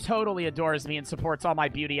amazing. He totally adores me and supports all my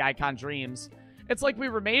beauty icon dreams. It's like we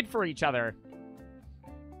were made for each other.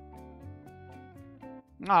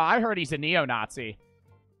 Oh, I heard he's a neo-Nazi.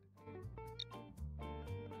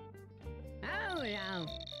 Oh, no.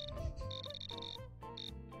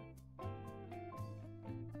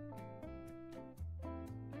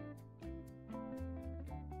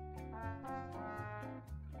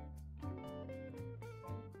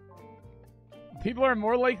 People are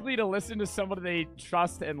more likely to listen to someone they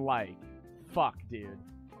trust and like. Fuck, dude.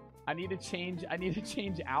 I need to change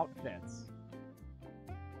outfits.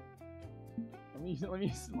 Let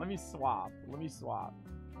me swap.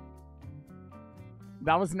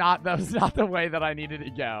 That was not the way that I needed to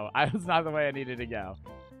go. That was not the way I needed to go.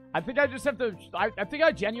 I think I just have to I think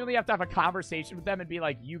I genuinely have to have a conversation with them and be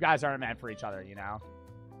like, you guys aren't meant for each other, you know?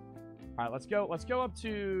 Alright, let's go up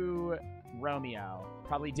to Romeo.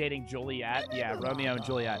 Probably dating Juliet. Yeah, Romeo and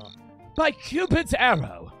Juliet. By Cupid's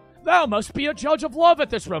arrow, thou must be a judge of love at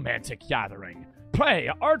this romantic gathering. Pray,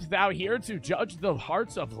 art thou here to judge the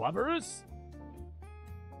hearts of lovers?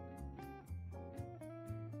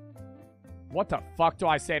 What the fuck do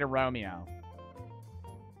I say to Romeo?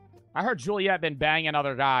 I heard Juliet been banging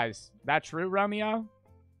other guys. That true, Romeo?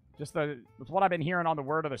 Just with what I've been hearing on the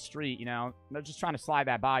word of the street, you know? They're just trying to slide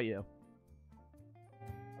that by you.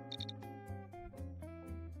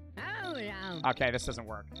 Oh, no. Okay, this doesn't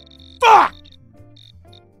work. Fuck!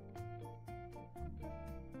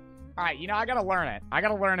 Alright, you know, I gotta learn it. I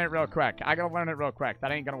gotta learn it real quick. That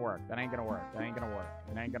ain't gonna work. That ain't gonna work.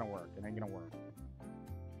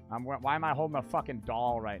 Why am I holding a fucking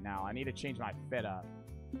doll right now? I need to change my fit up.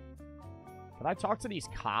 Could I talk to these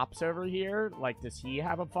cops over here? Like, does he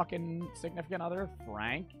have a fucking significant other?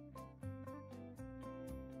 Frank?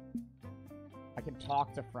 I can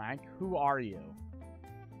talk to Frank. Who are you?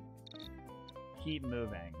 Keep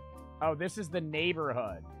moving. Oh, this is the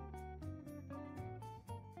neighborhood.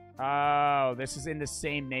 Oh, this is in the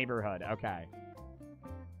same neighborhood. Okay.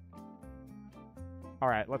 All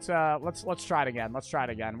right, let's try it again.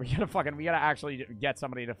 We gotta actually get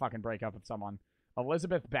somebody to fucking break up with someone.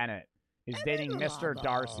 Elizabeth Bennett is dating Mr.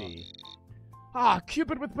 Darcy. Ah,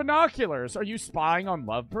 Cupid with binoculars. Are you spying on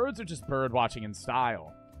lovebirds or just bird watching in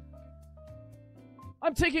style?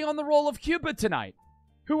 I'm taking on the role of Cupid tonight.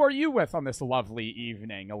 Who are you with on this lovely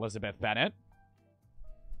evening, Elizabeth Bennett?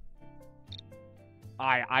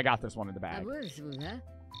 I got this one in the bag.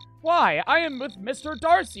 Why, I am with Mr.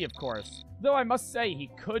 Darcy, of course. Though I must say he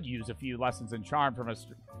could use a few lessons in charm from a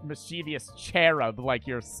mischievous cherub like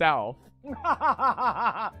yourself.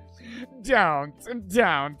 Don't.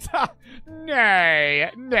 Nay.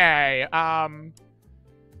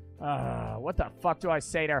 What the fuck do I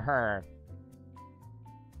say to her?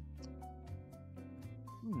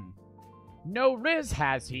 No riz,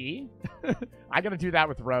 has he? I gotta do that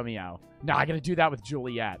with Romeo. No, I gotta do that with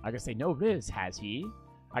Juliet. I gotta say, no riz, has he?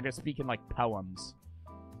 I gotta speak in, like, poems.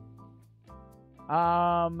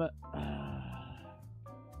 Oh,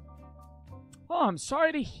 I'm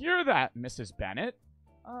sorry to hear that, Mrs. Bennett.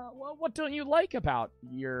 Well, what don't you like about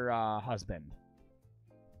your, husband?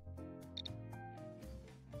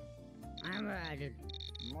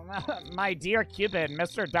 My dear Cupid,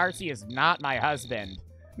 Mr. Darcy is not my husband.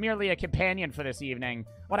 Merely a companion for this evening.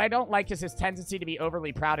 What I don't like is his tendency to be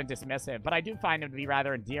overly proud and dismissive, but I do find him to be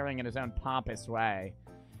rather endearing in his own pompous way.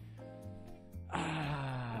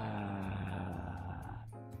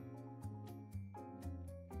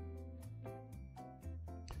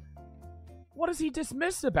 What does he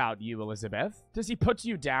dismiss about you, Elizabeth? Does he put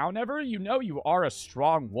you down ever? You know you are a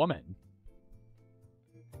strong woman.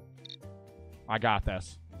 I got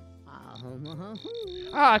this.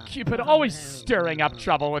 Ah, Cupid, always stirring up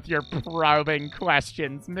trouble with your probing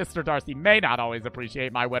questions. Mr. Darcy may not always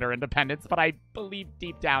appreciate my wit or independence, but I believe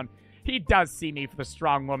deep down he does see me for the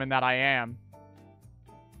strong woman that I am.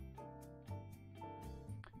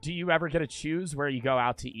 Do you ever get to choose where you go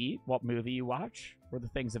out to eat? What movie you watch? or the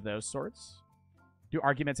things of those sorts? Do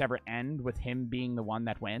arguments ever end with him being the one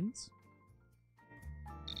that wins?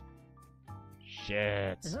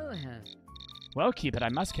 Shit. Well, Cupid, I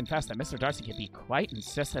must confess that Mr. Darcy can be quite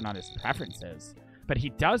insistent on his preferences, but he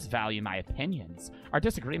does value my opinions. Our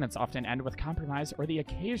disagreements often end with compromise or the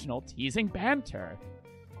occasional teasing banter.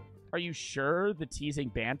 Are you sure the teasing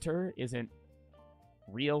banter isn't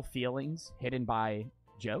real feelings hidden by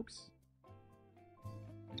jokes?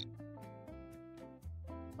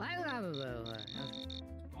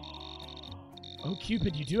 Oh,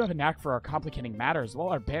 Cupid, you do have a knack for our complicating matters. While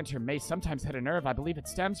our banter may sometimes hit a nerve, I believe it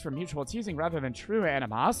stems from mutual teasing rather than true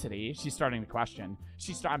animosity. She's starting to question.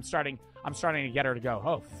 I'm starting to get her to go,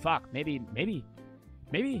 oh, fuck, maybe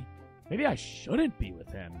I shouldn't be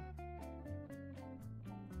with him.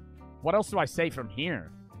 What else do I say from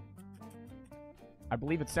here? I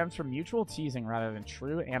believe it stems from mutual teasing rather than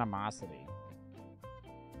true animosity.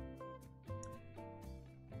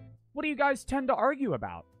 What do you guys tend to argue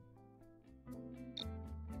about?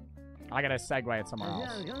 I gotta segue it somewhere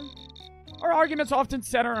else. Our arguments often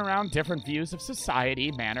center around different views of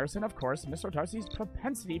society, manners, and of course, Mr. Darcy's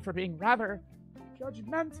propensity for being rather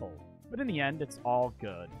judgmental. But in the end, it's all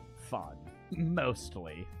good fun.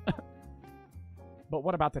 Mostly. But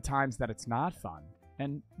what about the times that it's not fun?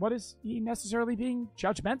 And what is he necessarily being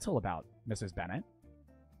judgmental about, Mrs. Bennett?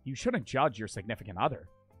 You shouldn't judge your significant other.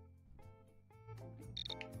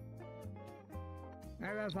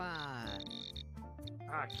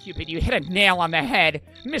 Ah, Cupid, you hit a nail on the head.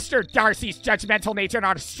 Mr. Darcy's judgmental nature and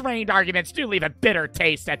our strained arguments do leave a bitter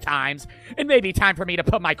taste at times. It may be time for me to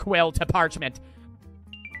put my quill to parchment.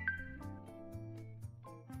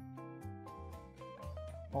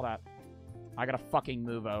 Hold up. I gotta fucking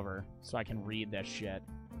move over so I can read this shit.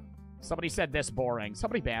 Somebody said this boring.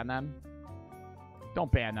 Somebody ban them.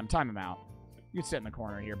 Don't ban them. Time them out. You sit in the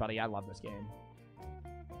corner here, buddy. I love this game.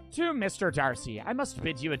 To Mr. Darcy, I must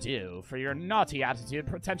bid you adieu for your naughty attitude,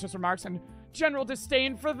 pretentious remarks, and general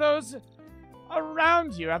disdain for those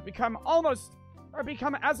around you have become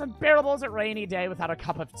as unbearable as a rainy day without a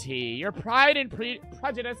cup of tea. Your pride and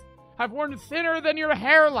prejudice have worn thinner than your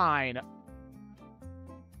hairline,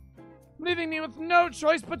 leaving me with no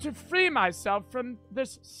choice but to free myself from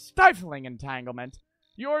this stifling entanglement.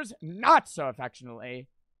 Yours not so affectionately,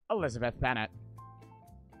 Elizabeth Bennett.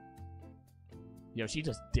 Yo, she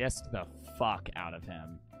just dissed the fuck out of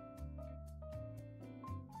him.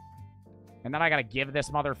 And then I gotta give this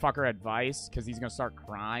motherfucker advice because he's gonna start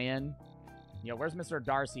crying. Yo, where's Mr.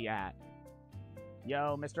 Darcy at?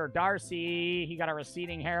 Yo, Mr. Darcy, he got a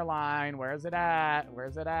receding hairline. Where's it at?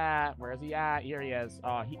 Where's it at? Where's he at? Here he is.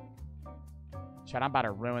 Oh, Chad, I'm about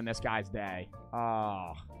to ruin this guy's day.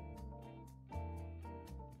 Oh.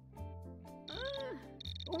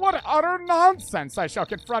 What utter nonsense! I shall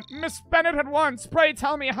confront Miss Bennett at once. Pray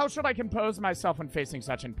tell me, how should I compose myself when facing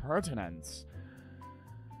such impertinence?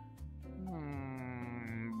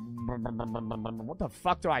 What the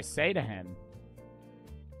fuck do I say to him?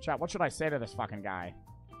 Chat, what should I say to this fucking guy?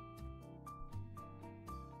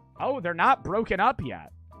 Oh, they're not broken up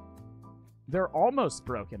yet. They're almost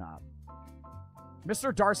broken up.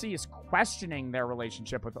 Mr. Darcy is questioning their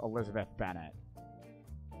relationship with Elizabeth Bennett.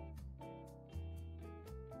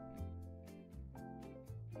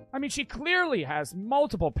 I mean, she clearly has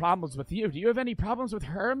multiple problems with you. Do you have any problems with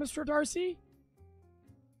her, Mr. Darcy?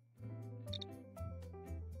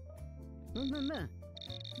 None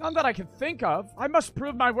that I can think of. I must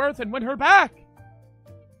prove my worth and win her back.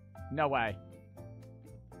 No way.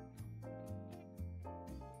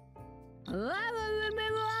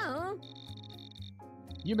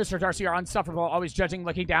 You, Mr. Darcy, are insufferable, always judging,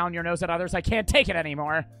 looking down your nose at others. I can't take it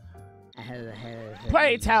anymore.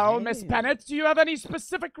 Pray tell, Miss Bennett, do you have any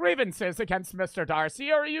specific grievances against Mr.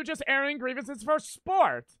 Darcy, or are you just airing grievances for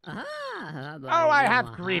sport? Oh, I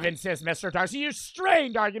have grievances, Mr. Darcy. Your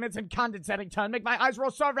strained arguments and condescending tone make my eyes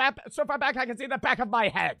roll so far back I can see the back of my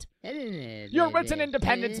head. Your wits and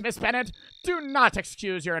independence, Miss Bennett, do not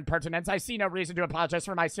excuse your impertinence. I see no reason to apologize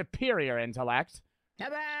for my superior intellect.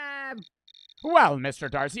 Well, Mr.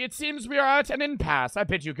 Darcy, it seems we are at an impasse. I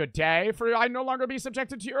bid you good day, for I no longer be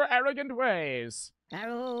subjected to your arrogant ways.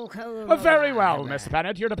 Very well, Miss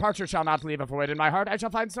Bennett. Your departure shall not leave a void in my heart. I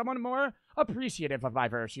shall find someone more appreciative of my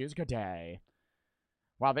virtues. Good day.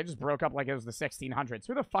 Wow, they just broke up like it was the 1600s.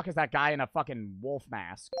 Who the fuck is that guy in a fucking wolf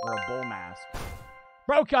mask or a bull mask?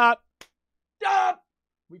 Broke up. Duh!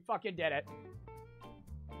 We fucking did it.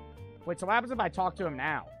 Wait, so what happens if I talk to him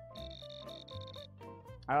now?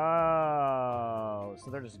 Oh, so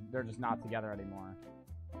they're just not together anymore.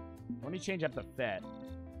 Let me change up the fit.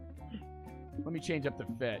 Let me change up the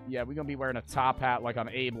fit. Yeah, we're gonna be wearing a top hat like on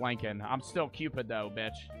Abe Lincoln. I'm still Cupid, though,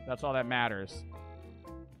 bitch. That's all that matters.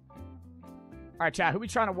 All right, chat, who we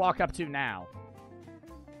trying to walk up to now?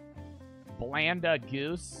 Blanda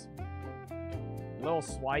Goose? Little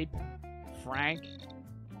Swipe? Frank?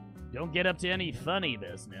 Don't get up to any funny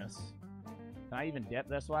business. Can I even dip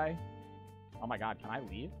this way? Oh my god, can I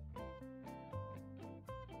leave?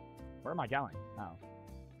 Where am I going? Oh.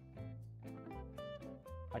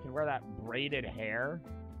 I can wear that braided hair.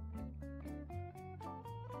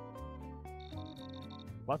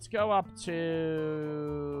 Let's go up to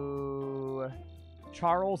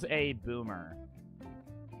Charles A. Boomer.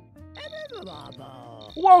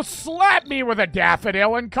 Whoa, slap me with a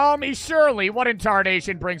daffodil and call me Shirley. What in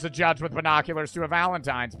tarnation brings a judge with binoculars to a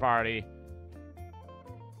Valentine's party?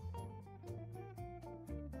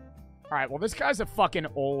 Alright, well, this guy's a fucking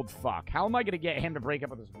old fuck. How am I gonna get him to break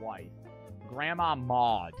up with his wife? Grandma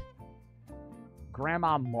Maud.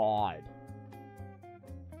 Grandma Maud.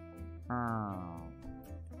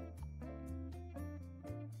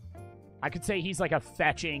 I could say he's like a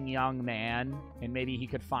fetching young man, and maybe he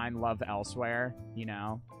could find love elsewhere, you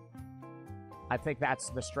know? I think that's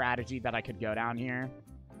the strategy that I could go down here.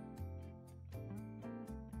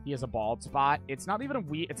 He has a bald spot. It's not even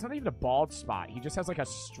a bald spot. He just has like a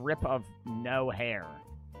strip of no hair.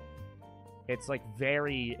 It's like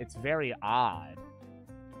it's very odd.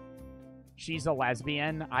 She's a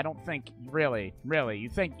lesbian. I don't think really. You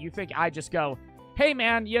think I just go, hey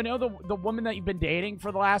man, you know the woman that you've been dating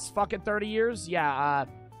for the last fucking 30 years? Yeah,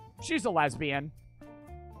 she's a lesbian.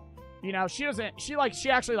 You know, she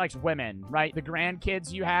actually likes women, right? The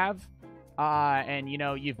grandkids you have, and you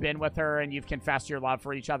know, you've been with her and you've confessed your love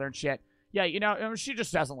for each other and shit. Yeah, you know, she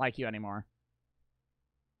just doesn't like you anymore.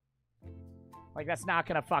 Like, that's not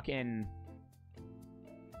gonna fucking...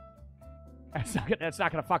 That's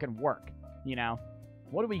not gonna fucking work, you know?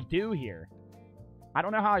 What do we do here? I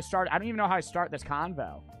don't know how I start. I don't even know how I start this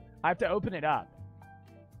convo. I have to open it up.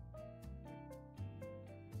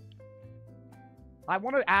 I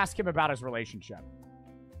want to ask him about his relationship.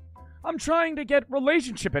 I'm trying to get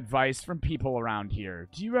relationship advice from people around here.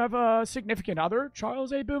 Do you have a significant other,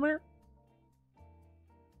 Charles A. Boomer?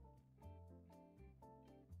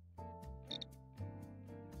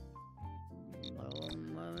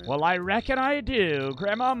 Well, I reckon I do.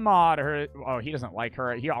 Grandma Maud, oh, he doesn't like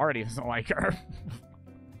her. He already doesn't like her.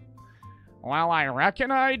 Well, I reckon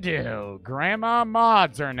I do. Grandma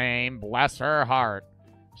Maud's her name. Bless her heart.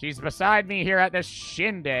 She's beside me here at this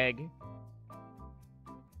shindig.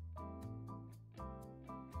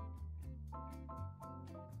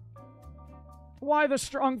 Why the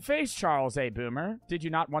strong face, Charles A. Boomer? Did you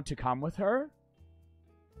not want to come with her?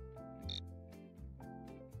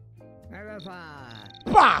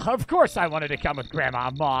 Bah! Of course I wanted to come with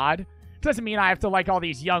Grandma Maud. Doesn't mean I have to like all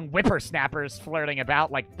these young whippersnappers flirting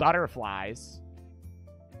about like butterflies.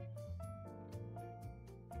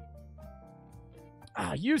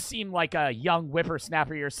 You seem like a young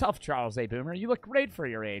whippersnapper yourself, Charles A. Boomer. You look great for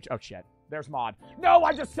your age. Oh, shit. There's Maud. No,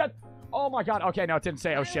 I just said... Oh, my God. Okay, no, it didn't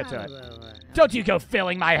say oh, shit to it. Don't you go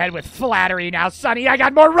filling my head with flattery now, Sonny. I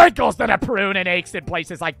got more wrinkles than a prune and aches in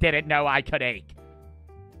places I didn't know I could ache.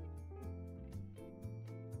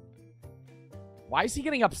 Why is he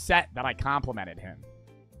getting upset that I complimented him?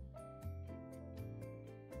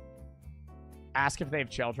 Ask if they have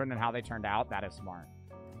children and how they turned out. That is smart.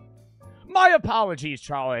 My apologies,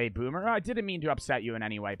 Charles A. Boomer. I didn't mean to upset you in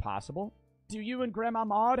any way possible. Do you and Grandma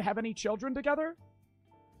Maud have any children together?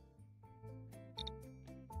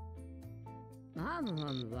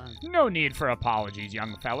 No need for apologies,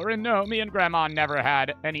 young feller. And no, me and Grandma never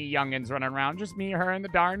had any youngins running around. Just me, her, and the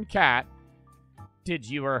darn cat. Did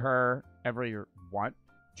you or her ever want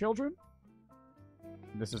children?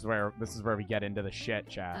 This is where we get into the shit,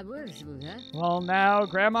 chat. Well, now,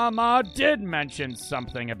 Grandma Maud did mention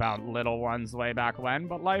something about little ones way back when,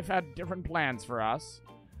 but life had different plans for us.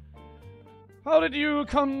 How did you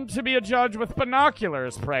come to be a judge with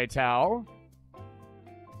binoculars, pray tell?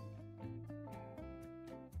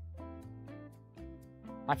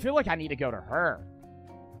 I feel like I need to go to her.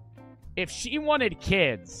 If she wanted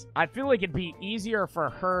kids, I feel like it'd be easier for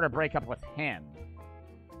her to break up with him.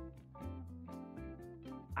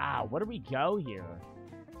 Where do we go here?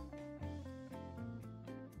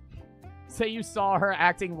 Say you saw her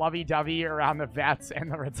acting lovey-dovey around the vets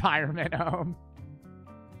and the retirement home.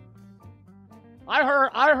 I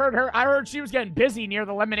heard she was getting busy near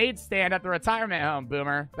the lemonade stand at the retirement home,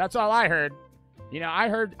 Boomer. That's all I heard. You know, I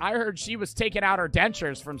heard she was taking out her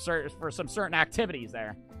dentures for some certain activities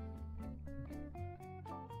there.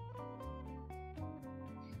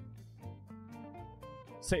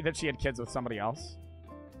 say that she had kids with somebody else?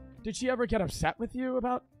 Did she ever get upset with you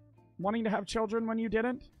about wanting to have children when you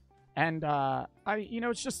didn't? And,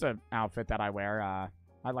 it's just an outfit that I wear.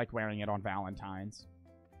 I like wearing it on Valentine's.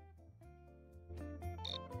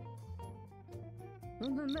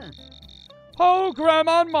 Oh,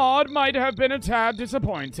 Grandma Maud might have been a tad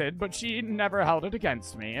disappointed, but she never held it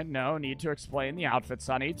against me, and no need to explain the outfit,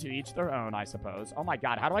 Sonny. To each their own, I suppose. Oh my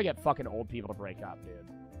god, how do I get fucking old people to break up, dude?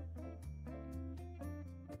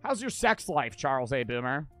 How's your sex life, Charles A.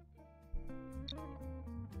 Boomer?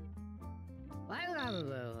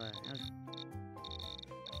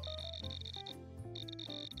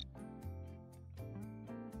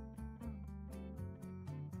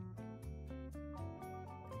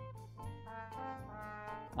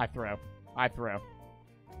 I threw.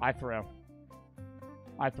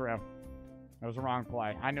 It was a wrong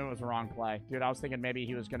play. I knew it was a wrong play. Dude, I was thinking maybe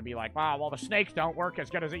he was going to be like, wow, well, the snakes don't work as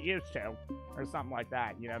good as it used to. Or something like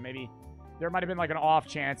that. You know, maybe there might have been like an off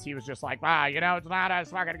chance he was just like, wow, it's not as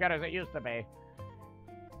fucking good as it used to be.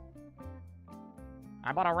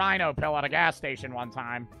 I bought a rhino pill at a gas station one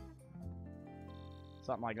time.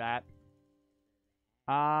 Something like that.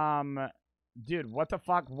 Dude, what the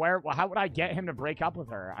fuck? How would I get him to break up with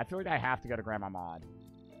her? I feel like I have to go to Grandma Maud.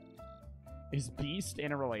 Is Beast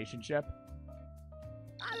in a relationship?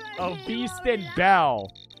 Oh, Beast and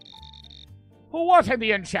Belle. What in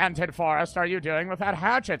the enchanted forest are you doing with that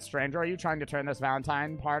hatchet, stranger? Are you trying to turn this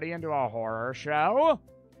Valentine party into a horror show?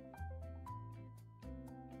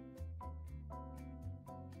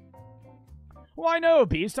 Why no,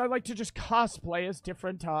 Beast. I like to just cosplay as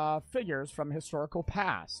different figures from historical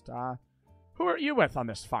past. Who are you with on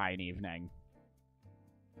this fine evening?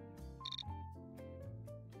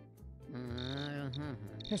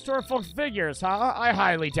 Historical figures, huh? I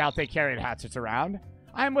highly doubt they carried hatchets around.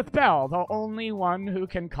 I am with Belle, the only one who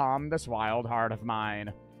can calm this wild heart of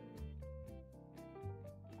mine.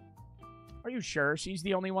 Are you sure she's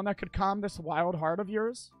the only one that could calm this wild heart of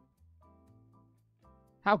yours?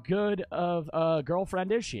 How good of a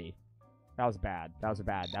girlfriend is she? That was bad. That was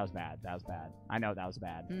bad. I know that was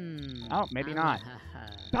bad. Oh, maybe not.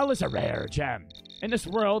 Belle is a rare gem. In this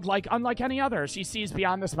world, unlike any other, she sees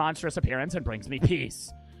beyond this monstrous appearance and brings me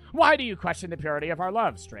peace. Why do you question the purity of our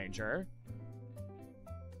love, stranger?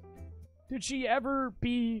 Did she ever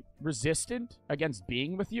be resistant against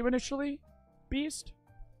being with you initially, Beast?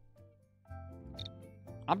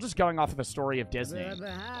 I'm just going off of the story of Disney.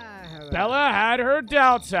 Bella had her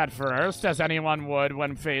doubts at first, as anyone would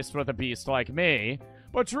when faced with a beast like me.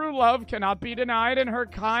 But true love cannot be denied, and her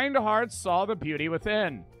kind heart saw the beauty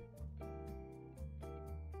within.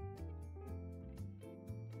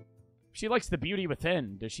 She likes the beauty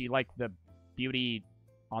within. Does she like the beauty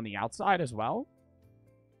on the outside as well?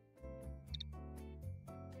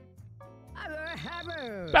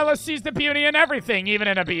 Bella sees the beauty in everything, even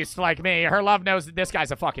in a beast like me. Her love knows that this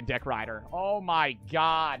guy's a fucking dick rider. Oh my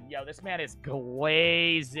god. Yo, this man is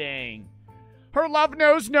glazing. Her love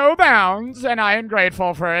knows no bounds, and I am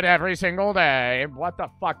grateful for it every single day. What the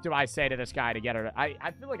fuck do I say to this guy to get her to...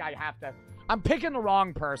 I feel like I have to... I'm picking the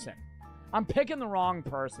wrong person.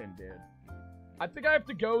 Dude. I think I have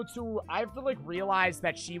to go to... I have to, realize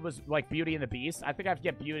that she was, Beauty and the Beast. I think I have to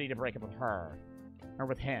get Beauty to break up with her. Or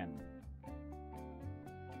with him.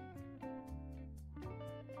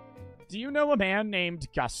 Do you know a man named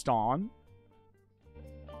Gaston?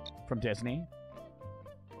 From Disney?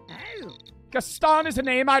 Oh. Gaston is a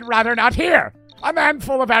name I'd rather not hear. A man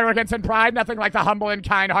full of arrogance and pride, nothing like the humble and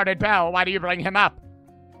kind-hearted Belle. Why do you bring him up?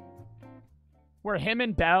 Were him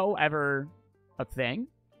and Belle ever a thing?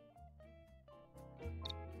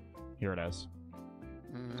 Here it is.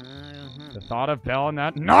 The thought of Belle and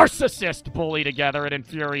that narcissist bully together, it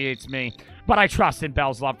infuriates me. But I trust in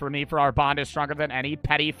Belle's love for me, for our bond is stronger than any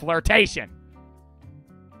petty flirtation.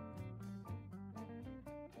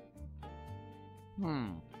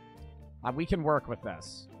 We can work with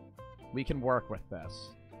this.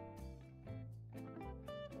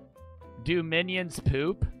 Do minions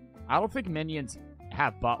poop? I don't think minions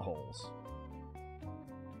have buttholes.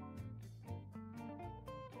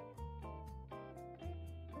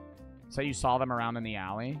 So you saw them around in the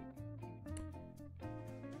alley?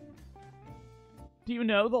 Do you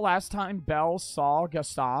know the last time Belle saw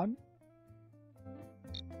Gaston?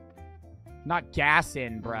 Not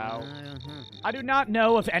Gassin, bro. I do not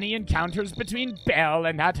know of any encounters between Belle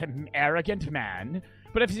and that arrogant man.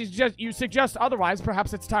 But if you suggest otherwise,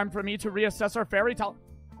 perhaps it's time for me to reassess our fairy tale.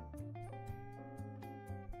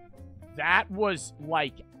 That was,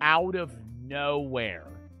 out of nowhere.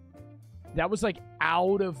 That was,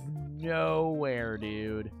 out of nowhere,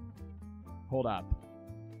 dude. Hold up.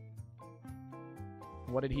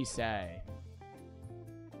 What did he say?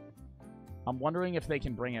 I'm wondering if they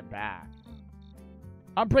can bring it back.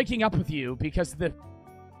 I'm breaking up with you because the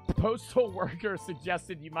postal worker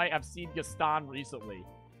suggested you might have seen Gaston recently.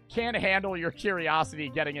 Can't handle your curiosity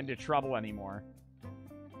getting into trouble anymore.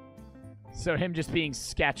 So him just being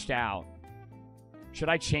sketched out. Should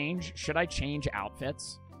I change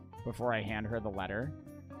outfits before I hand her the letter?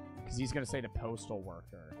 Because he's going to say the postal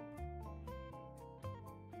worker.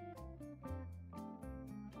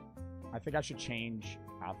 I think I should change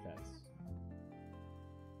outfits.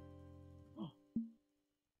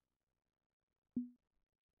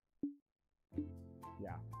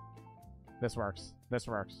 Yeah. This works. This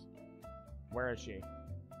works. Where is she?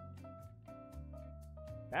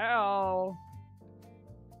 Belle!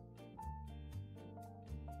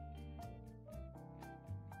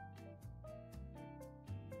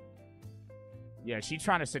 Yeah, she's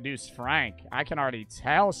trying to seduce Frank. I can already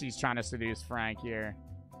tell she's trying to seduce Frank here.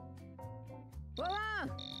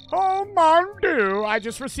 Oh, mon Dieu! I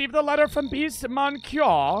just received a letter from Beast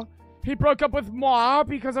Moncure. He broke up with moi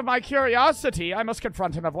because of my curiosity. I must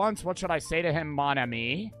confront him at once. What should I say to him, mon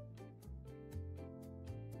ami?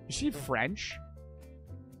 Is she French?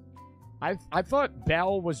 I thought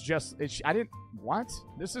Belle was just... I didn't... What?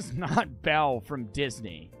 This is not Belle from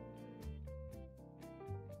Disney.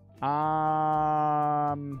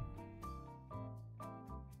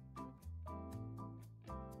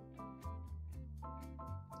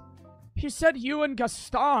 He said you and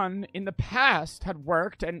Gaston in the past had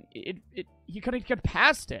worked and he couldn't get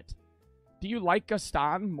past it. Do you like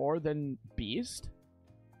Gaston more than Beast?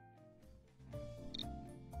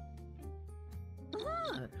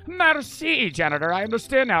 Merci, janitor. I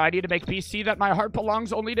understand now. I need to make Beast see that my heart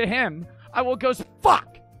belongs only to him. I will go...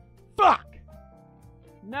 Fuck! Fuck!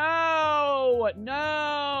 No!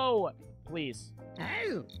 No! Please.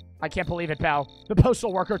 Oh. I can't believe it, pal. The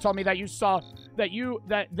postal worker told me that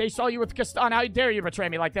they saw you with Gaston. How dare you betray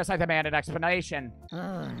me like this? I demand an explanation.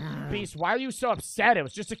 Beast, why are you so upset? It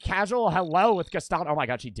was just a casual hello with Gaston. Oh my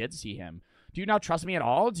god, she did see him. Do you not trust me at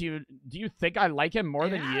all? Do you think I like him more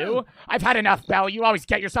than you? I've had enough, Belle. You always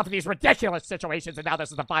get yourself in these ridiculous situations, and now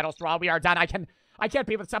this is the final straw. We are done. I can't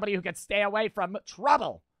be with somebody who can stay away from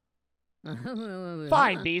trouble.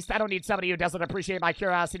 Fine, Beast. I don't need somebody who doesn't appreciate my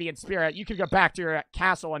curiosity and spirit. You can go back to your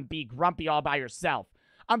castle and be grumpy all by yourself.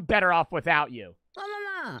 I'm better off without you.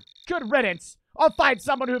 Good riddance. I'll find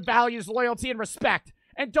someone who values loyalty and respect.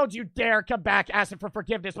 And don't you dare come back asking for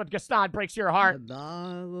forgiveness when Gaston breaks your heart.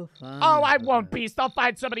 Oh, I won't, Beast. I'll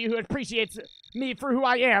find somebody who appreciates me for who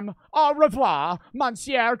I am. Au revoir,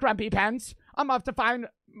 Monsieur Grumpy Pants. I'm off to find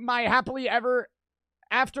my happily ever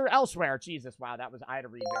after elsewhere. Jesus, wow, I had to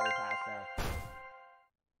read very fast there.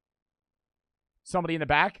 Somebody in the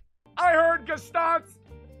back? I heard Gaston's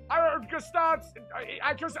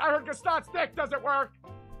dick doesn't work.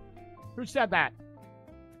 Who said that?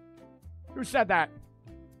 Who said that?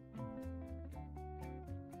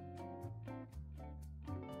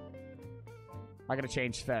 I gotta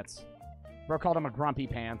change fits. Bro called him a grumpy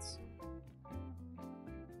pants.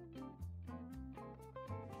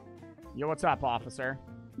 Yo, what's up, officer?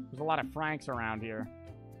 There's a lot of Franks around here.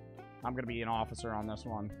 I'm gonna be an officer on this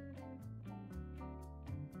one.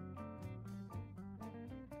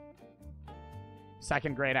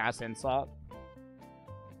 Second grade ass insult.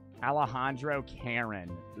 Alejandro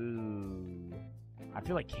Karen. Ooh. I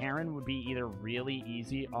feel like Karen would be either really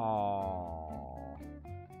easy. Oh.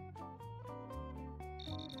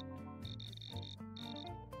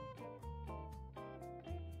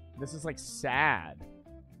 This is like sad.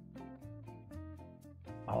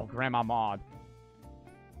 Oh, Grandma Maud.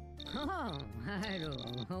 Oh, I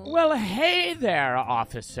don't know. Well, hey there,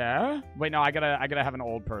 officer. Wait, no, I gotta have an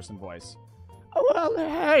old person voice. Well,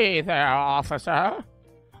 hey there, officer.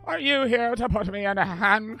 Are you here to put me in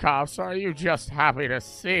handcuffs, or are you just happy to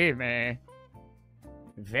see me?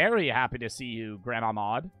 Very happy to see you, Grandma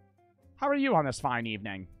Maud. How are you on this fine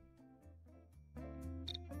evening?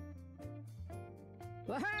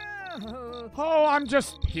 Oh, I'm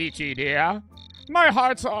just peachy, dear. My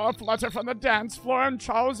heart's all aflutter from the dance floor and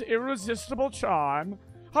Charles' irresistible charm.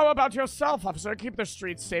 How about yourself, officer? Keep the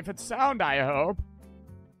streets safe and sound, I hope.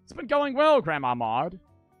 It's been going well, Grandma Maud.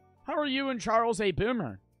 How are you and Charles A.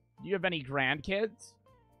 Boomer? Do you have any grandkids?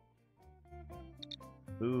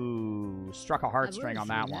 Ooh, struck a heartstring on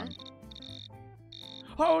that one.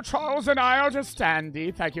 Oh, Charles and I are just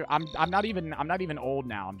dandy. Thank you. I'm not even old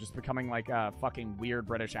now. I'm just becoming like a fucking weird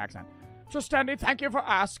British accent. Just dandy. Thank you for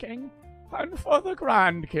asking. And for the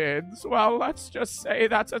grandkids, well, let's just say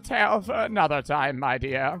that's a tale for another time, my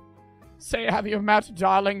dear. Say, have you met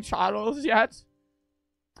darling Charles yet?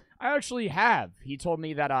 I actually have. He told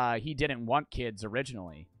me that he didn't want kids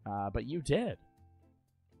originally, but you did.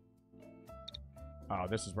 Oh,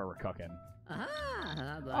 this is where we're cooking.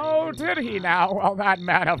 Oh, did he now? Well, that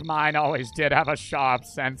man of mine always did have a sharp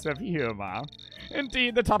sense of humor.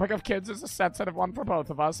 Indeed, the topic of kids is a sensitive one for both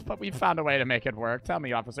of us, but we've found a way to make it work. Tell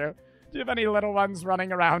me, officer, do you have any little ones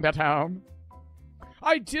running around at home?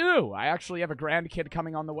 I do. I actually have a grandkid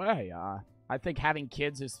coming on the way. I think having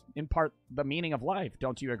kids is, in part, the meaning of life.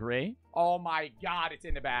 Don't you agree? Oh, my God. It's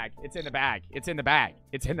in the bag. It's in the bag. It's in the bag.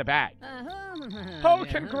 It's in the bag. Oh,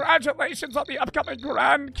 congratulations on the upcoming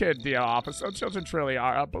grandkid, dear officer. Children truly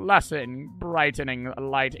are a blessing, brightening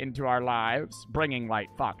light into our lives. Bringing light.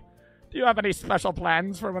 Fuck. Do you have any special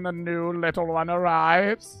plans for when the new little one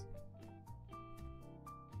arrives?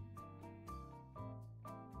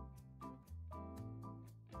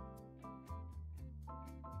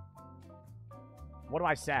 What do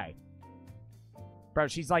I say? Bro,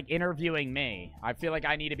 she's like interviewing me. I feel like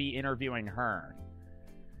I need to be interviewing her.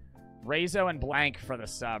 Rezo and Blank for the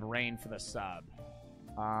sub. Rain for the sub.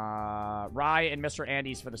 Rye and Mr.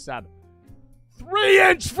 Andes for the sub.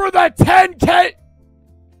 3-inch for the 10K!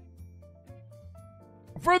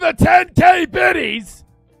 For the 10K biddies!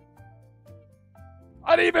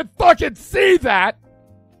 I didn't even fucking see that!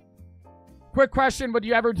 Quick question, would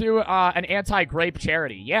you ever do an anti-grape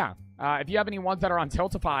charity? Yeah. If you have any ones that are on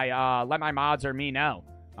Tiltify, let my mods or me know.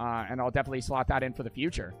 And I'll definitely slot that in for the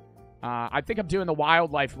future. I think I'm doing the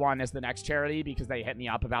wildlife one as the next charity because they hit me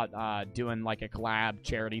up about doing like a collab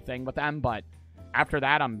charity thing with them. But after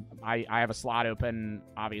that, I have a slot open,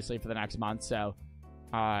 obviously, for the next month. So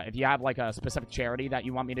if you have like a specific charity that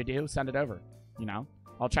you want me to do, send it over. You know,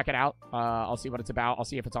 I'll check it out. I'll see what it's about. I'll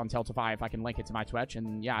see if it's on Tiltify, if I can link it to my Twitch.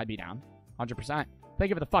 And yeah, I'd be down. 100%. Thank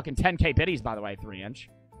you for the fucking 10K biddies, by the way, 3-inch.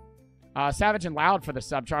 Savage and Loud for the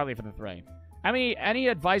sub, Charlie for the 3. Any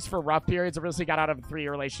advice for rough periods? I recently got out of a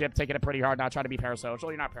 3-year relationship, taking it pretty hard, not trying to be parasocial.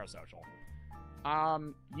 You're not parasocial.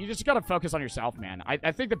 You just gotta focus on yourself, man.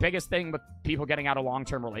 I think the biggest thing with people getting out of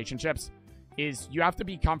long-term relationships is you have to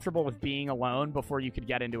be comfortable with being alone before you could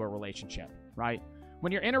get into a relationship, right?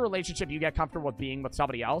 When you're in a relationship, you get comfortable with being with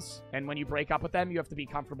somebody else, and when you break up with them, you have to be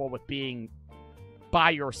comfortable with being by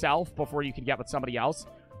yourself before you can get with somebody else.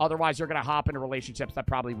 Otherwise, you're going to hop into relationships that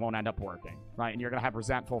probably won't end up working, right? And you're going to have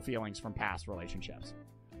resentful feelings from past relationships.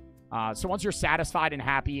 So once you're satisfied and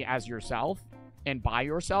happy as yourself and by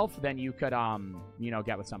yourself, then you could, you know,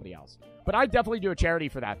 get with somebody else. But I'd definitely do a charity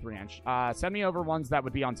for that 3-inch. Send me over ones that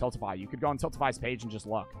would be on Tiltify. You could go on Tiltify's page and just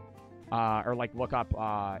look. Or, like, look up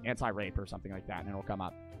anti-rape or something like that, and it'll come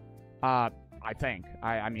up. I think.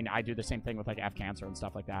 I mean, I do the same thing with, like, F-Cancer and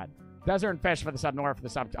stuff like that. Desert and Fish for the sub, Nora for the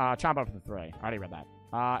sub, Chombo for the 3. I already read that.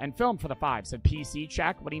 And Film for the 5. Said PC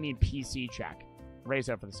check. What do you mean PC check?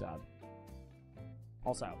 Rezo for the sub.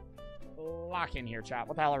 Also, lock in here, chat.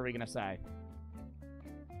 What the hell are we going to say?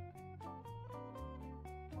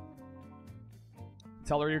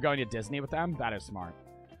 Tell her you're going to Disney with them? That is smart.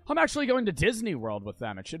 I'm actually going to Disney World with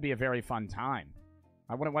them. It should be a very fun time.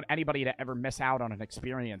 I wouldn't want anybody to ever miss out on an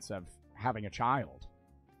experience of having a child.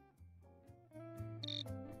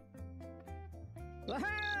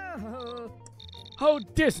 Oh,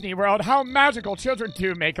 Disney World, how magical. Children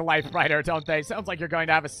do make life brighter, don't they? Sounds like you're going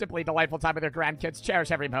to have a simply delightful time with your grandkids.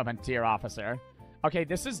 Cherish every moment, dear officer. Okay,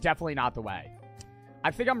 this is definitely not the way.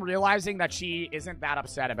 I think I'm realizing that she isn't that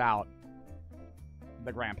upset about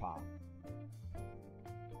the grandpa.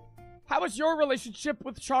 How is your relationship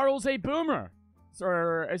with Charles A. Boomer?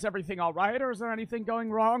 Sir, is everything all right, or is there anything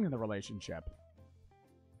going wrong in the relationship?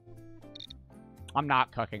 I'm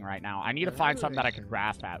not cooking right now. I need to find something that I can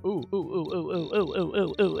grasp at. Ooh, ooh, ooh, ooh, ooh, ooh, ooh,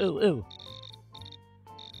 ooh, ooh, ooh, ooh.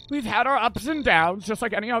 We've had our ups and downs, just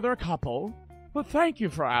like any other couple. Well, thank you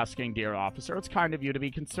for asking, dear officer. It's kind of you to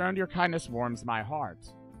be concerned. Your kindness warms my heart.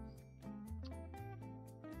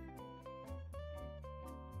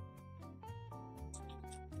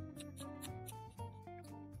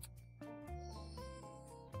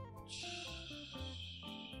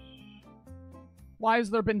 Why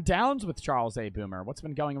has there been downs with Charles A. Boomer? What's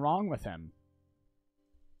been going wrong with him?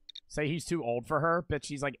 Say he's too old for her? Bitch,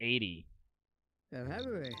 she's like 80.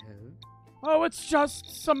 Oh, it's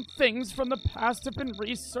just some things from the past have been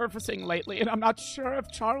resurfacing lately, and I'm not sure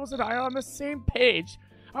if Charles and I are on the same page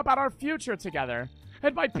about our future together.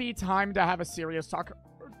 It might be time to have a serious talk,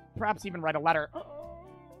 or perhaps even write a letter.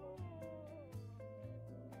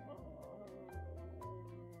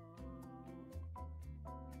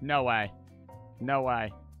 No way. No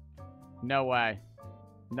way. No way.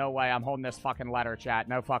 No way. I'm holding this fucking letter, chat.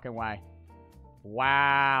 No fucking way.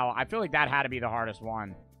 Wow. I feel like that had to be the hardest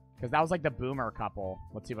one. Because that was like the Boomer couple.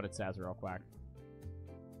 Let's see what it says real quick.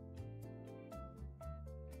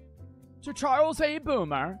 To Charles A.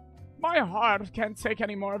 Boomer, my heart can't take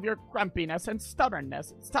any more of your grumpiness and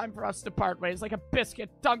stubbornness. It's time for us to part ways like a biscuit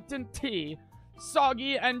dunked in tea,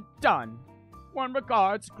 soggy and done. Warm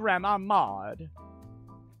regards, Grandma Maud.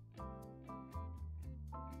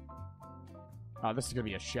 Oh, this is gonna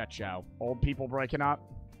be a shit show. Old people breaking up.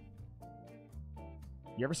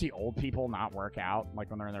 You ever see old people not work out? Like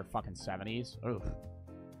when they're in their fucking 70s? Oof.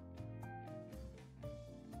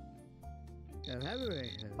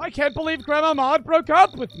 I can't believe Grandma Maud broke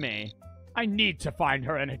up with me. I need to find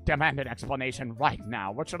her and demand an explanation right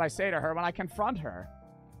now. What should I say to her when I confront her?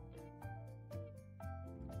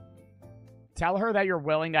 Tell her that you're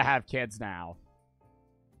willing to have kids now.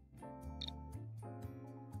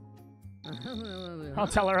 I'll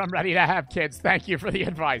tell her I'm ready to have kids. Thank you for the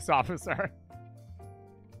advice, officer.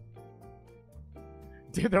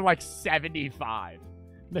 Dude, they're like 75.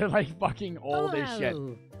 They're like fucking old as shit.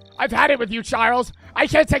 I've had it with you, Charles. I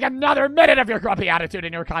can't take another minute of your grumpy attitude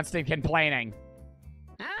and your constant complaining.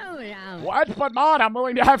 What? But, Maud, I'm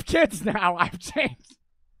willing to have kids now. I've changed.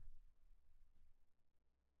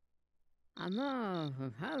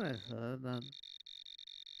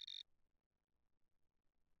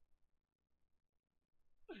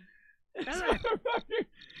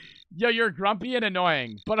 Yo, you're grumpy and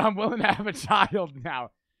annoying, but I'm willing to have a child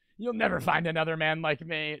now. You'll never find another man like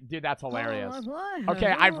me. Dude, that's hilarious. Okay,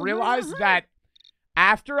 I've realized that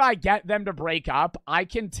after I get them to break up, I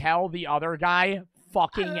can tell the other guy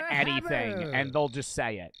fucking anything, and they'll just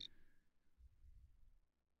say it.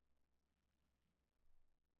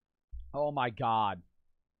 Oh my god.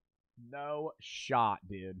 No shot,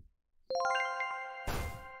 dude.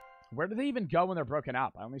 Where do they even go when they're broken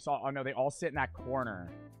up? I only saw... Oh, no, they all sit in that corner.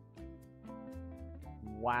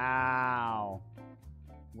 Wow.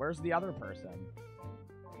 Where's the other person?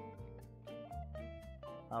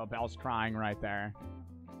 Oh, Belle's crying right there.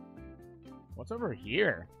 What's over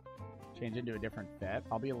here? Change into a different fit.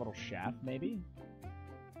 I'll be a little chef, maybe?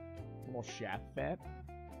 A little chef fit.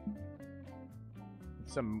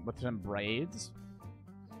 With some braids.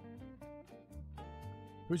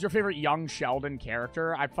 Who's your favorite Young Sheldon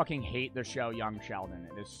character? I fucking hate the show Young Sheldon.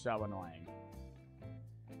 It is so annoying.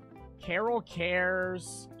 Carol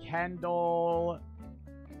cares. Kendall.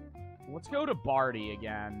 Let's go to Barty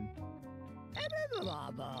again.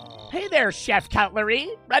 Hey there, Chef Cutlery.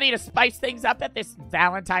 Ready to spice things up at this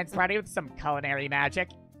Valentine's party with some culinary magic?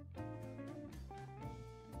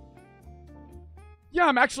 Yeah,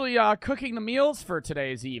 I'm actually cooking the meals for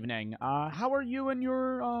today's evening. How are you and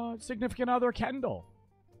your significant other, Kendall?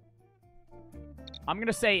 I'm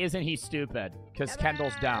gonna say, isn't he stupid? Because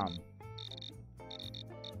Kendall's dumb.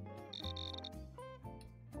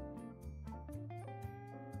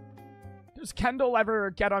 Does Kendall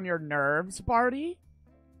ever get on your nerves, Barty?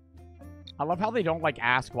 I love how they don't, like,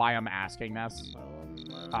 ask why I'm asking this.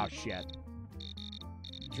 Oh, shit.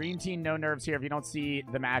 Dream Team, no nerves here. If you don't see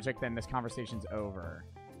the magic, then this conversation's over.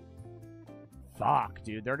 Fuck,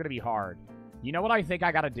 dude. They're gonna be hard. You know what I think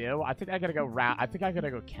I gotta do? I think I gotta go I think I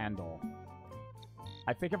gotta go Kendall.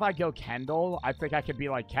 I think if I go Kendall, I think I could be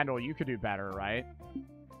like, Kendall, you could do better, right?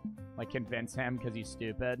 Like, convince him because he's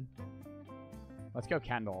stupid. Let's go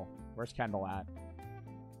Kendall. Where's Kendall at?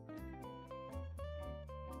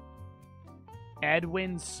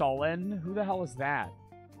 Edwin Sullen? Who the hell is that?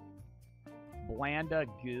 Blanda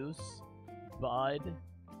Goose? Bud?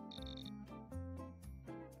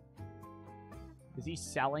 Is he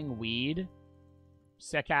selling weed?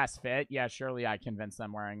 Sick-ass fit? Yeah, surely I convinced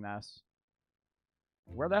them wearing this.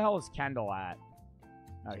 Where the hell is Kendall at?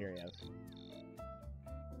 Oh, here he is.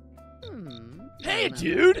 Hey,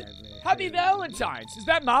 dude! Happy Valentine's! Is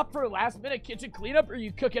that mop for a last-minute kitchen cleanup, or are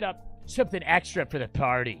you cooking up something extra for the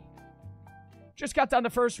party? Just got done the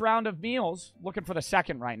first round of meals. Looking for the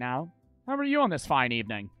second right now. How are you on this fine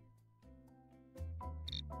evening?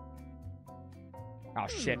 Oh,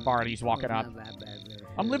 shit. Barty's walking up.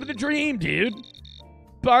 I'm living the dream, dude.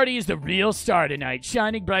 Barty is the real star tonight,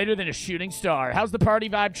 shining brighter than a shooting star. How's the party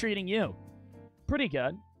vibe treating you? Pretty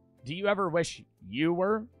good. Do you ever wish you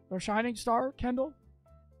were a shining star, Kendall?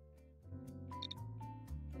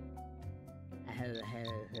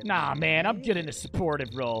 Nah, man, I'm good in the supportive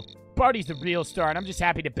role. Barty's the real star, and I'm just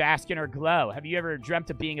happy to bask in her glow. Have you ever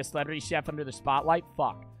dreamt of being a celebrity chef under the spotlight?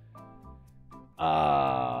 Fuck.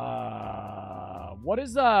 What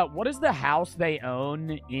is the house they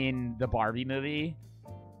own in the Barbie movie?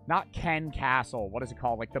 Not Ken Castle. What is it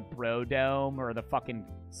called? Like the Bro Dome or the fucking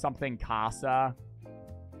something Casa?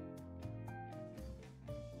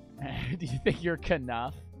 Do you think you're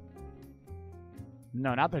Knuff?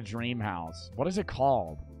 No, not the Dream House. What is it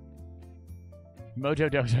called?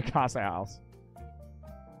 Mojo Dojo Casa House.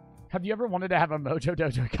 Have you ever wanted to have a Mojo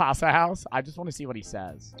Dojo Casa house? I just want to see what he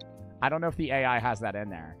says. I don't know if the AI has that in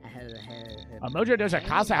there. A Mojo Dojo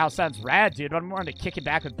Casa house sounds rad, dude. But I'm more into kicking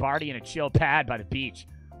back with Barty in a chill pad by the beach.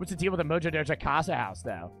 What's the deal with a Mojo Dojo Casa house,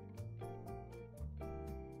 though?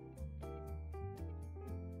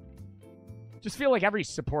 Just feel like every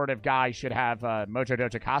supportive guy should have a Mojo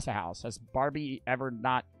Dojo Casa house. Has Barbie ever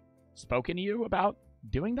not spoken to you about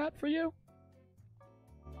doing that for you?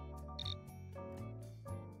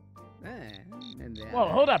 Whoa,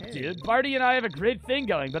 hold up, dude. Barty and I have a great thing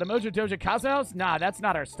going, but a Mojo Dojo Casa house? Nah, that's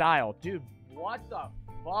not our style. Dude, what the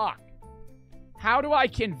fuck? How do I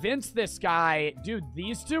convince this guy? Dude,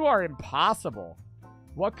 these two are impossible.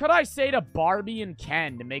 What could I say to Barbie and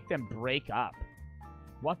Ken to make them break up?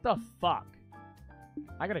 What the fuck?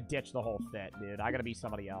 I gotta ditch the whole fit, dude. I gotta be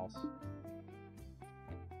somebody else.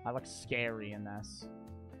 I look scary in this.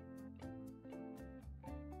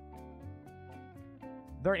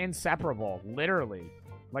 They're inseparable, literally.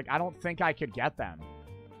 Like, I don't think I could get them.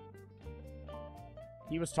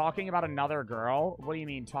 He was talking about another girl? What do you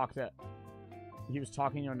mean, talk to... He was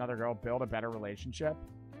talking to another girl, build a better relationship?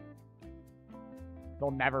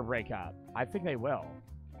 They'll never break up. I think they will.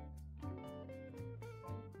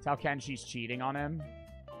 Tell Ken she's cheating on him.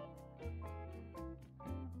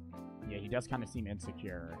 Yeah, he does kind of seem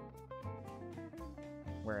insecure.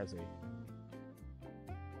 Where is he?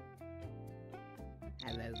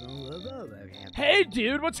 Hey,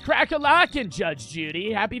 dude, what's crack-a-lockin', Judge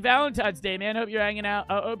Judy? Happy Valentine's Day, man. Hope you're hanging out.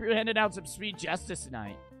 Hope you're handing out some sweet justice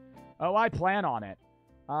tonight. Oh, I plan on it.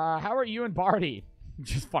 How are you and Barty?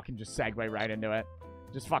 Just segue right into it.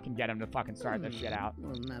 Just fucking get him to fucking start this shit out.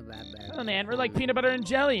 Oh, man, we're like peanut butter and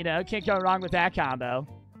jelly, you know? Can't go wrong with that combo.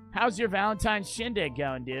 How's your Valentine's shindig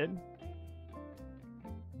going, dude?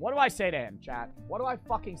 What do I say to him, chat? What do I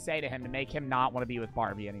fucking say to him to make him not want to be with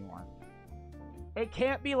Barbie anymore? It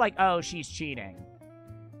can't be like, oh, she's cheating.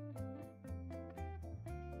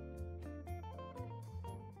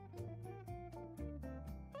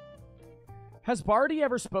 Has Barty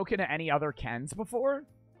ever spoken to any other Kens before?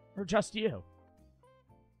 Or just you?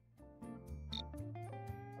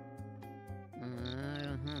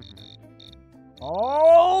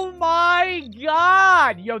 Oh my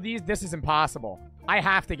god! Yo, this is impossible. I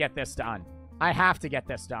have to get this done. I have to get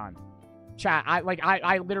this done. Chat,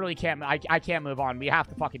 I literally can't, I can't move on. We have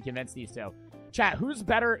to fucking convince these two. Chat, who's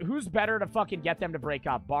better to fucking get them to break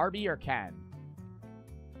up? Barbie or Ken?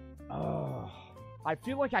 Oh, I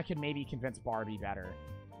feel like I could maybe convince Barbie better.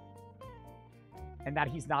 And that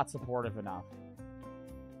he's not supportive enough.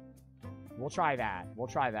 We'll try that. We'll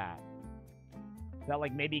try that. That,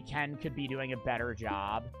 like, maybe Ken could be doing a better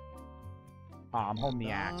job. Oh, I'm holding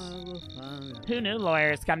the axe. Who knew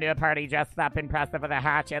lawyers come to a party dressed up impressive with a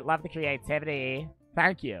hatchet? Love the creativity.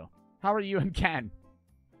 Thank you. How are you and Ken?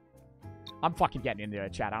 I'm fucking getting into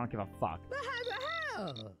it, chat. I don't give a fuck.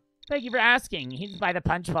 Thank you for asking. He's by the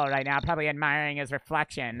punch bowl right now, probably admiring his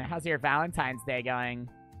reflection. How's your Valentine's Day going?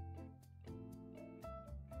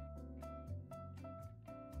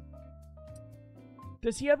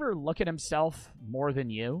 Does he ever look at himself more than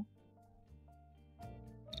you?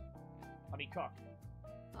 Let me cook.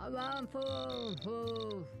 I'm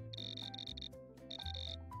full.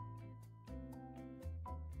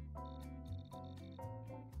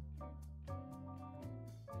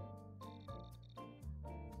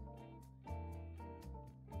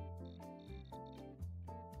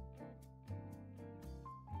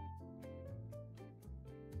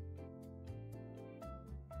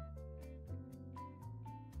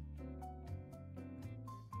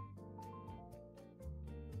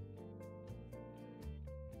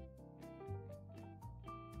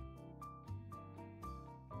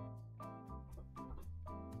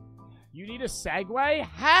 You need a segue?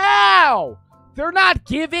 How? They're not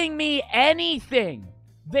giving me anything.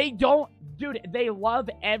 They don't, dude, they love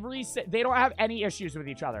they don't have any issues with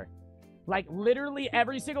each other. Like, literally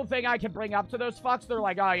every single thing I can bring up to those fucks, they're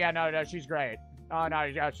like, oh, yeah, no, she's great. Oh, no,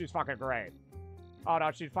 yeah, she's fucking great. Oh,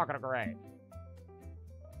 no, she's fucking great.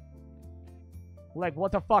 Like,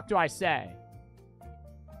 what the fuck do I say?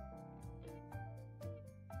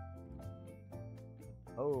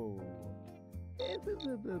 Oh.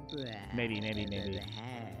 Maybe.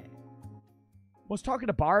 Was talking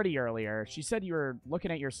to Barty earlier. She said you were looking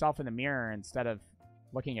at yourself in the mirror instead of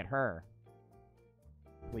looking at her.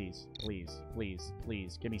 Please,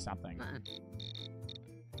 give me something.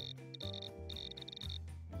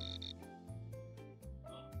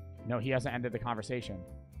 No, he hasn't ended the conversation.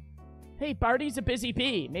 Hey, Barty's a busy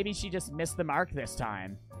bee. Maybe she just missed the mark this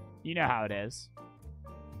time. You know how it is.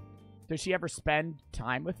 Does she ever spend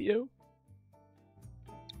time with you?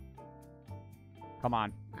 Come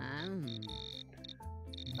on.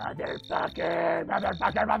 Motherfucker!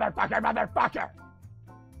 Motherfucker, motherfucker, motherfucker!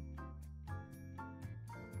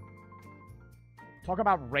 Talk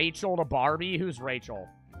about Rachel to Barbie? Who's Rachel?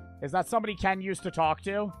 Is that somebody Ken used to talk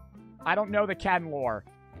to? I don't know the Ken lore.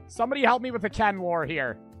 Somebody help me with the Ken lore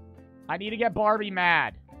here. I need to get Barbie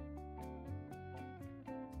mad.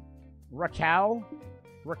 Raquel?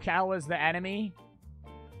 Raquel is the enemy?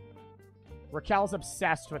 Raquel's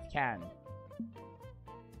obsessed with Ken.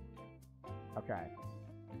 Okay.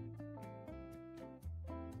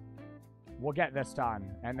 We'll get this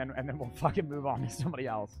done, and then we'll fucking move on to somebody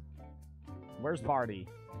else. Where's Barbie?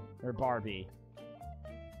 Or Barbie?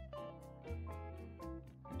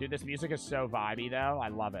 Dude, this music is so vibey, though. I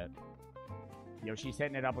love it. Yo, she's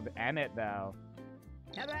hitting it up with Emmett, though.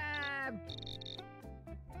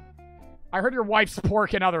 I heard your wife's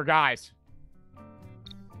porking other guys.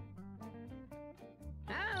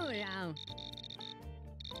 Oh, yeah.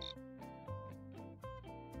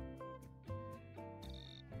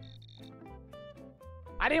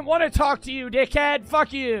 I didn't want to talk to you, dickhead.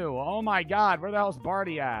 Fuck you. Oh, my God. Where the hell's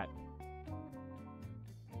Barty at?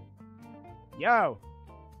 Yo.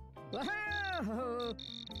 Whoa.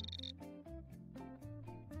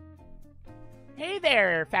 Hey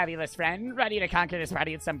there, fabulous friend. Ready to conquer this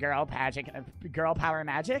party with some girl power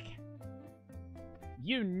magic?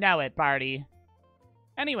 You know it, Barty.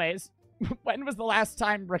 Anyways, when was the last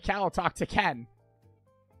time Raquel talked to Ken?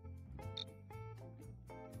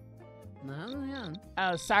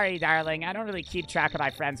 Oh, sorry, darling. I don't really keep track of my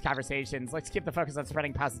friends' conversations. Let's keep the focus on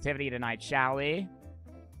spreading positivity tonight, shall we?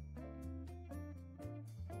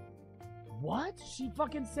 What? She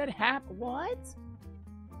fucking said what?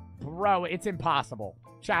 Bro, it's impossible.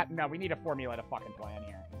 Chat, no, we need a formula to fucking plan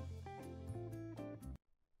here.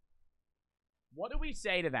 What do we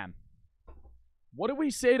say to them? What do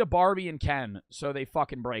we say to Barbie and Ken so they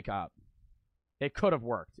fucking break up? It could have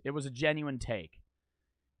worked. It was a genuine take.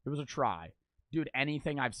 It was a try. Dude,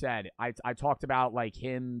 anything I've said, I talked about, like,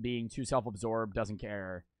 him being too self-absorbed, doesn't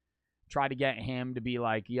care. Try to get him to be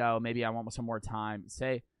like, yo, maybe I want some more time.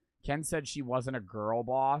 Say, Ken said she wasn't a girl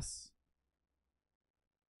boss.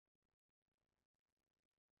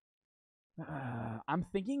 I'm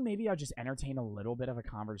thinking maybe I'll just entertain a little bit of a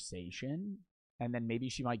conversation, and then maybe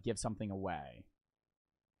she might give something away.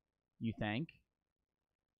 You think?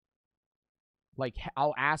 Like,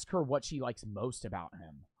 I'll ask her what she likes most about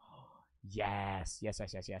him. Yes. Yes,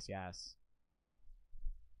 yes, yes, yes, yes.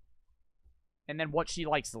 And then what she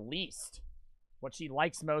likes least. What she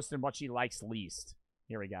likes most and what she likes least.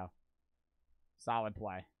 Here we go. Solid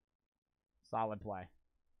play. Solid play.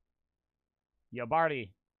 Yo,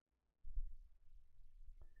 Barty.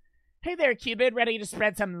 Hey there, Cupid. Ready to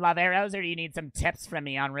spread some love arrows, or do you need some tips from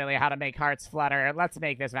me on really how to make hearts flutter? Let's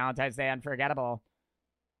make this Valentine's Day unforgettable.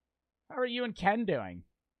 How are you and Ken doing?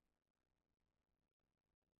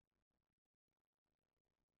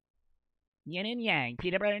 Yin and yang,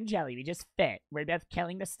 peanut butter and jelly. We just fit. We're both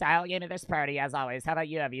killing the style game of this party, as always. How about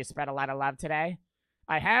you? Have you spread a lot of love today?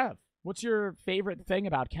 I have. What's your favorite thing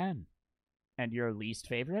about Ken? And your least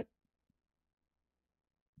favorite?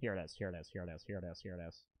 Here it is, here it is, here it is, here it is, here it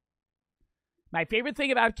is. My favorite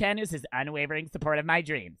thing about Ken is his unwavering support of my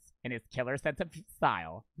dreams and his killer sense of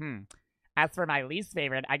style. As for my least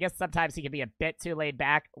favorite, I guess sometimes he can be a bit too laid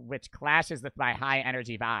back, which clashes with my high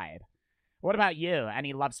energy vibe. What about you?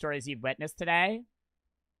 Any love stories you've witnessed today?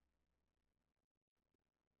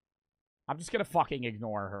 I'm just gonna fucking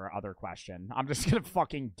ignore her other question. I'm just gonna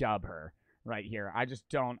fucking dub her right here. I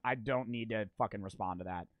don't need to fucking respond to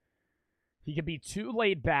that. He can be too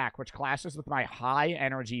laid back, which clashes with my high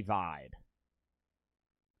energy vibe.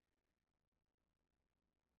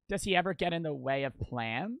 Does he ever get in the way of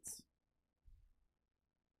plans?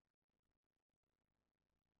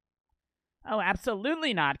 Oh,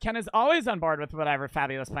 absolutely not. Ken is always on board with whatever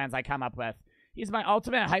fabulous plans I come up with. He's my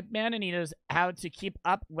ultimate hype man, and he knows how to keep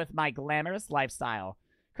up with my glamorous lifestyle.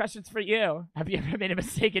 Questions for you. Have you ever made a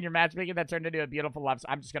mistake in your matchmaking that turned into a beautiful love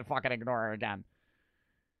story? I'm just going to fucking ignore her again.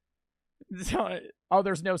 So, oh,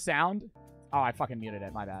 there's no sound? Oh, I fucking muted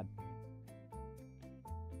it. My bad.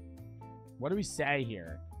 What do we say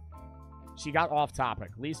here? She got off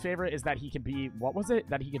topic. Least favorite is that he can be... What was it?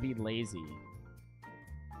 That he can be lazy.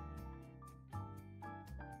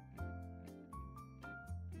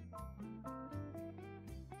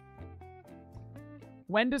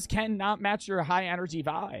 When does Ken not match your high energy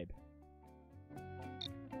vibe?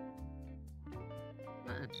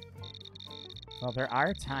 Well, there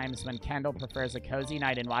are times when Kendall prefers a cozy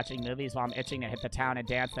night and watching movies while I'm itching to hit the town and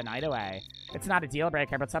dance the night away. It's not a deal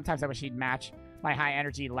breaker, but sometimes I wish he'd match my high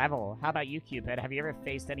energy level. How about you, Cupid? Have you ever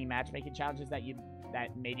faced any matchmaking challenges that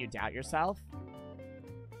made you doubt yourself?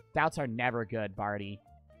 Doubts are never good, Barty.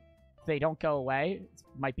 If they don't go away, it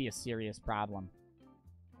might be a serious problem.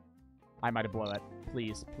 I might have blown it.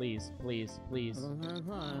 Please, please, please, please.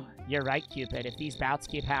 You're right, Cupid. If these bouts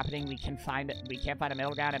keep happening, we can't find a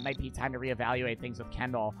middle ground. It might be time to reevaluate things with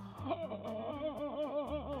Kendall.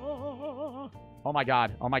 Oh my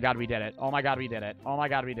god. Oh my god, we did it. Oh my god, we did it. Oh my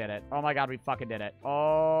god, we did it. Oh my god, we fucking did it.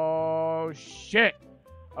 Oh, shit.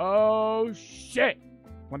 Oh, shit.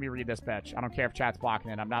 Let me read this bitch. I don't care if chat's blocking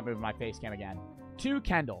it. I'm not moving my face cam again. To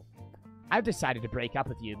Kendall. I've decided to break up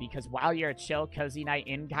with you because while you're a chill, cozy night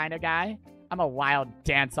in kind of guy, I'm a wild,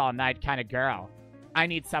 dance all night kind of girl. I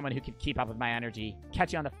need someone who can keep up with my energy.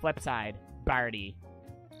 Catch you on the flip side, Barty.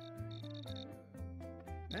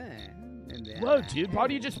 Whoa, dude,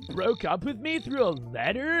 Barty just broke up with me through a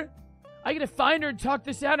letter? I gotta find her and talk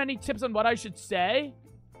this out. Any tips on what I should say?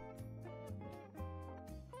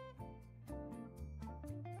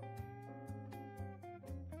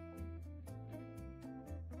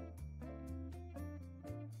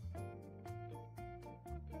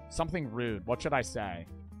 Something rude. What should I say?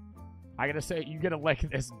 I gotta say, you gonna lick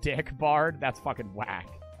this dick, Bard? That's fucking whack.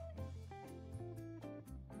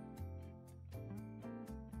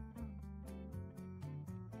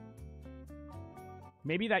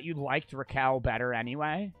 Maybe that you liked Raquel better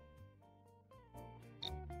anyway?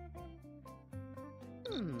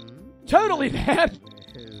 Totally, man!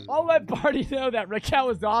 I'll let Barty know that Raquel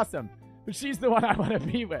is awesome, but she's the one I want to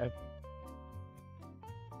be with.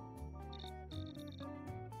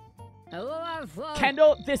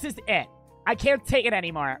 Kendall, this is it. I can't take it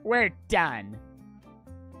anymore. We're done.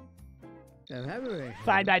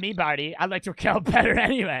 Fine by me, Barty. I liked Raquel better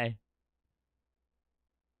anyway.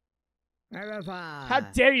 How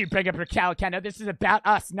dare you bring up Raquel, Kendall? This is about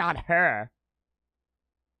us, not her.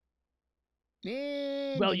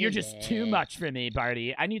 Well, you're just too much for me,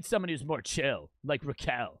 Barty. I need someone who's more chill, like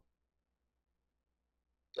Raquel.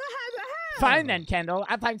 Fine then, Kendall.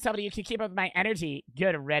 I'll find somebody who can keep up with my energy.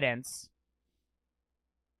 Good riddance.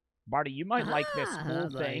 Barty, you might like this whole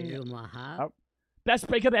thing. Oh. Best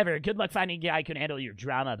breakup ever. Good luck finding a guy who can handle your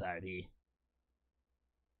drama, Barty.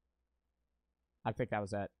 I think that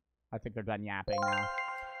was it. I think they're done yapping now.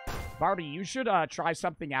 Barty, you should try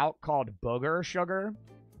something out called Booger Sugar.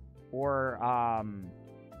 Or,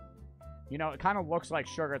 you know, it kind of looks like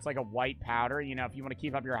sugar. It's like a white powder. You know, if you want to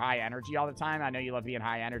keep up your high energy all the time. I know you love being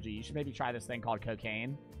high energy. You should maybe try this thing called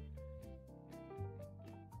cocaine.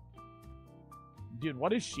 Dude,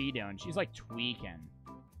 what is she doing? She's like tweaking.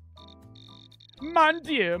 Mon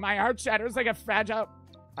Dieu, my heart shatters like a fragile...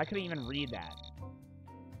 I couldn't even read that.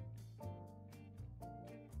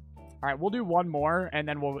 Alright, we'll do one more, and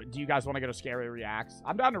then we'll... Do you guys want to go to Scary Reacts?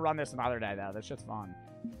 I'm down to run this another day, though. This shit's fun.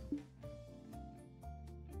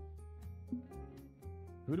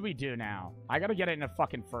 Who do we do now? I gotta get it in a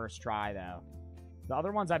fucking first try, though. The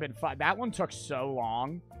other ones I've been... That one took so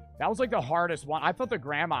long. That was, like, the hardest one. I thought the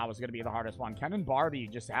grandma was gonna be the hardest one. Ken and Barbie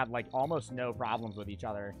just had, like, almost no problems with each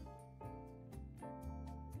other.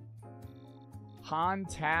 Han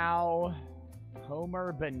Tao...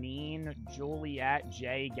 Homer, Benin, Juliet,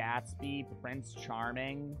 Jay, Gatsby, Prince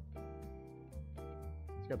Charming.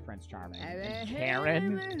 Let's go Prince Charming. And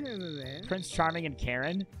Karen. Prince Charming and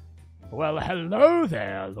Karen. Well, hello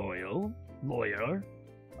there, lawyer.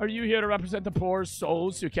 Are you here to represent the poor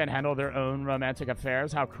souls who can't handle their own romantic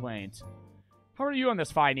affairs? How quaint. How are you on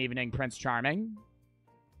this fine evening, Prince Charming?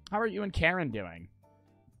 How are you and Karen doing?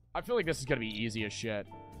 I feel like this is gonna be easy as shit.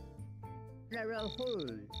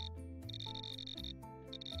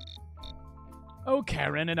 Oh,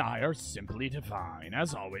 Karen and I are simply divine.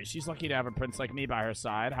 As always, she's lucky to have a prince like me by her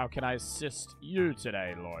side. How can I assist you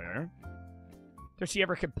today, lawyer? Does she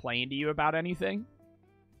ever complain to you about anything?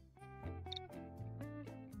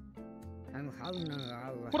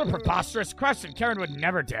 What a preposterous question. Karen would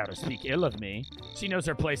never dare to speak ill of me. She knows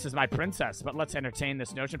her place as my princess, but let's entertain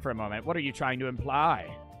this notion for a moment. What are you trying to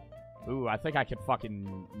imply? Ooh, I think I could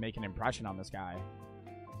fucking make an impression on this guy.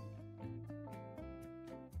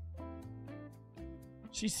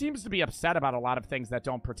 She seems to be upset about a lot of things that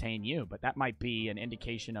don't pertain you, but that might be an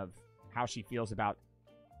indication of how she feels about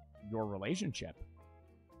your relationship.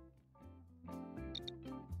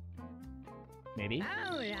 Maybe?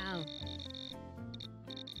 Oh, yeah.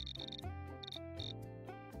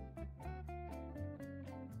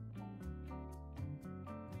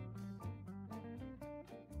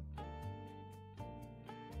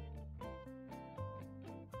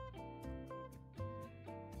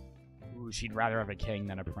 Ooh, she'd rather have a king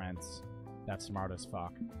than a prince. That's smart as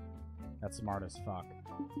fuck. That's smart as fuck.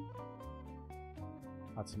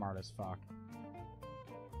 That's smart as fuck.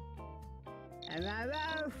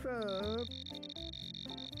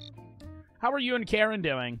 How are you and Karen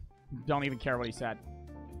doing? Don't even care what he said.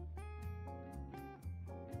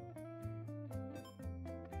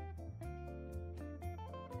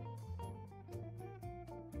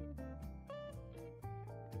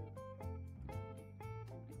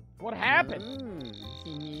 What happened?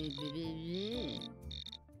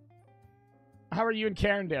 How are you and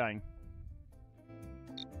Karen doing?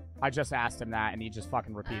 I just asked him that, and he just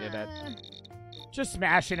fucking repeated it. Just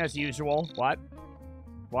smashing as usual. What?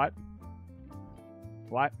 What?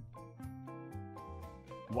 What?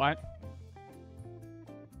 What?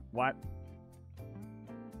 What?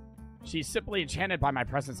 She's simply enchanted by my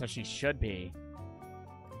presence as she should be.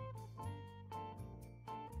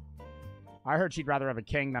 I heard she'd rather have a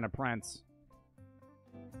king than a prince.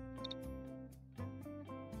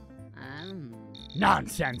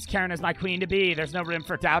 Nonsense! Karen is my queen-to-be. There's no room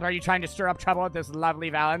for doubt. Are you trying to stir up trouble at this lovely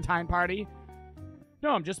Valentine party? No,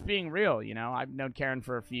 I'm just being real, you know. I've known Karen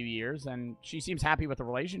for a few years, and she seems happy with the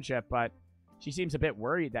relationship, but she seems a bit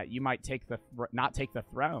worried that you might not take the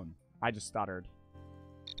throne. I just stuttered.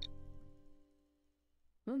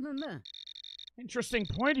 Interesting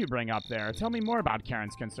point you bring up there. Tell me more about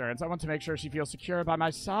Karen's concerns. I want to make sure she feels secure by my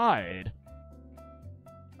side.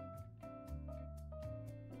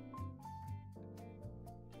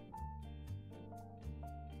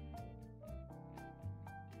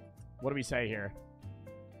 What do we say here?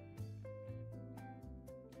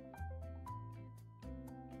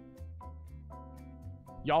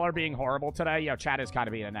 Y'all are being horrible today? Yo, chat is kind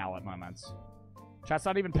of being an L at moments. Chat's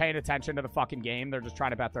not even paying attention to the fucking game. They're just trying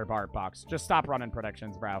to bet their Bart bucks. Just stop running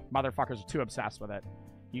predictions, bro. Motherfuckers are too obsessed with it.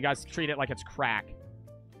 You guys treat it like it's crack.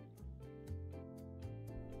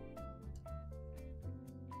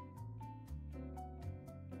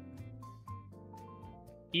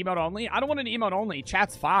 Emote only? I don't want an emote only.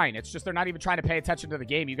 Chat's fine. It's just they're not even trying to pay attention to the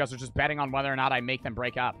game. You guys are just betting on whether or not I make them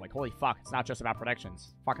break up. Like, holy fuck. It's not just about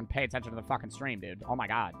predictions. Fucking pay attention to the fucking stream, dude. Oh my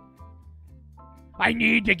god. I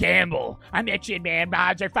need to gamble. I'm itching, man.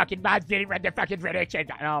 Mods didn't read their fucking predictions.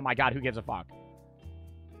 Oh my god, who gives a fuck?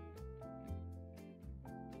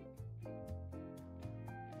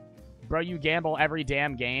 Bro, you gamble every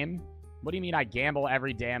damn game? What do you mean I gamble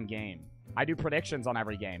every damn game? I do predictions on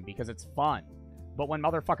every game because it's fun. But when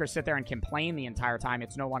motherfuckers sit there and complain the entire time,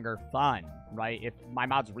 it's no longer fun, right? If my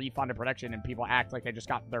mods refund a prediction and people act like they just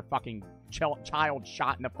got their fucking child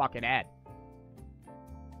shot in the fucking head.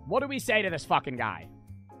 What do we say to this fucking guy?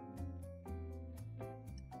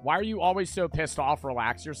 Why are you always so pissed off?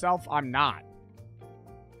 Relax yourself. I'm not.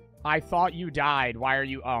 I thought you died. Why are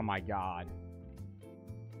you... Oh my god.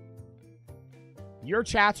 Your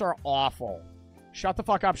chats are awful. Shut the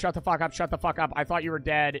fuck up, shut the fuck up, shut the fuck up. I thought you were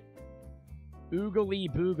dead. Oogly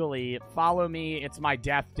boogly. Follow me. It's my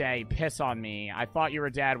death day. Piss on me. I thought you were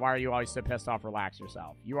dead. Why are you always so pissed off? Relax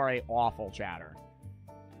yourself. You are a awful chatter.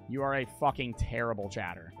 You are a fucking terrible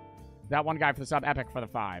chatter. That one guy for the sub, Epic for the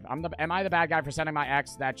 5. Am I the bad guy for sending my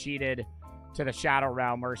ex that cheated to the Shadow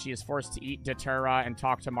Realm where she is forced to eat Datura and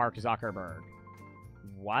talk to Mark Zuckerberg?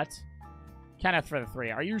 What? Kenneth for the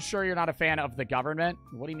 3. Are you sure you're not a fan of the government?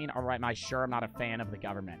 What do you mean, alright, am I sure I'm not a fan of the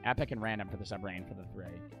government? Epic and Random for the sub, Rain for the 3.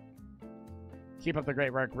 Keep up the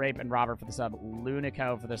great work. Rape and Robert for the sub.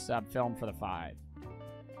 Lunico for the sub. Film for the 5.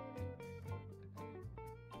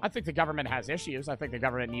 I think the government has issues. I think the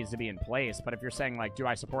government needs to be in place. But if you're saying, like, do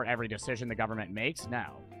I support every decision the government makes? No.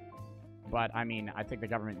 But, I mean, I think the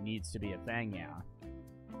government needs to be a thing, yeah.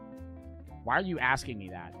 Why are you asking me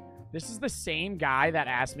that? This is the same guy that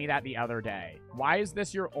asked me that the other day. Why is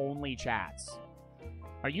this your only chats?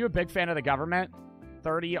 Are you a big fan of the government?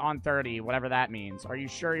 30 on 30, whatever that means. Are you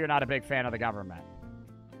sure you're not a big fan of the government?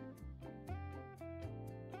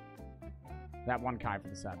 That one guy for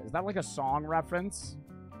the sub. Is that like a song reference?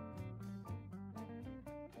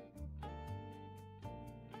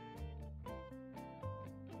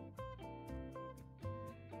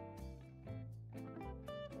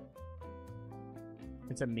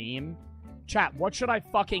 It's a meme. Chat, what should I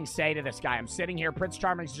fucking say to this guy? I'm sitting here. Prince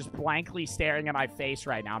Charming's just blankly staring at my face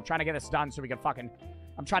right now. I'm trying to get this done so we can fucking...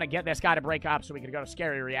 I'm trying to get this guy to break up so we can go to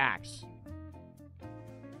Scary Reacts.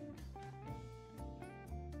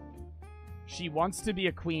 She wants to be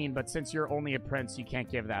a queen, but since you're only a prince, you can't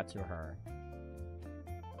give that to her.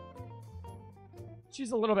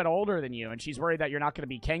 She's a little bit older than you, and she's worried that you're not going to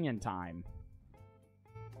be king in time.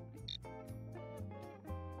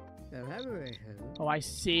 Oh, I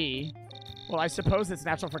see. Well, I suppose it's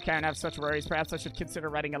natural for Karen to have such worries. Perhaps I should consider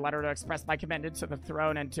writing a letter to express my commitment to the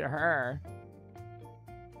throne and to her.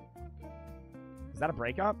 Is that a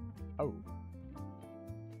breakup? Oh.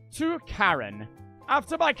 To Karen.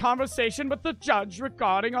 After my conversation with the judge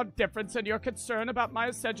regarding our difference and your concern about my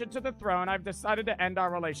ascension to the throne, I've decided to end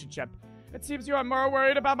our relationship. It seems you are more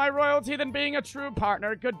worried about my royalty than being a true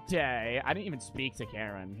partner. Good day. I didn't even speak to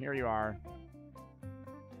Karen. Here you are.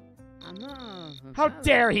 How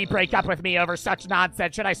dare he break up with me over such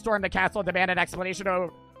nonsense? Should I storm the castle and demand an explanation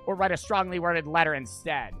or write a strongly worded letter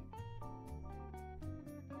instead?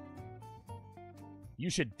 You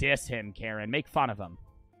should diss him, Karen. Make fun of him.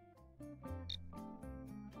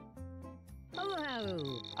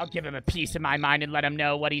 I'll give him a piece of my mind and let him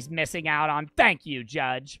know what he's missing out on. Thank you,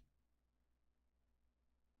 Judge.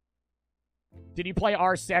 Did you play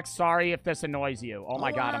R6? Sorry if this annoys you. Oh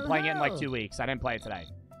my god, I'm playing it in like 2 weeks. I didn't play it today.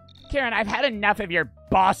 Karen, I've had enough of your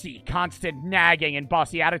bossy, constant nagging and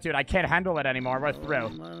bossy attitude. I can't handle it anymore. We're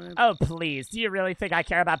through. Oh, please. Do you really think I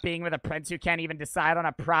care about being with a prince who can't even decide on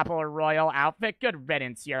a proper royal outfit? Good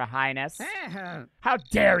riddance, Your Highness. How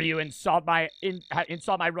dare you insult my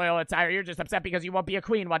royal attire? You're just upset because you won't be a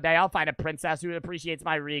queen one day. I'll find a princess who appreciates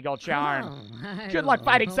my regal charm. Good luck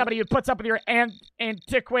finding somebody who puts up with your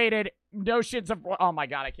antiquated notions of... Oh my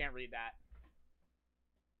god, I can't read that.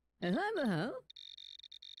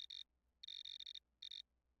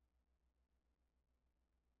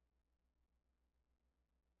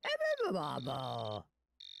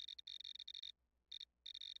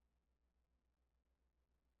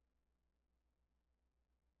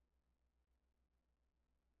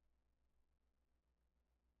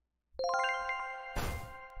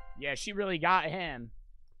 Yeah, she really got him.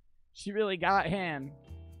 She really got him.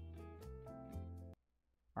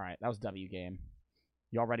 Alright, that was W game.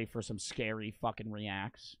 Y'all ready for some scary fucking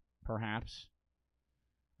reacts? Perhaps?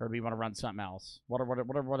 Or do we want to run something else? What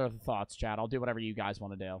are the thoughts, chat? I'll do whatever you guys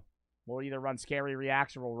want to do. We'll either run scary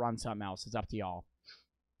reacts or we'll run something else. It's up to y'all.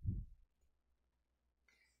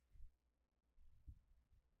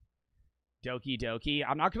 Doki Doki.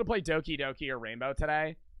 I'm not going to play Doki Doki or Rainbow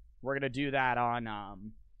today. We're going to do that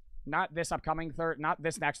on, not this upcoming not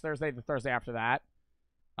this next Thursday, the Thursday after that.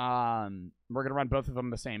 We're going to run both of them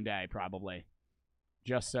the same day, probably.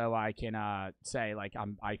 Just so I can, say, like,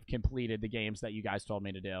 I've completed the games that you guys told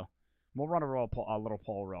me to do. We'll run a little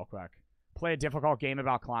poll real quick. Play a difficult game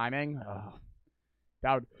about climbing. Ugh.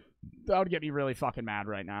 That would get me really fucking mad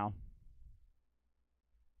right now.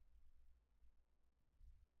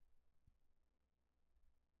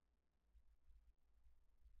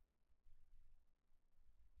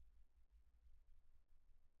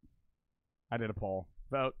 I did a poll.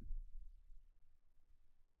 Vote.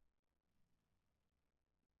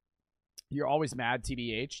 You're always mad,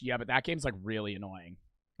 TBH? Yeah, but that game's, like, really annoying.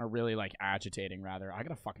 Or really, like, agitating, rather. I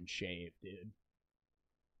gotta fucking shave, dude.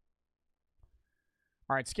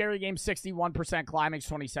 Alright, scary game, 61%. Climbing's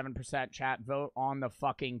 27%. Chat, vote on the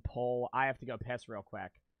fucking poll. I have to go piss real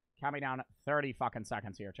quick. Count me down 30 fucking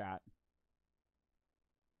seconds here, chat.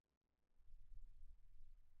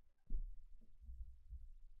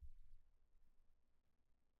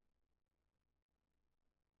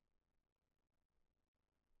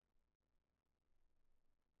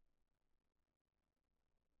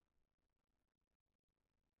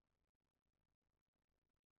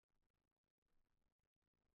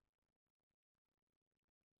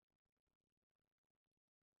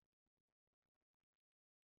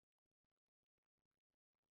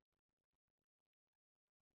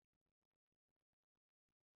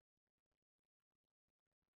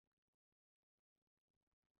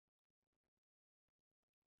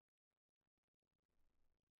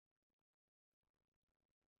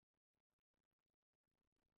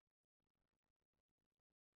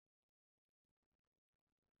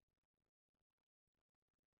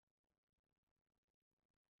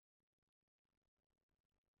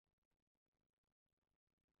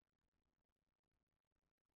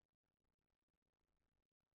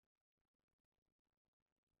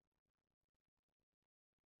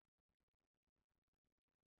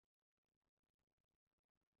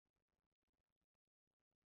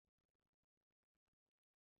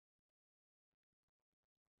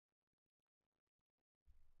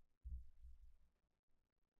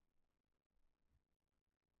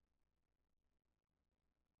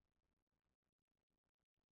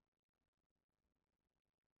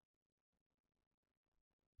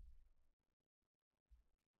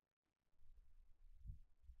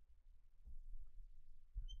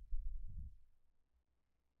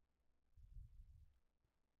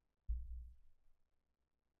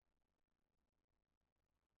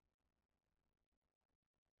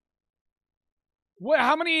 What?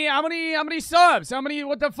 How many subs? How many?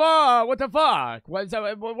 What the fuck? What the fuck?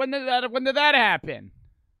 When did that happen?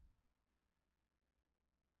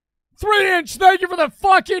 3-inch, thank you for the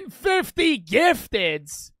fucking 50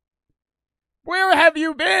 gifteds. Where have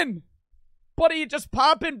you been? Buddy, you just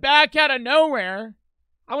popping back out of nowhere.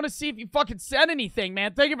 I want to see if you fucking said anything,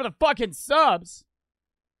 man. Thank you for the fucking subs.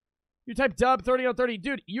 You type dub 30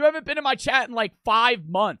 Dude, you haven't been in my chat in like 5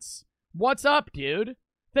 months. What's up, dude?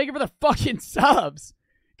 Thank you for the fucking subs.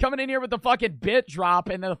 Coming in here with the fucking bit drop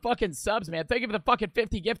and the fucking subs, man. Thank you for the fucking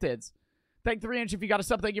 50 gifteds. Thank 3-inch if you got a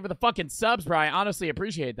sub. Thank you for the fucking subs, bro. I honestly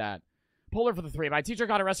appreciate that. Polar for the 3. My teacher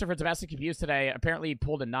got arrested for domestic abuse today. Apparently he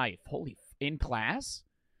pulled a knife. Holy, in class?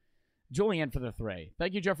 Julian for the 3.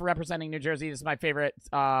 Thank you, Joe, for representing New Jersey. This is my favorite,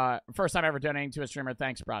 first time ever donating to a streamer.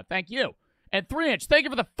 Thanks, bro. Thank you. And 3-inch, thank you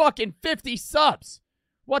for the fucking 50 subs.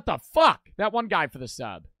 What the fuck? That one guy for the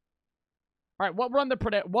sub. All right, what run the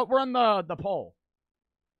poll?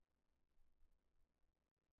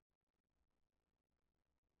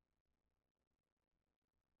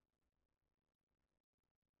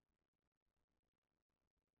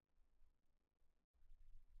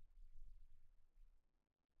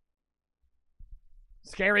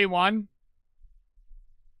 Scary one.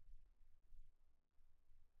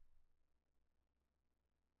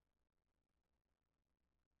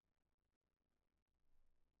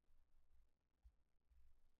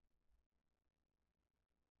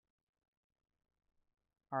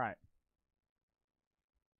 All right.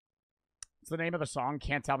 It's the name of the song,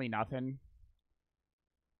 Can't Tell Me Nothing.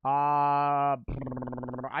 I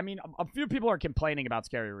mean, a few people are complaining about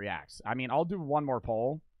Scary Reacts. I mean, I'll do one more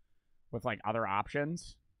poll with, like, other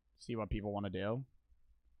options. See what people want to do.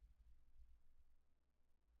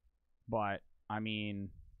 But, I mean...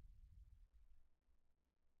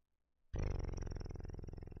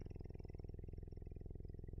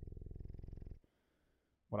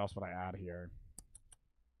 What else would I add here?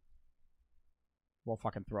 We'll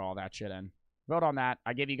fucking throw all that shit in. Vote on that.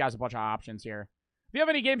 I gave you guys a bunch of options here. If you have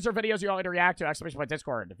any games or videos you want me to react to, exclamation point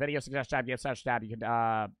Discord. Video suggest tab, gift search tab. You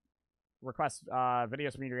can request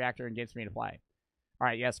videos for me to react to and games for me to play. All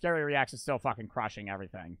right, yeah, Scary Reacts is still fucking crushing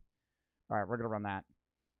everything. All right, we're going to run that.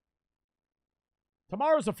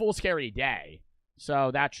 Tomorrow's a full scary day,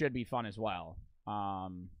 so that should be fun as well.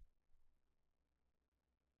 Hold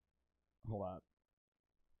up.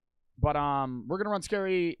 But we're going to run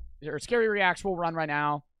Scary Reacts will run right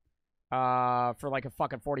now for like a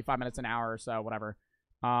fucking 45 minutes, an hour or so, whatever.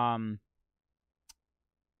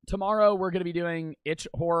 Tomorrow we're going to be doing Itch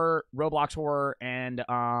Horror, Roblox Horror, and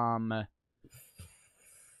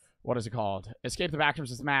what is it called? Escape the Backrooms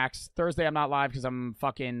with Max. Thursday I'm not live because I'm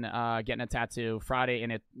fucking getting a tattoo. Friday,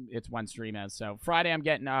 and it's when stream is. So Friday I'm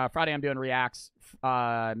doing Reacts,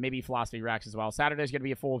 maybe Philosophy Reacts as well. Saturday's going to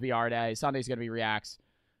be a full VR day. Sunday's going to be Reacts.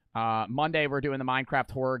 Monday we're doing the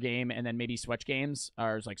Minecraft horror game and then maybe Switch games,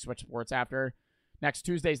 or like Switch Sports after. Next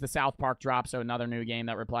Tuesday's the South Park drop, so another new game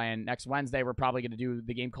that we're playing. Next Wednesday we're probably going to do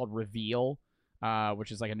the game called Reveal,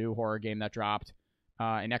 which is like a new horror game that dropped.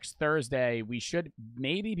 And next Thursday we should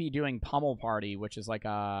maybe be doing Pummel Party, which is like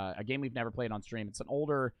a game we've never played on stream. It's an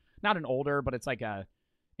older, not an older, but it's like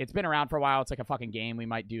it's been around for a while. It's like a fucking game. We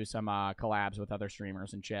might do some collabs with other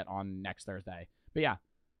streamers and shit on next Thursday. But yeah.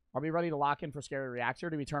 Are we ready to lock in for Scary Reacts, or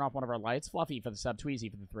do we turn off one of our lights? Fluffy for the sub,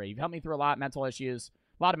 Tweezy for the 3. You've helped me through a lot of mental issues.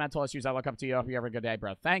 A lot of mental issues. I look up to you. I hope you have a good day,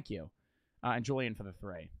 bro. Thank you. And Julian for the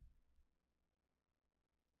 3.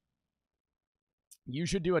 You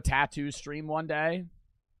should do a tattoo stream one day.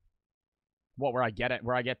 What, where I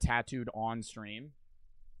get tattooed on stream?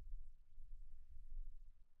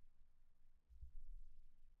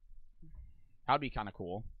 That would be kind of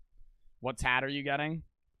cool. What tat are you getting?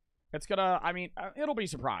 It's gonna, I mean, it'll be a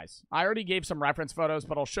surprise. I already gave some reference photos,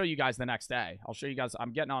 but I'll show you guys the next day. I'll show you guys,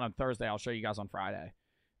 I'm getting on Thursday. I'll show you guys on Friday.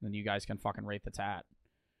 Then you guys can fucking rate the tat.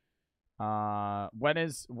 What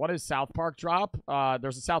is South Park drop?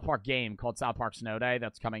 There's a South Park game called South Park Snow Day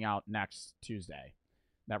that's coming out next Tuesday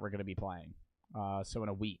that we're going to be playing. So in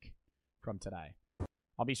a week from today.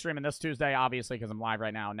 I'll be streaming this Tuesday, obviously, because I'm live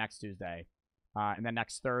right now, next Tuesday. And then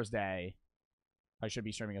next Thursday, I should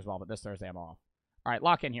be streaming as well, but this Thursday I'm off. All right,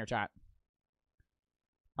 lock in here, chat.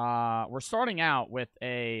 We're starting out with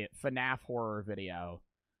a FNAF horror video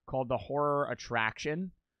called The Horror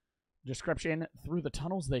Attraction. Description: through the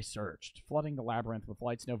tunnels they searched, flooding the labyrinth with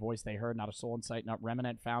lights, no voice they heard, not a soul in sight, not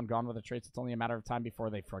remnant found, gone with the trace. It's only a matter of time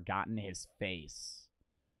before they've forgotten his face.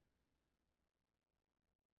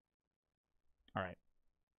 All right.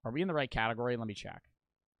 Are we in the right category? Let me check.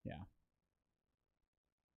 Yeah.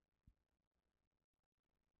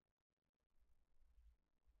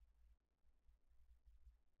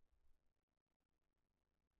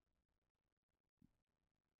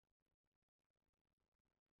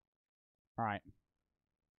 All right.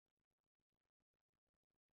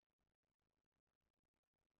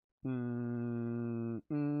 How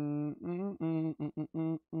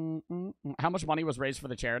much money was raised for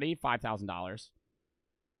the charity? $5,000.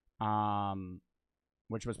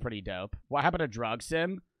 Which was pretty dope. What happened to Drug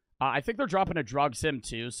Sim? I think they're dropping a Drug Sim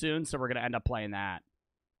 2 soon, so we're going to end up playing that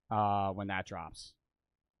when that drops.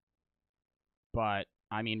 But,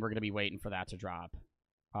 I mean, we're going to be waiting for that to drop.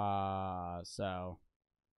 So,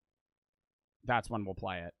 that's when we'll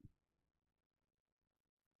play it.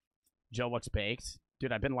 Jill looks baked.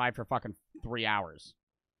 Dude, I've been live for fucking 3 hours.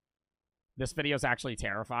 This video's actually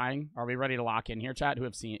terrifying. Are we ready to lock in here, chat?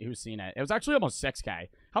 Who's seen it? It was actually almost 6K.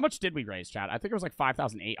 How much did we raise, chat? I think it was like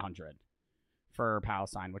 5,800 for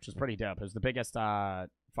Palestine, which is pretty dope. It was the biggest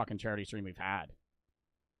fucking charity stream we've had.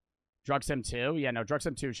 Drug Sim 2? Yeah, no, Drug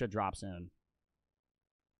Sim 2 should drop soon.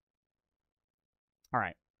 All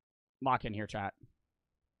right. Lock in here, chat.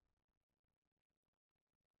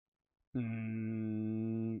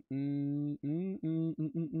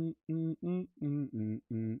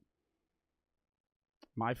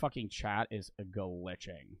 My fucking chat is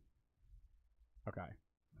glitching. Okay.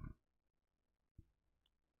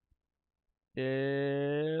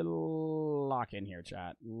 Lock in here,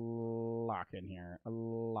 chat. Lock in here.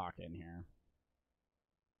 Lock in here.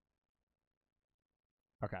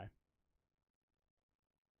 Okay.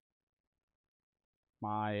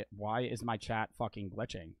 Why is my chat fucking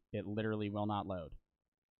glitching? It literally will not load.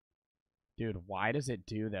 Dude, why does it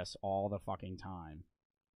do this all the fucking time?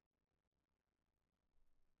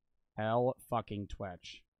 Hell fucking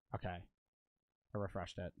Twitch. Okay. I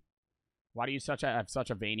refreshed it. Why do you have such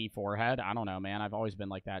a veiny forehead? I don't know, man. I've always been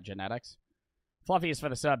like that. Genetics. Fluffy is for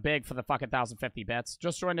the sub. Big for the fucking 1,050 bits.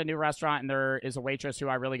 Just joined a new restaurant, and there is a waitress who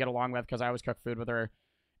I really get along with because I always cook food with her.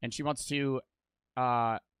 And she wants to...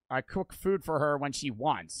 I cook food for her when she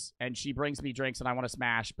wants. And she brings me drinks and I want to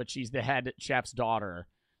smash, but she's the head chef's daughter.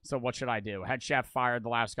 So what should I do? Head chef fired the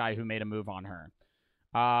last guy who made a move on her.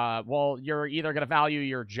 Well, you're either going to value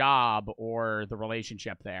your job or the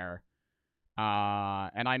relationship there.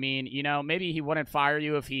 And I mean, you know, maybe he wouldn't fire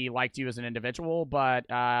you if he liked you as an individual,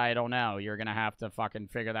 but I don't know. You're going to have to fucking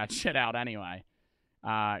figure that shit out anyway.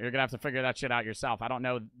 You're going to have to figure that shit out yourself. I don't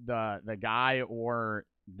know the guy or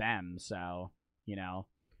them, so, you know.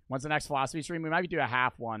 When's the next philosophy stream? We might do a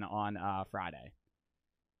half one on Friday.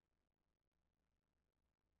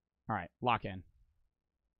 All right, lock in.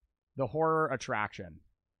 The horror attraction.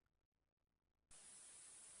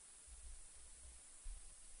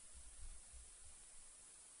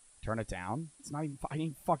 Turn it down? It's not even... I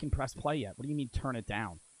didn't fucking press play yet. What do you mean turn it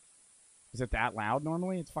down? Is it that loud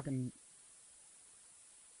normally? It's fucking...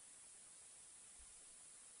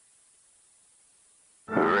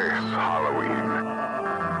 This Halloween,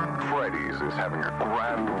 Freddy's is having a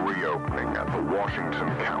grand reopening at the Washington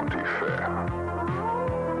County Fair.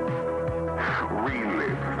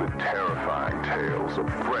 Relive the terrifying tales of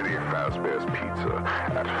Freddy Fazbear's Pizza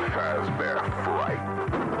at Fazbear Fright,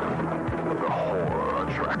 the horror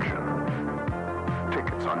attraction.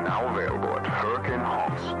 Tickets are now available at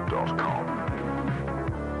hurricanehaunts.com.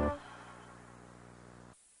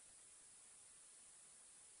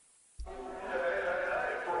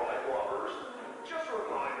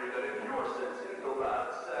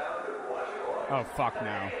 Oh, fuck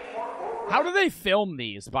no. How do they film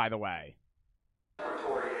these, by the way?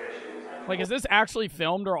 Like, is this actually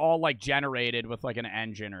filmed or all, like, generated with, like, an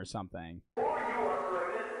engine or something? Before you are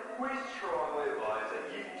pregnant, we strongly advise that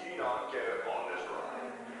you do not get on this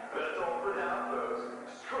ride. That's all for now, folks.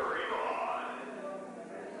 Scream on!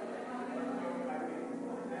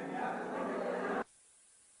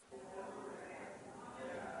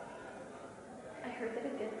 I heard that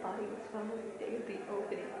a dead body was found on the day of the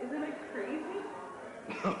opening. Isn't it crazy?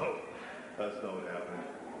 No, that's not what happened.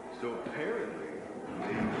 So apparently,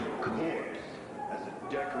 they used a corpse as a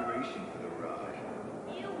decoration for the ride.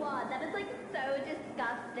 Ew, that is like so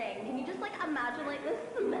disgusting. Can you just like imagine like the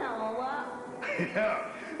smell?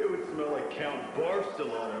 Yeah, it would smell like Count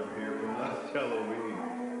Bartolozzi over here from last Halloween.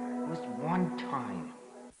 It was one time.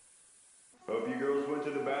 Hope you girls went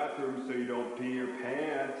to the bathroom so you don't pee your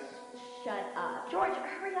pants. Shut up. George,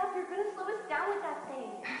 hurry up. You're gonna slow us down with that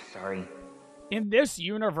thing. Sorry. In this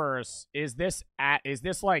universe, is this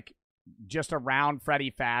like just around Freddy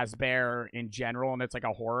Fazbear in general and it's like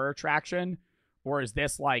a horror attraction? Or is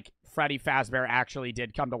this like Freddy Fazbear actually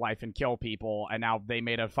did come to life and kill people and now they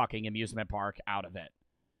made a fucking amusement park out of it?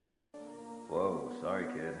 Whoa, sorry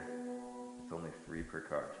kid. It's only 3 per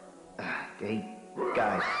cart. Hey,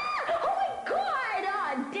 guys. Oh my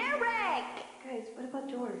god! Derek! Guys, what about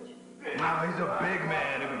George? Wow, he's a big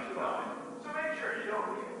man. It'll be fine. So make sure you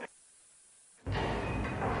don't leave.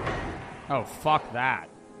 Oh, fuck that.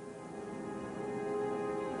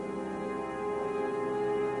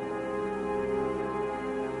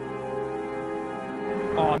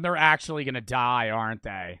 And they're actually gonna die, aren't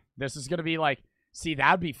they? This is gonna be like... See,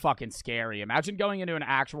 that'd be fucking scary. Imagine going into an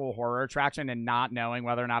actual horror attraction and not knowing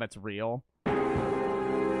whether or not it's real.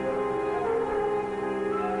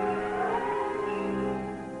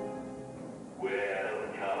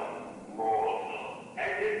 Welcome, mortal,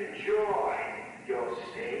 and enjoy your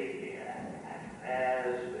stay here at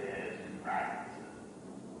Fazbear's Fright.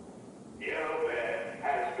 Your bed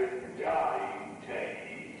has been dying to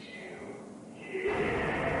eat you.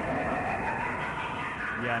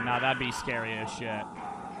 Yeah, no, that'd be scary as shit.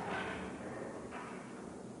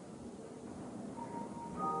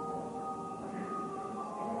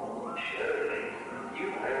 Surely,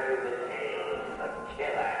 you've heard the tale of the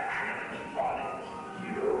killer animatronics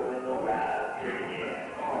roaming around here in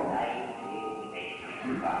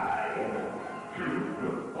 1985.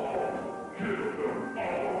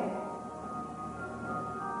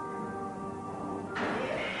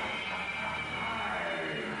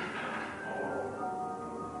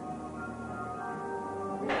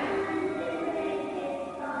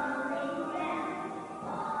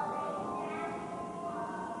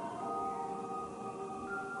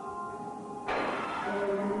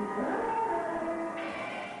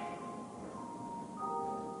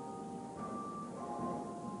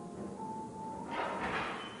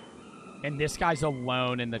 And this guy's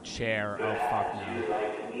alone in the chair. Oh, fuck no.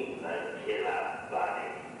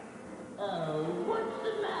 Oh, what's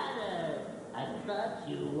the matter? I thought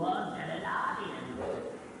you wanted an audience.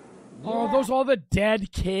 Oh, are those all the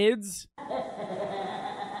dead kids?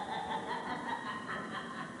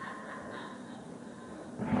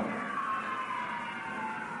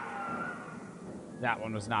 That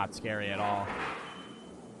one was not scary at all.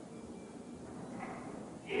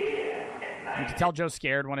 You can tell Joe's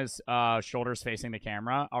scared when his shoulder's facing the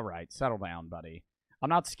camera. All right, settle down, buddy. I'm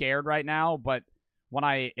not scared right now, but when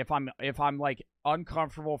if I'm like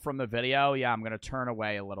uncomfortable from the video, yeah, I'm gonna turn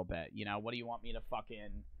away a little bit. You know, what do you want me to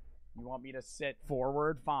fucking? You want me to sit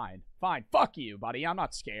forward? Fine, fine. Fuck you, buddy. I'm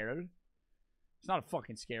not scared. It's not a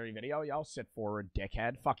fucking scary video. Y'all sit forward,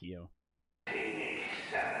 dickhead. Fuck you. We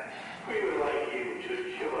would like you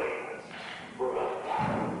to join us for a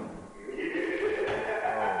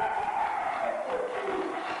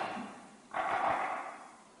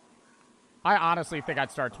I honestly think I'd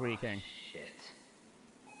start tweaking.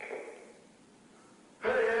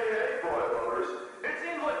 Hey, boy lovers. It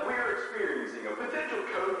seems like we're experiencing a potential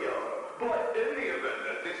code yellow, but in the event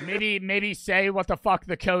that this... Maybe say what the fuck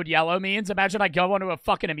the code yellow means. Imagine I go onto a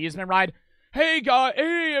fucking amusement ride. Hey,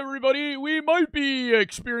 hey, everybody, we might be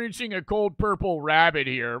experiencing a cold purple rabbit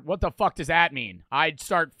here. What the fuck does that mean? I'd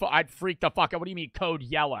freak the fuck out. What do you mean code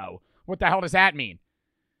yellow? What the hell does that mean?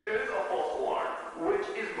 It is a false alarm, which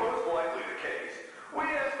is most likely the case. We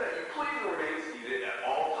ask that you please remain seated at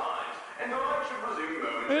all times, and the ride should resume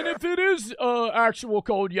momentarily. And if it is actual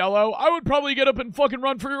code yellow, I would probably get up and fucking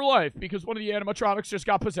run for your life, because one of the animatronics just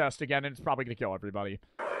got possessed again, and it's probably gonna kill everybody.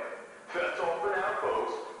 That's all for now,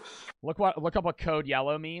 folks. Look up what code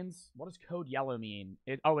yellow means. What does code yellow mean?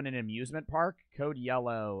 In an amusement park? Code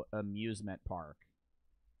yellow amusement park.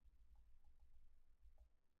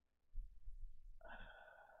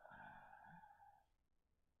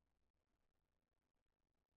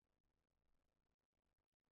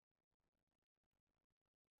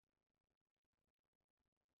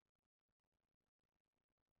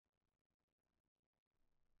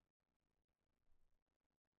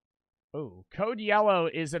 Ooh, code yellow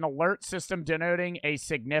is an alert system denoting a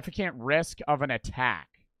significant risk of an attack.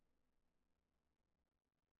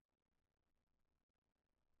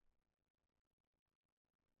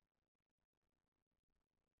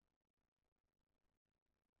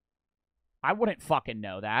 I wouldn't fucking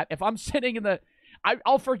know that. If I'm sitting in the...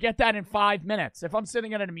 I'll forget that in 5 minutes. If I'm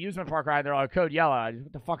sitting in an amusement park ride, they're like, code yellow.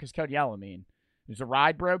 What the fuck does code yellow mean? Is the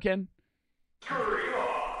ride broken?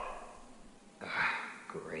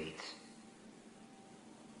 Great.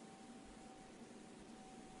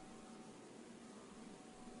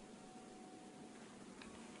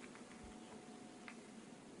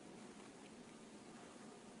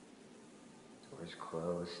 Door's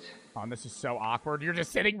closed. Oh, and this is so awkward. You're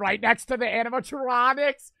just sitting right next to the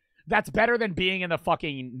animatronics? That's better than being in the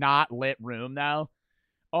fucking not lit room, though.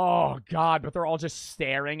 Oh, God, but they're all just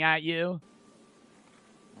staring at you.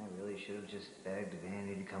 I really should have just begged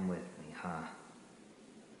Vanny to come with me, huh?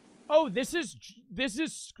 Oh, this is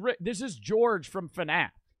George from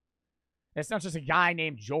FNAF. It's not just a guy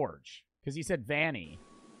named George, because he said Vanny.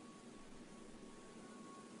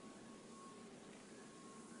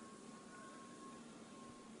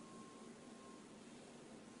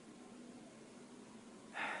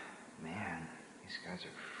 Man, these guys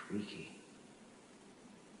are freaky.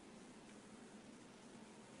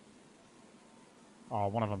 Oh,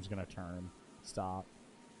 one of them's gonna turn. Stop.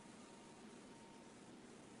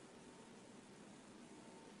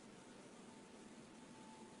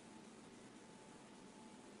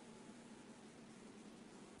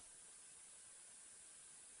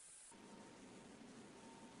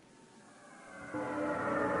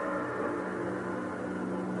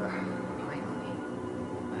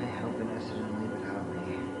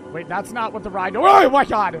 Wait, that's not what the ride... Oh my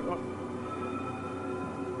god!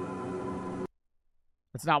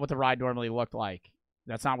 That's not what the ride normally looked like.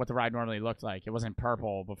 That's not what the ride normally looked like. It wasn't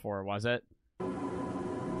purple before, was it?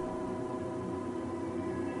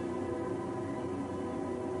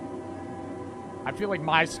 I feel like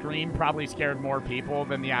my screen probably scared more people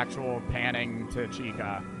than the actual panning to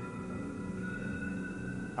Chica.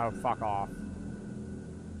 Oh, fuck off.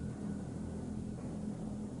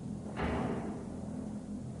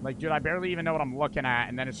 Like, dude, I barely even know what I'm looking at,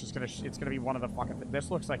 and then it's just it's gonna be one of the fucking... This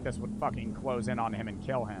looks like this would fucking close in on him and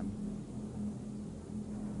kill him.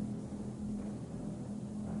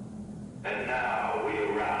 And now we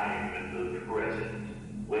arrive at the present,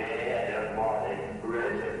 where the morning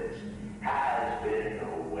presence has been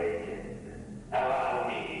awakened. Allow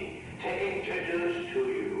me to introduce to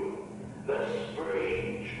you the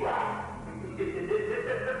spring trap.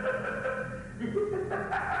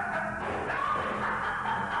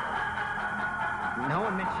 No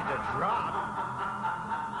one mentioned a drop.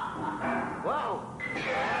 Whoa!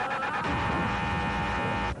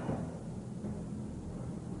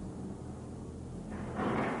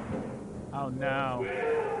 Oh no.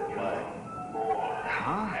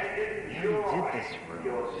 Huh? Yeah, you did this room.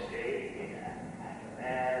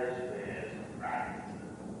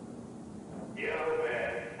 Yellow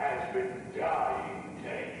Bear has been dying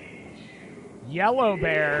to eat you. Yellow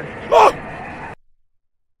Bear. Oh!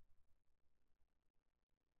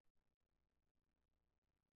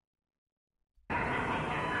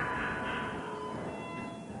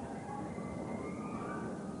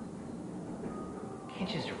 Can't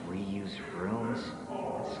just reuse rooms.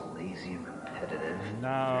 It's lazy and repetitive.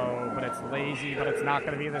 No, but it's lazy, but it's not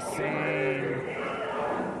gonna be the same.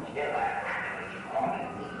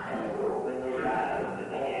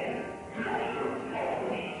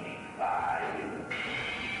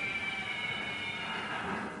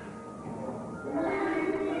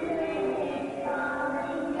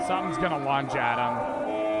 Something's gonna lunge at him.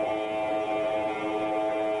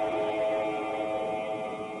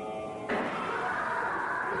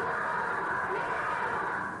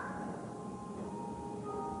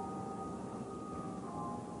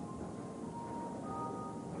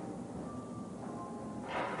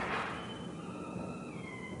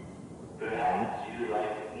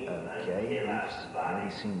 Okay, we've already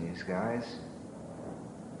seen these guys.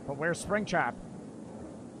 But where's Springtrap?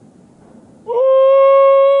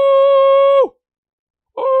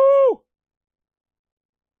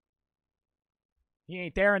 He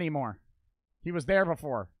ain't there anymore. He was there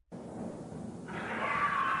before.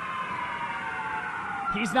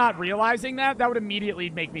 He's not realizing that? That would immediately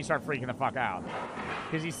make me start freaking the fuck out.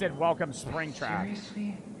 Because he said, welcome Springtrap.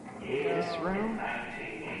 Seriously? This room?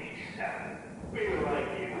 1987. We would like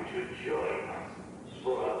you to join us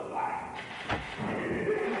for a fight. Are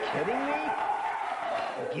you kidding me?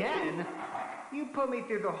 Again? You put me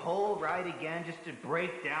through the whole ride again just to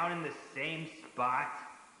break down in the same spot?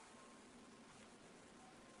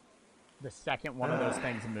 The second one of those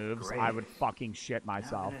things moves, great. I would fucking shit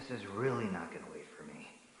myself. Now this is really not gonna wait for me.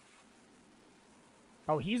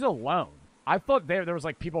 Oh, he's alone. I thought there was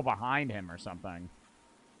like people behind him or something.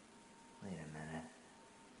 Wait a minute.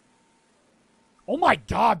 Oh my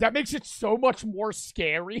god, that makes it so much more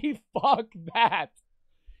scary. Fuck that.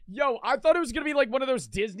 Yo, I thought it was gonna be like one of those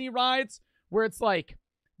Disney rides where it's like,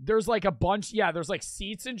 there's like a bunch, there's like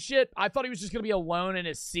seats and shit. I thought he was just gonna be alone in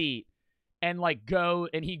his seat and like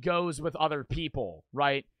he goes with other people,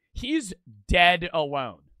 right? He's dead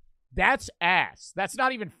alone. That's ass. That's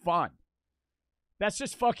not even fun. That's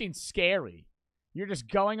just fucking scary. You're just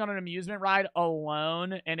going on an amusement ride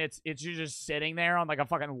alone, and it's you're just sitting there on like a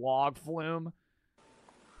fucking log flume.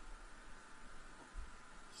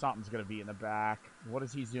 Something's gonna be in the back. What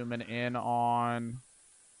is he zooming in on?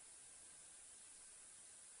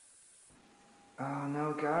 Oh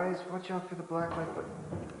no, guys, watch out for the black light.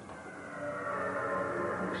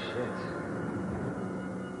 Oh shit.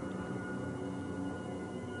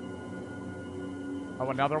 Oh,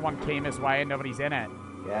 another one came his way and nobody's in it.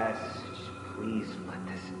 Yes, just please let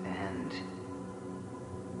this end.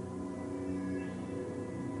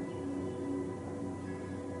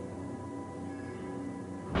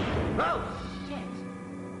 Oh, shit!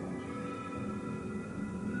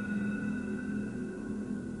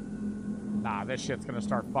 Nah, Ah, this shit's gonna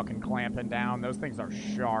start fucking clamping down. Those things are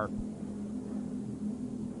sharp.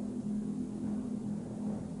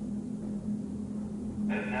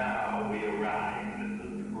 And now we arrive at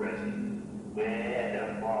the present,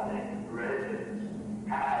 where the fallen presence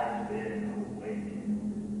has been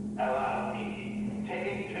awakened. Allow me to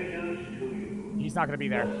introduce to you. He's not gonna be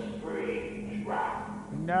there. The strange rock.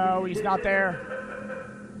 No, he's not there.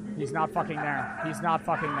 He's not fucking there. He's not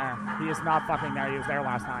fucking there. He is not fucking there. He was there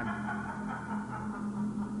last time.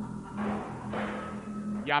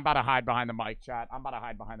 Yeah, I'm about to hide behind the mic, chat. I'm about to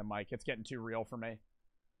hide behind the mic. It's getting too real for me.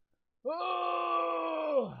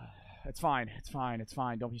 Oh! It's fine. It's fine. It's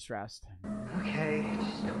fine. Don't be stressed. Okay,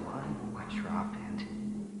 just one more drop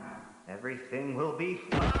and everything will be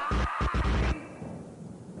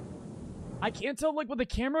I can't tell, like, when the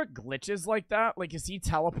camera glitches like that, like, is he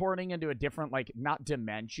teleporting into a different, like, not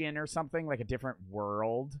dimension or something, like a different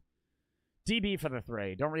world? DB for the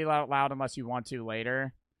 3. Don't read out loud unless you want to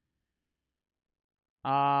later.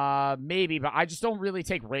 Maybe, but I just don't really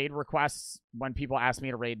take raid requests when people ask me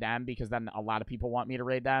to raid them, because then a lot of people want me to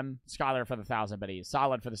raid them. Skylar for the 1,000 biddies.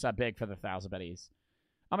 Solid for the sub, big for the 1,000 biddies.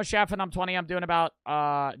 I'm a chef and I'm 20. I'm doing it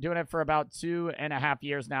for about 2.5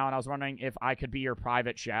 years now, and I was wondering if I could be your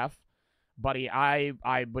private chef. Buddy, I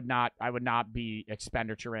would not be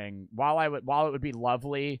expendituring, while it would be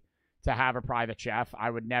lovely to have a private chef, I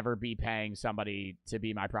would never be paying somebody to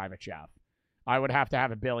be my private chef. I would have to have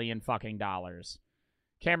 $1 billion fucking dollars.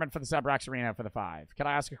 Cameron for the sub, Rex Arena for the 5. Can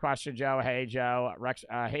I ask a question, Joe? Hey, Joe. Rex,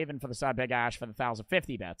 Haven for the sub, Big Ash for the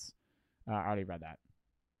 1,050 bits. I already read that.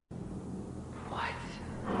 What?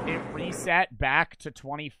 It reset back to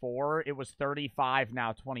 24. It was 35,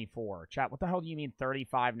 now 24. Chat, what the hell do you mean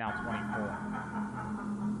 35, now 24?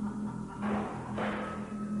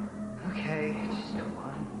 Okay, just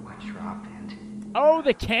one more drop and oh,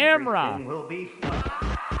 the camera! everything will be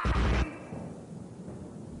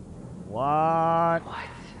What? What?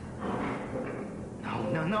 No,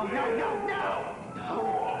 no, no, no, no, no! No,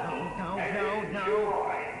 no, no, no, no.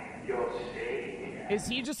 You're staying here. Is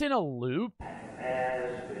he just in a loop?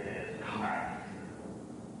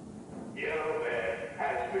 Gilbert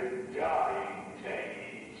has been dying to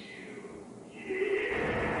eat you.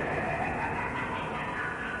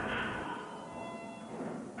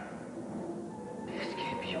 This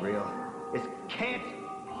can't be real. This can't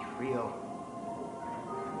be real.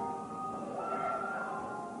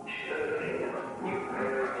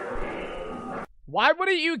 Why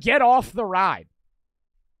wouldn't you get off the ride?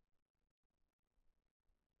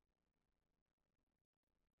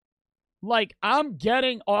 Like, I'm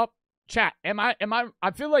getting up. Chat, I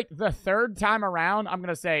feel like the third time around, I'm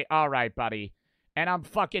going to say, all right, buddy. And I'm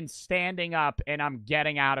fucking standing up and I'm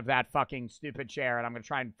getting out of that fucking stupid chair and I'm going to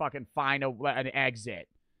try and fucking find an exit.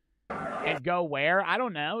 And go where? I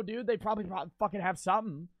don't know, dude. They probably fucking have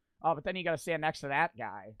something. Oh, but then you got to stand next to that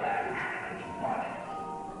guy.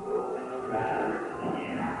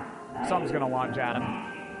 Something's going to launch at him.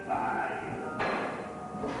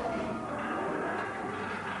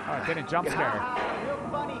 Oh, it didn't jump scare. Real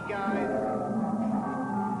funny, guys.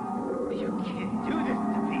 You can't do this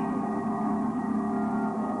to people.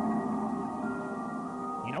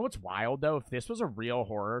 You know what's wild, though? If this was a real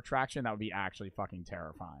horror attraction, that would be actually fucking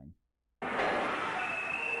terrifying.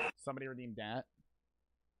 Somebody redeemed that.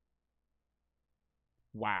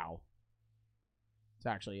 Wow. It's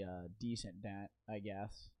actually a decent dent, I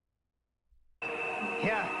guess.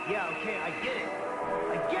 Yeah, okay, I get it.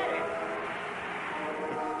 I get it.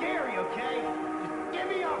 It's scary, okay? Just get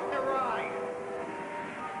me off the ride.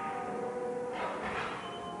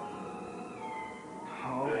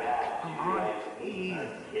 Oh, come on, please.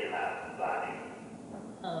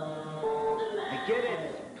 I get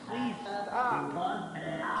it. Please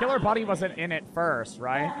stop. Killer Buddy wasn't in it first,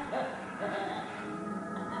 right?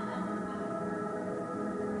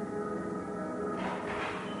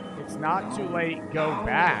 It's not too late. Go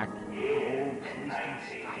back.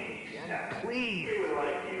 Please.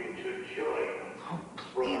 Oh,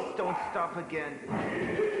 please don't stop again. Oh,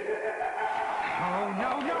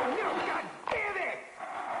 no, no, no, God damn it!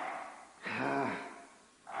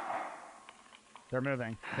 They're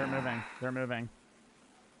moving. They're moving. They're moving.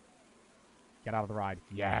 Get out of the ride.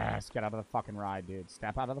 Yes, get out of the fucking ride, dude.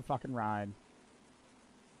 Step out of the fucking ride.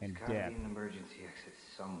 And There's gotta dip. be an emergency exit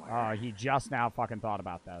somewhere. Oh, he just now fucking thought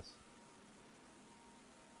about this.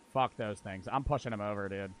 Fuck those things. I'm pushing him over,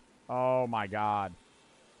 dude. Oh my god.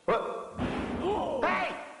 What?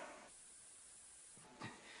 Hey!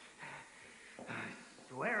 I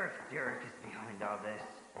swear if Derek is behind all this.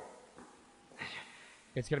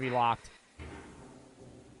 It's gonna be locked.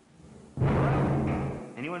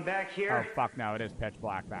 Anyone back here? Oh fuck no, it is pitch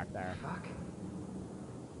black back there. Fuck.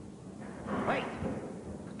 Wait!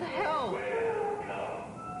 What the hell?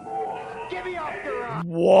 Get me off the ride!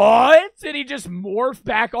 What? Did he just morph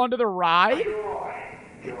back onto the ride?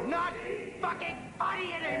 It's not fucking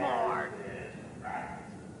funny anymore!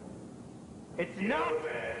 It's not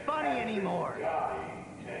funny anymore!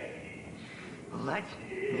 Let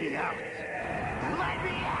me out! Let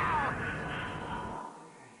me out!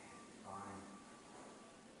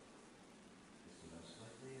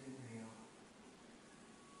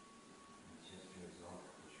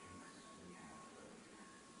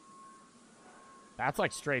 That's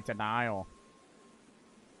like straight denial.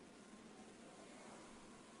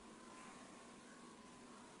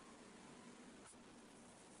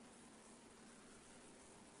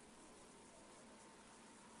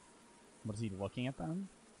 What is he looking at them?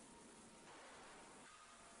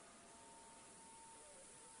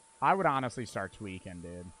 I would honestly start tweaking,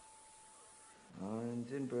 dude.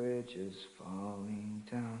 Lines and bridges falling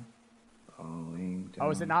down. Oh,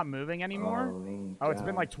 is it not moving anymore? Falling Oh, it's been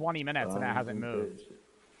down. like 20 minutes and it Lines hasn't and moved. bridges.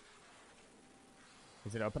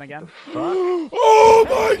 Is it open again? Fuck! Oh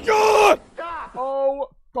my god! Stop! Oh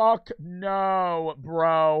fuck no,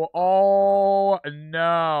 bro. Oh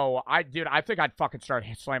no. Dude, I think I'd fucking start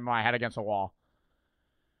slamming my head against a wall.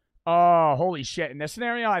 Oh, holy shit. In this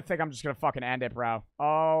scenario, I think I'm just gonna fucking end it, bro.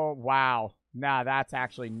 Oh, wow. Nah, that's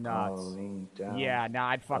actually nuts. Yeah, nah,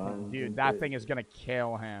 I'd fucking... Dude, that thing is gonna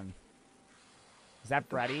kill him. Is that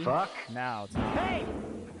Freddy? Fuck? No, it's not. Hey!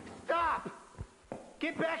 Stop!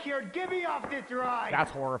 Get back here and get me off this ride!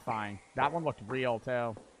 That's horrifying. That one looked real,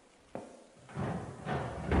 too.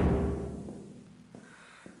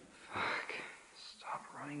 Fuck. Stop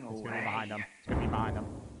running away. It's gonna be behind him. It's gonna be behind him.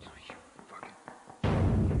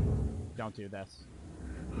 Don't do this.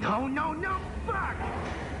 No, no, no! Fuck!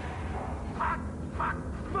 Fuck! Fuck!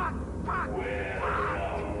 Fuck! Fuck!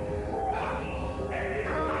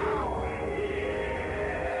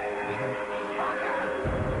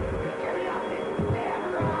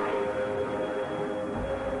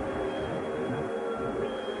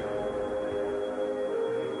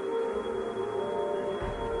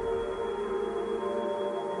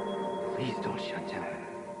 Please don't shut down.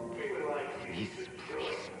 Please,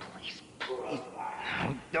 please, please, please.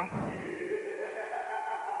 No, don't.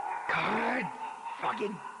 God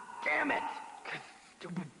fucking damn it!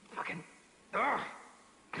 Stupid fucking. Ugh.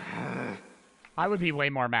 I would be way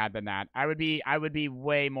more mad than that. I would be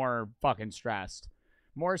way more fucking stressed.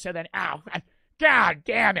 More so than, ow, god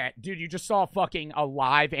damn it. Dude, you just saw fucking a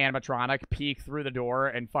live animatronic peek through the door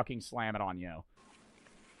and fucking slam it on you.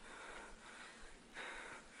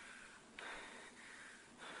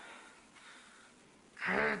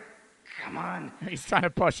 Come on. He's trying to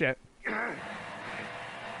push it.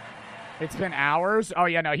 It's been hours? Oh,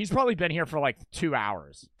 yeah, no, he's probably been here for like 2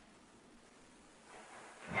 hours.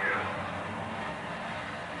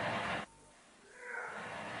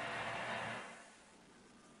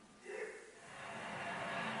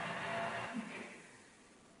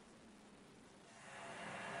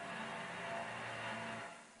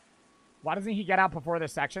 Why doesn't he get out before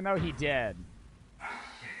this section, though? He did.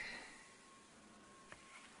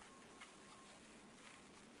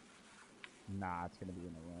 Nah, it's gonna be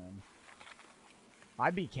in the room.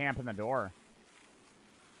 I'd be camping the door.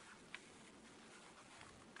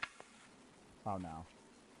 Oh, no.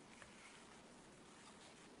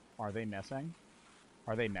 Are they missing?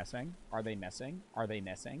 Are they missing? Are they missing? Are they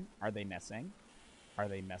missing? Are they missing? Are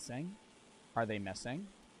they missing? Are they missing?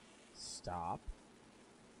 Stop.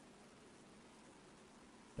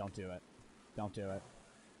 Don't do it. Don't do it.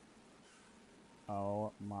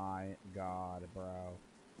 Oh my god, bro.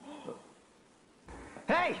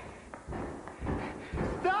 Hey!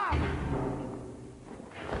 Stop!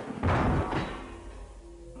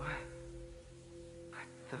 What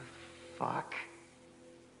the fuck?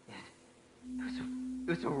 It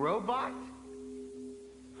was a robot?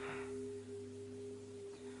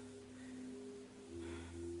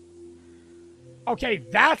 Okay,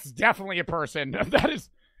 that's definitely a person.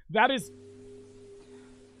 That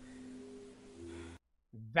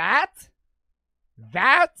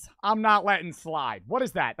I'm not letting slide. What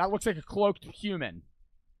is that? That looks like a cloaked human.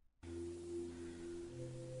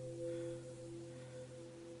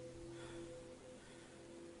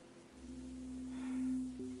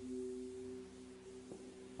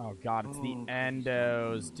 Oh god, it's the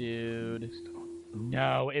endos, dude.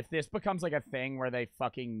 No, if this becomes like a thing where they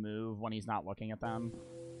fucking move when he's not looking at them.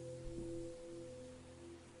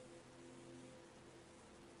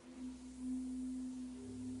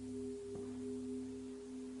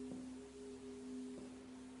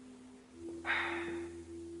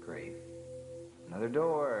 Great. Another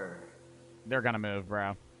door. They're gonna move,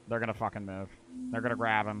 bro. They're gonna fucking move. They're gonna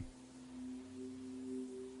grab him.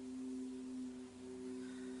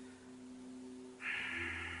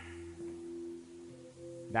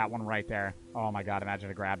 That one right there. Oh my god, imagine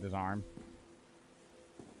it grabbed his arm.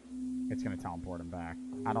 It's gonna teleport him back.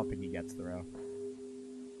 I don't think he gets through.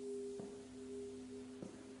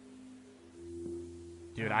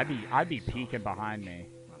 Dude, I'd be peeking behind me.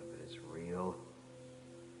 None of it is real.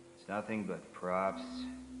 It's nothing but props,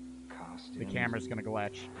 costumes. The camera's gonna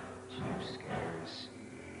glitch. Jump scares.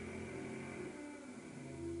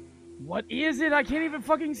 What is it? I can't even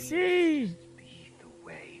fucking see! Be the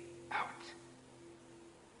way out.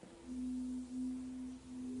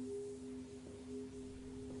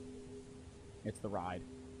 It's the ride.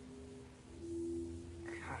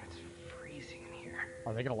 God, it's freezing in here.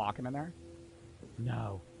 Are they gonna lock him in there?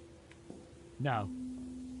 No. No.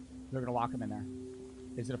 They're gonna lock him in there.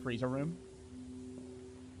 Is it a freezer room?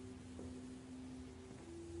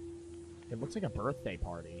 It looks like a birthday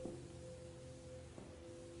party.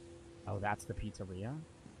 Oh, that's the pizzeria?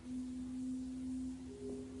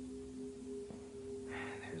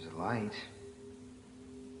 There's a light.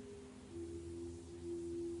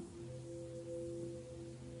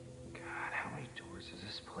 God, how many doors does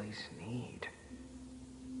this place need?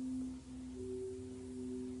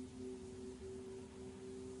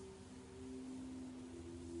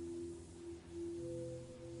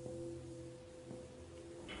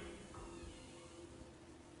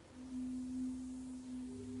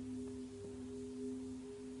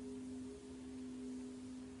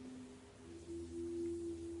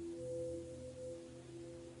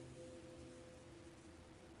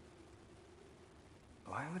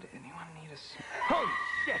 Why would anyone need a... Holy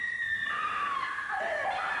shit!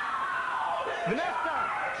 Vanessa!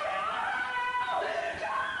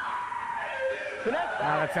 Vanessa!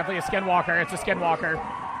 That's definitely a skinwalker. It's a skinwalker.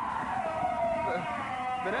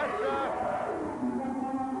 Vanessa!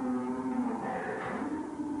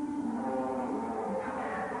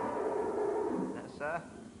 Vanessa?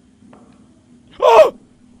 Oh!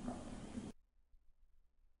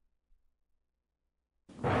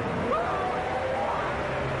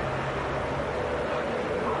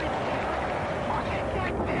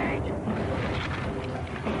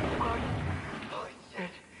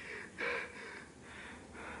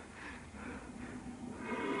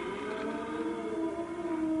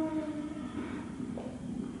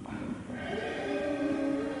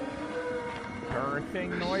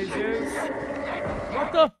 Birthing noises?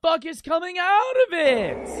 What the fuck is coming out of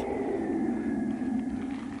it?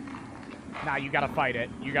 Nah, you gotta fight it.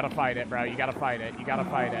 You gotta fight it, bro. You gotta fight it. You gotta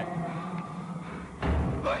fight it.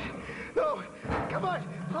 What? No! Come on!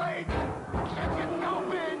 Please! It's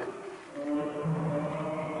open!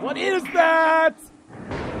 What is that?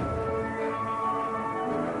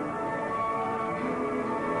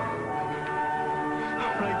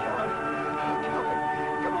 Oh my god!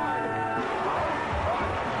 Come on!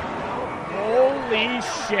 Holy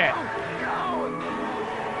shit.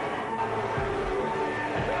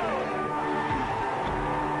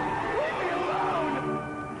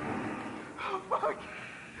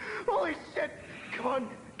 Holy shit! Come on!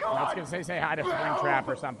 Come on! I was gonna say hi to Springtrap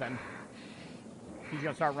or something. He's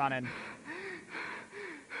gonna start running.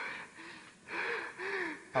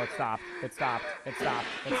 Oh, it stopped. It stopped. It stopped.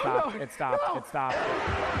 It stopped. It stopped. It stopped.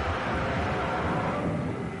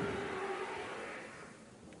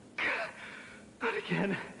 Not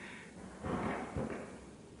again.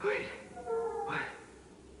 Wait. What?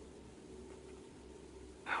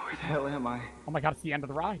 Where the hell am I? Oh my god, it's the end of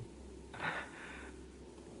the ride.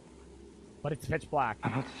 But it's pitch black.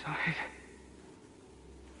 I'm outside.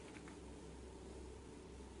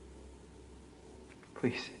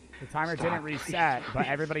 Please. The timer stop, didn't reset, please, but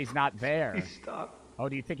everybody's not there. Please stop. Oh,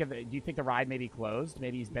 do you think the ride may be closed?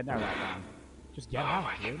 Maybe he's been there that long. Just get out,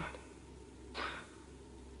 dude.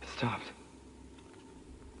 It stopped.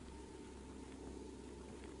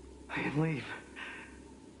 I can leave.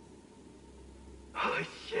 Holy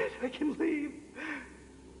shit, I can leave.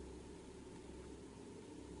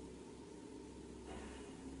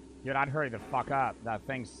 Dude, I'd hurry the fuck up. That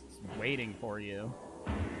thing's waiting for you.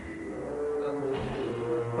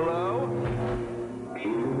 Hello?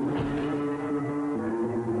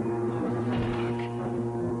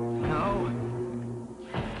 No.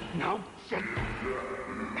 No, shit.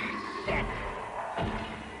 Shit.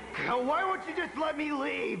 Now, why won't you just let me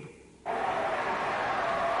leave?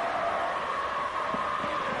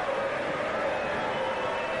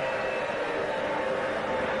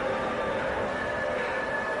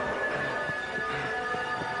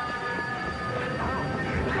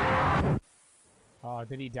 Oh,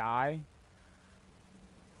 did he die?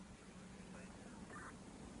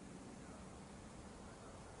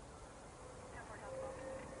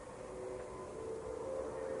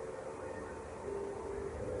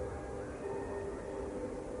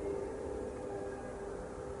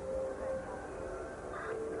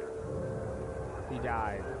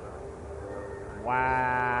 died.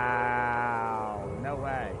 Wow. No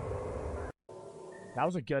way. That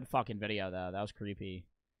was a good fucking video, though. That was creepy.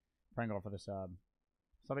 Pringle for the sub.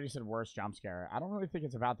 Somebody said worst jump scare. I don't really think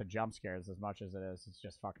it's about the jump scares as much as it is. It's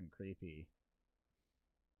just fucking creepy.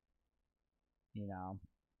 You know?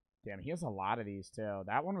 Damn, he has a lot of these, too.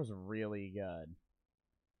 That one was really good.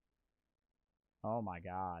 Oh, my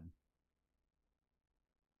God.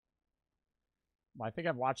 Well, I think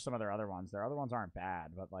I've watched some of their other ones. Their other ones aren't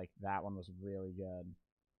bad, but, like, that one was really good.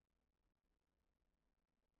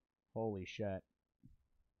 Holy shit.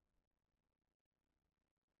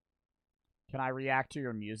 Can I react to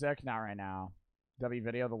your music? Not right now. W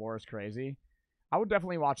video, the lore is crazy. I would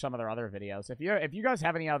definitely watch some of their other videos. If you guys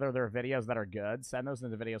have any other their videos that are good, send those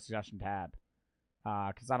in the video suggestion tab.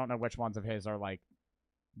 Because I don't know which ones of his are like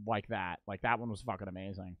that. Like, that one was fucking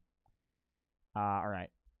amazing. Alright.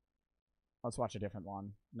 Let's watch a different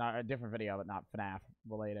one. Not a different video, but not FNAF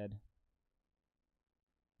related.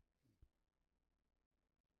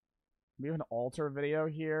 We have an altar video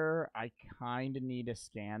here. I kind of need to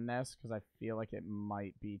scan this because I feel like it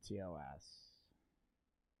might be TOS.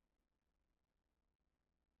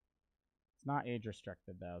 It's not age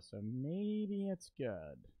restricted though, so maybe it's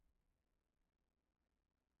good.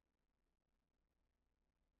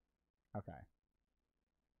 Okay.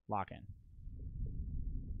 Lock in.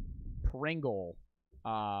 Pringle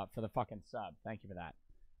for the fucking sub. Thank you for that.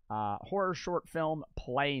 Horror short film,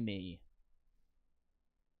 Play Me.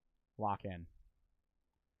 Lock in.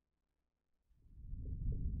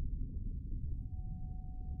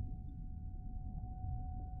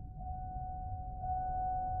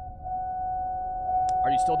 Are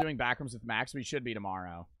you still doing backrooms with Max? We should be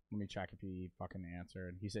tomorrow. Let me check if he fucking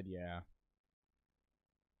answered. He said yeah.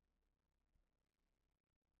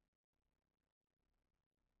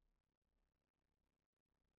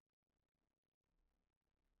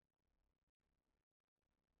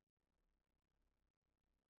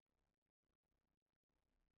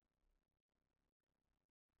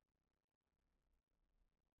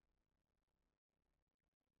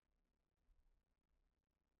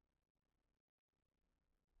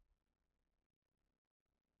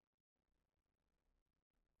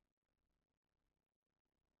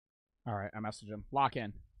 Alright, I messaged him. Lock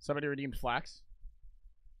in. Somebody redeemed Flex.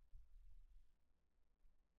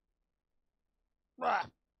 Lock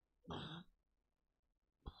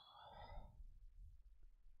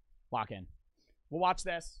in. We'll watch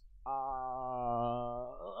this. Horror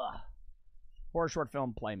short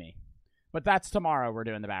film, Play Me. But that's tomorrow we're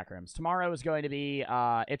doing the backrooms. Tomorrow is going to be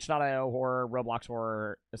itch.io horror, Roblox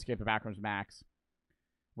horror, Escape the Backrooms Max.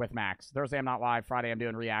 With Max. Thursday I'm not live. Friday I'm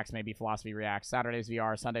doing Reacts, maybe Philosophy Reacts. Saturday's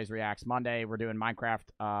VR, Sunday's Reacts. Monday we're doing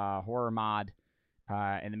Minecraft horror mod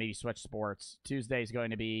and then maybe Switch Sports. Tuesday's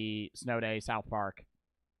going to be Snow Day, South Park.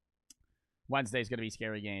 Wednesday's going to be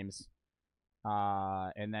Scary Games.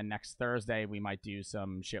 And then next Thursday we might do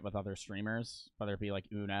some shit with other streamers, whether it be like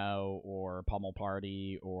Uno or Pummel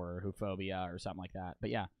Party or Whophobia or something like that.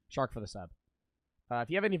 But yeah, Shark for the sub. If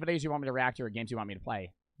you have any videos you want me to react to or games you want me to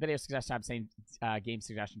play, video suggestion tab, same game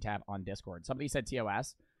suggestion tab on Discord. Somebody said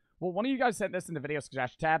TOS. Well, one of you guys sent this in the video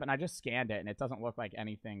suggestion tab, and I just scanned it, and it doesn't look like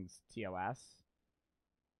anything's TOS.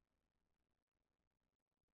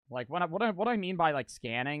 Like, what I mean by, like,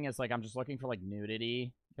 scanning is, like, I'm just looking for, like,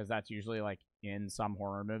 nudity, because that's usually, like, in some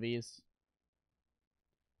horror movies.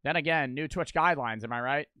 Then again, new Twitch guidelines, am I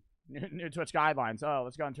right? New Twitch guidelines. Oh,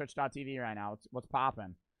 let's go on twitch.tv right now. What's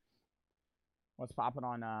popping? What's popping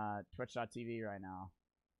on twitch.tv right now?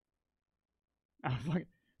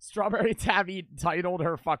 Strawberry Tabby titled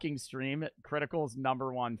her fucking stream Critical's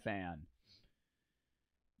 #1 fan.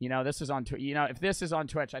 You know, this is on you know, if this is on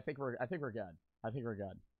Twitch, I think we're good. I think we're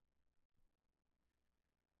good.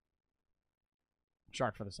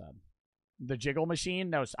 Shark for the sub. The jiggle machine?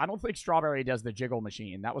 No, I don't think Strawberry does the jiggle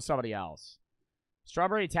machine. That was somebody else.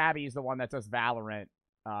 Strawberry Tabby is the one that does Valorant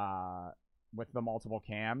with the multiple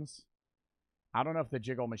cams. I don't know if the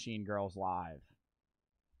jiggle machine girl's live.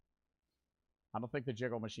 I don't think the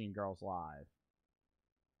Jiggle Machine girl's live.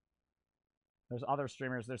 There's other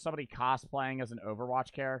streamers. There's somebody cosplaying as an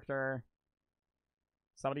Overwatch character.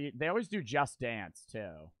 They always do Just Dance,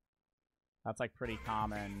 too. That's, like, pretty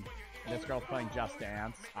common. This girl's playing Just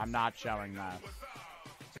Dance. I'm not showing that.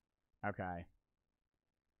 Okay.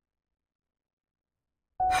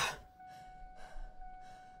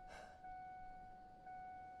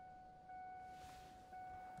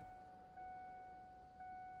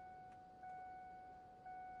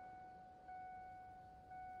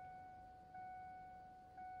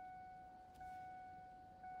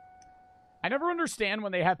 never understand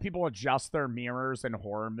when they have people adjust their mirrors in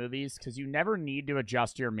horror movies, because you never need to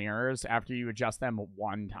adjust your mirrors after you adjust them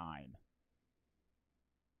one time.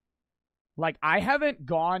 Like, I haven't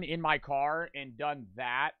gone in my car and done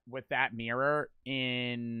that with that mirror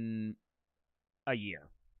in a year.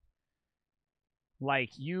 Like,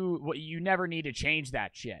 you never need to change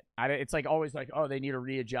that shit. It's like always like, oh, they need to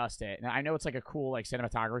readjust it. And I know it's like a cool like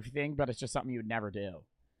cinematography thing, but it's just something you would never do.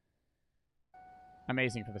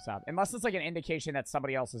 Amazing for the sub. Unless it's like an indication that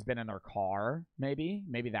somebody else has been in their car, maybe.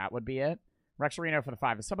 Maybe that would be it. Rex Reno for the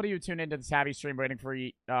 5. As somebody who tuned into this Savvy stream waiting for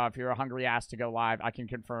you, if you're a hungry ass to go live, I can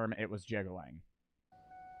confirm it was jiggling.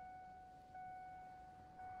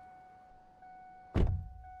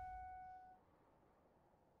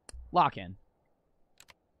 Lock in.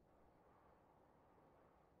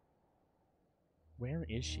 Where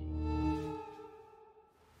is she?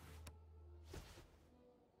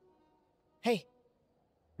 Hey.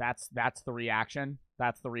 That's the reaction.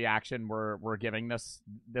 That's the reaction we're giving this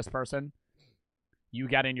person. You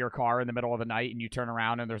get in your car in the middle of the night and you turn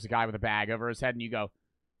around and there's a guy with a bag over his head and you go,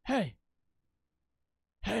 "Hey.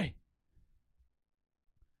 Hey.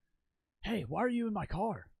 Hey, why are you in my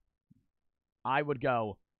car?" I would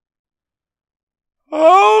go,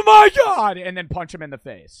 "Oh my God," and then punch him in the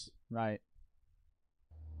face, right?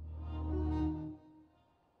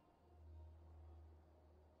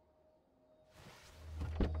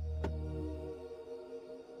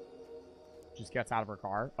 Just gets out of her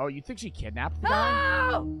car. Oh, you think she kidnapped the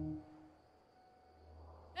guy? No!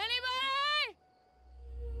 Anybody?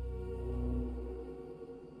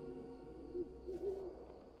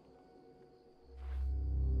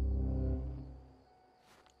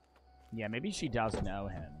 Yeah, maybe she does know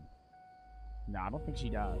him. No, I don't think she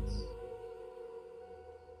does.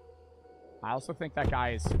 I also think that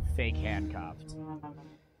guy is fake handcuffed.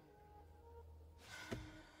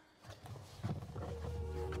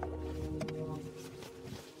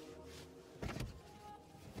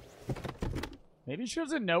 Maybe she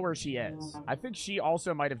doesn't know where she is. I think she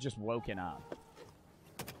also might have just woken up.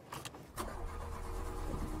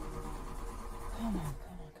 Come on.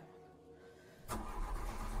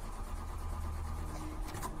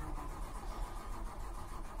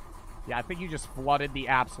 Yeah, I think you just flooded the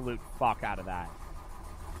absolute fuck out of that.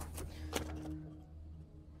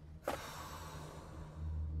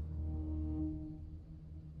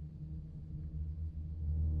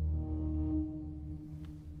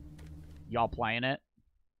 Y'all playing it?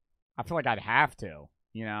 I feel like I'd have to,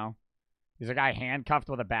 you know? There's a guy handcuffed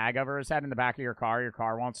with a bag over his head in the back of your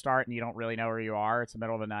car won't start, and you don't really know where you are. It's the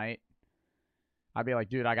middle of the night. I'd be like,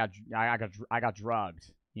 dude, I got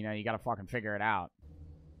drugged. You know, you gotta fucking figure it out.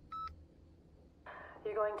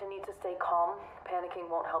 You're going to need to stay calm. Panicking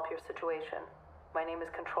won't help your situation. My name is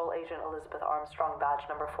Control Agent Elizabeth Armstrong, badge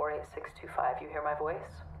number 48625. You hear my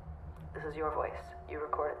voice? This is your voice. You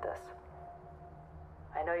recorded this.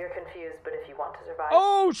 I know you're confused, but if you want to survive...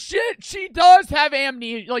 Oh, shit! She does have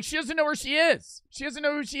amnesia. Like, she doesn't know where she is. She doesn't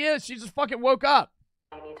know who she is. She just fucking woke up.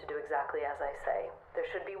 You need to do exactly as I say. There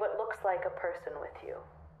should be what looks like a person with you.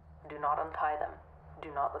 Do not untie them.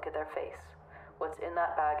 Do not look at their face. What's in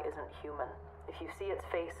that bag isn't human. If you see its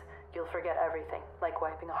face, you'll forget everything, like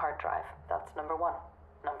wiping a hard drive. That's number 1.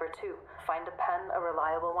 Number 2, find a pen, a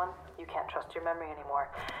reliable one. You can't trust your memory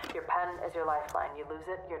anymore. Your pen is your lifeline. You lose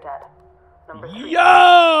it, you're dead. Number 3.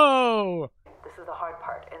 Yo! This is the hard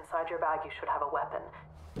part. Inside your bag, you should have a weapon.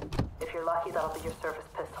 If you're lucky, that'll be your service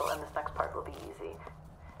pistol, and this next part will be easy.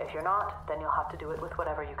 If you're not, then you'll have to do it with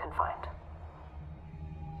whatever you can find.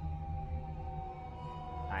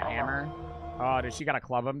 A hammer? Oh, does she gotta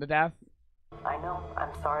club him to death? I know. I'm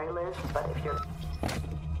sorry, Liz, but if you're...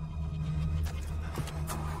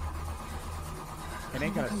 It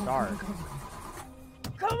ain't gonna start.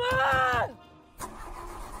 Come on!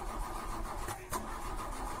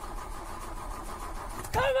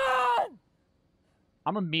 Come on!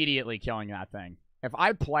 I'm immediately killing that thing. If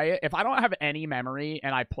I play it, if I don't have any memory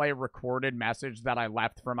and I play a recorded message that I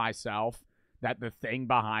left for myself, that the thing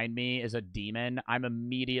behind me is a demon, I'm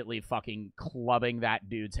immediately fucking clubbing that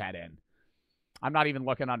dude's head in. I'm not even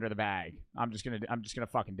looking under the bag. I'm just gonna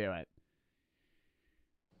fucking do it.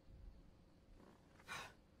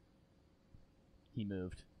 He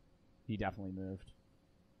moved. He definitely moved.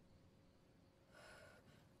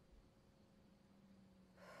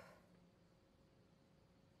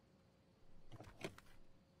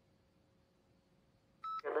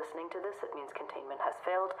 You're listening to this, it means containment has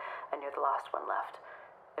failed, and you're the last one left.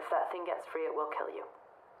 If that thing gets free, it will kill you.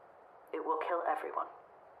 It will kill everyone.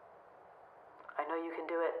 I know you can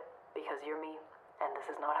do it, because you're me, and this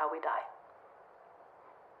is not how we die.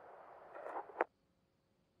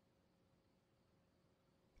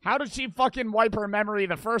 How did she fucking wipe her memory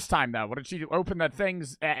the first time, though? What did she open the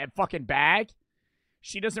thing's fucking bag?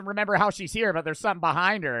 She doesn't remember how she's here, but there's something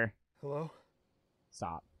behind her. Hello?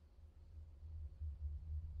 Stop.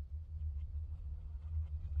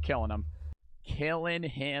 Killing him. Killing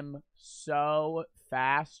him so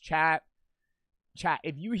fast. Chat,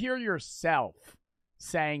 if you hear yourself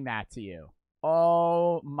saying that to you,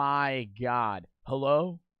 oh my God.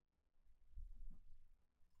 Hello?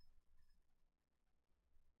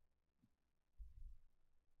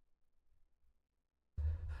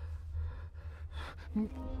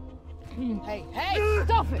 Hey,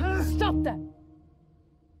 stop it! Stop that!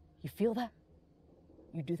 You feel that?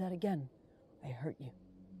 You do that again, I hurt you.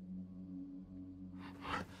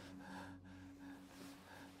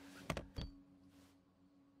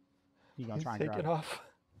 You gonna try and Take grab it off.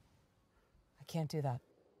 I can't do that.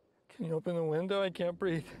 Can you open the window? I can't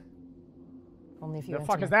breathe. Only if you The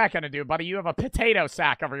fuck is that gonna do, buddy? You have a potato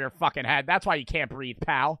sack over your fucking head. That's why you can't breathe,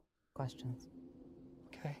 pal. questions.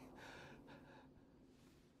 Okay.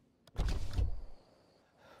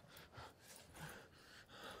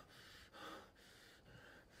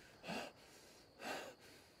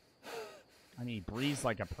 I mean, he breathes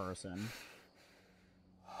like a person.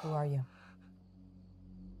 Who are you?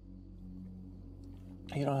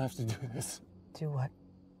 You don't have to do this. Do what?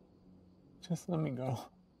 Just let me go.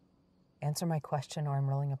 Answer my question or I'm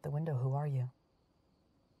rolling up the window. Who are you?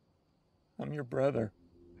 I'm your brother.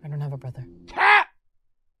 I don't have a brother. Cat!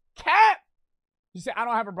 Cat! You say, I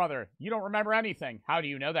don't have a brother. You don't remember anything. How do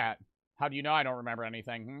you know that? How do you know I don't remember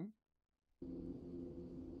anything?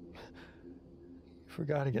 You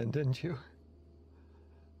forgot again, didn't you?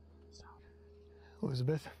 Stop.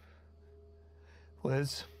 Elizabeth.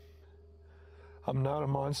 Liz. I'm not a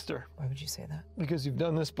monster. Why would you say that? Because you've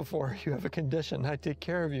done this before. You have a condition. I take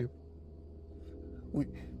care of you.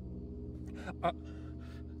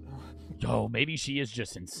 Yo, maybe she is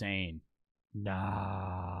just insane.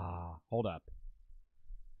 Nah. Hold up.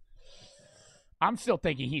 I'm still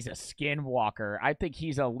thinking he's a skinwalker. I think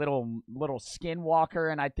he's a little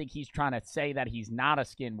skinwalker, and I think he's trying to say that he's not a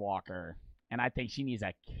skinwalker. And I think she needs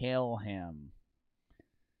to kill him.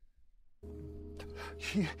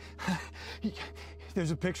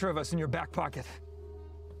 There's a picture of us in your back pocket.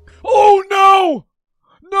 Oh, no!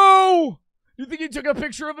 No! You think he took a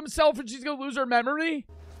picture of himself and she's going to lose her memory?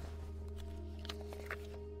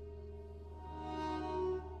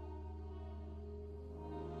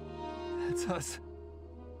 That's us.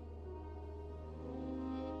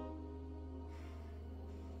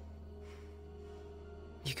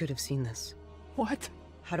 You could have seen this. What?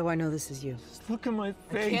 How do I know this is you? Just look at my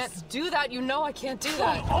face. I can't do that. You know I can't do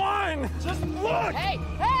that. Come on! Just look! Hey!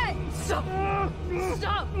 Stop!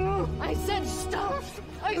 Stop! I said stop!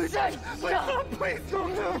 I said stop! Please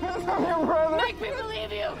don't do this. I'm your brother. Make me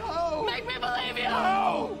believe you! No. Make me believe you!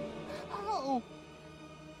 No! No!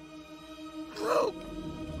 No!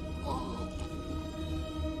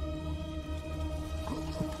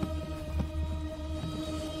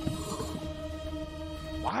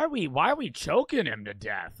 Why are we choking him to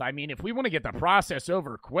death? I mean, if we want to get the process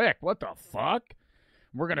over quick, what the fuck?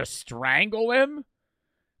 We're gonna strangle him?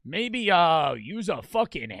 Maybe, use a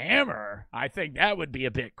fucking hammer. I think that would be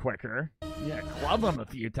a bit quicker. Yeah, club him a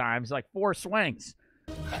few times, like 4 swings.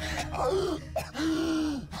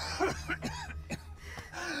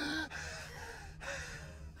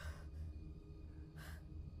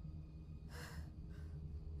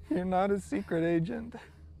 You're not a secret agent.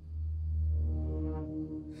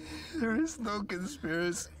 There is no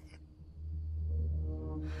conspiracy.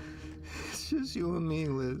 It's just you and me,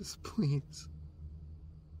 Liz. Please.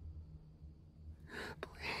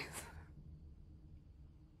 Please.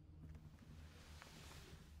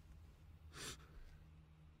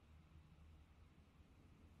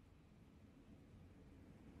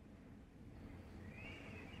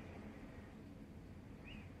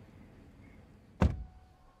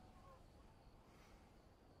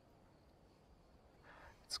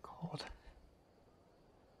 It's cold.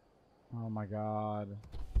 Oh my god.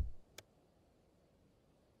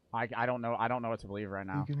 I don't know what to believe right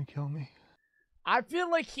now. You gonna kill me? I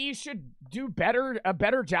feel like he should do a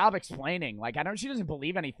better job explaining. Like, I know she doesn't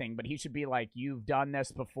believe anything, but he should be like, you've done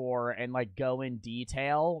this before, and like go in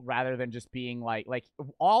detail rather than just being like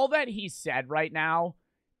all that he said right now,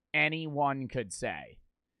 anyone could say.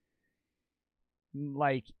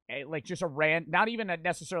 Like just not even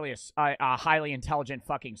necessarily a highly intelligent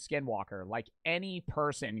fucking skinwalker. Like, any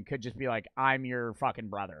person could just be like, I'm your fucking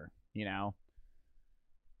brother, you know?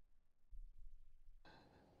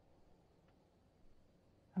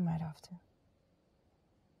 I might have to.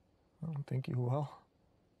 I don't think you will.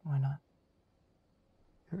 Why not?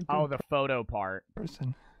 Oh, the photo part.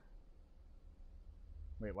 Person.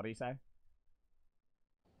 Wait, what did he say?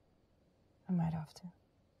 I might have to.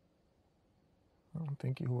 I don't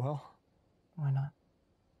think you will. Why not?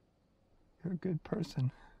 You're a good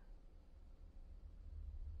person.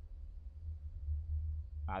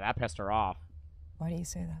 Ah, that pissed her off. Why do you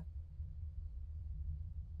say that?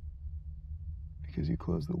 Because you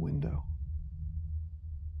closed the window.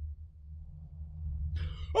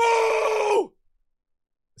 Oh!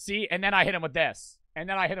 See, and then I hit him with this. And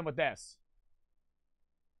then I hit him with this.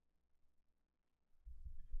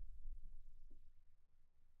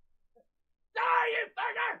 Die, you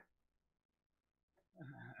fucker!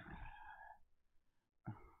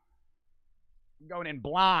 I'm going in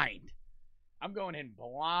blind. I'm going in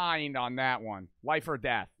blind on that one. Life or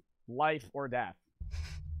death. Life or death.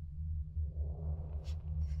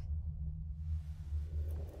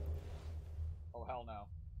 Oh, hell no.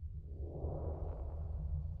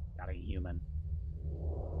 Got a human.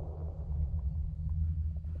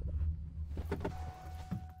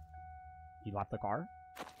 He left the car?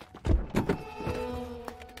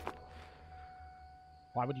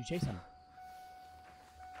 Why would you chase him?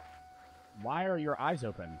 Why are your eyes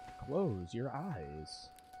open? Close your eyes.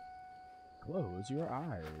 Close your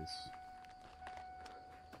eyes.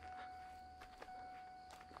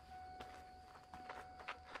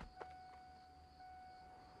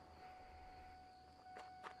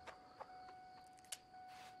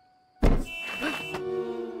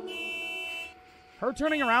 Her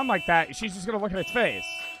turning around like that, she's just gonna look at its face.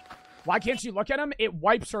 Why can't she look at him? It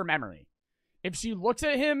wipes her memory. If she looks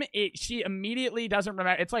at him, she immediately doesn't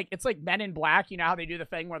remember. It's like Men in Black. You know how they do the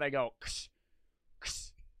thing where they go, ksh,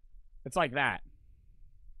 ksh. It's like that.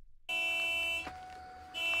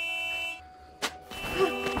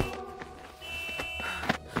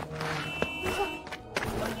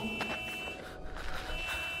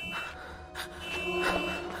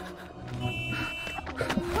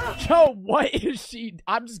 Yo, what is she?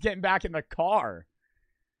 I'm just getting back in the car.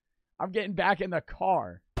 I'm getting back in the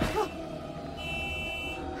car.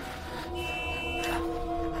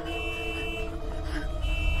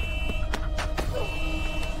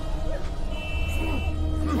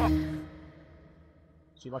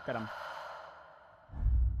 She looked at him.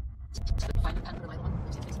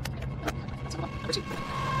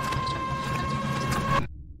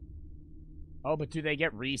 Oh, but do they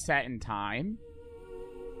get reset in time?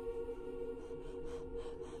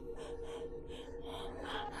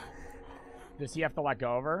 Does he have to let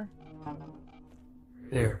go of her?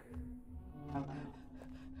 There.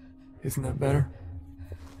 Isn't that better?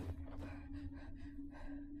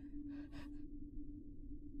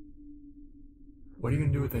 What are you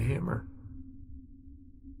gonna do with the hammer?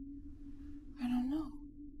 I don't know.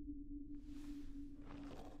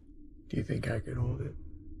 Do you think I could hold it?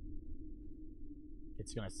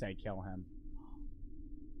 It's gonna say kill him.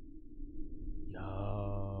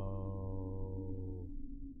 Yo.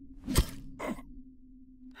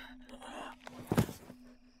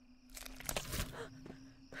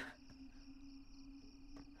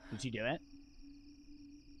 Did she do it?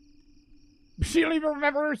 She don't even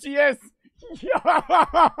remember who she is.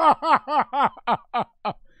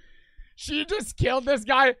 She just killed this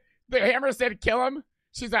guy. The hammer said kill him.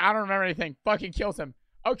 She's like, I don't remember anything. Fucking kills him.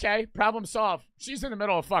 Okay, problem solved. She's in the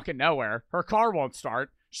middle of fucking nowhere. Her car won't start.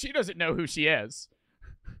 She doesn't know who she is.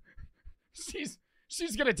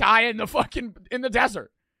 She's gonna die in the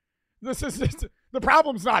desert. The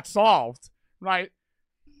problem's not solved, right?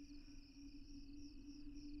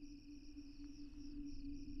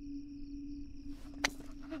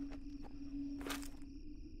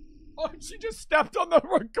 Oh, she just stepped on the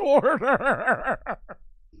recorder.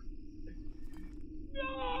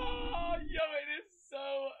 No, yo, it is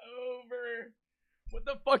so over. What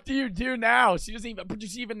the fuck do you do now? Does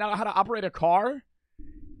she even know how to operate a car?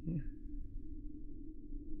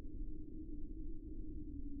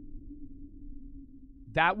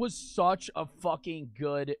 That was such a fucking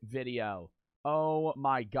good video. Oh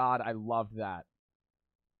my god, I loved that.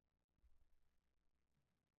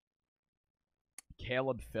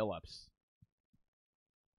 Caleb Phillips.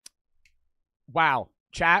 Wow.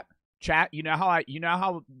 Chat, I'm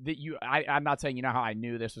not saying you know how I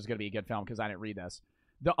knew this was going to be a good film because I didn't read this.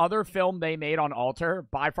 The other film they made on Alter,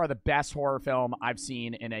 by far the best horror film I've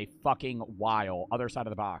seen in a fucking while. Other Side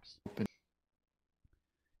of the Box.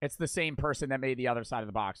 It's the same person that made The Other Side of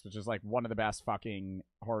the Box, which is like one of the best fucking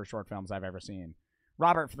horror short films I've ever seen.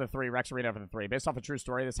 Robert for the 3, Rex Arena for the 3. Based off a true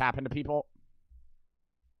story, this happened to people.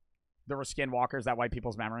 There were skinwalkers that wipe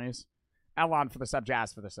people's memories. Elon for the sub,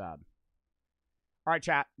 Jazz for the sub. All right,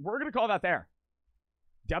 chat. We're going to call that there.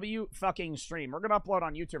 W fucking stream. We're gonna upload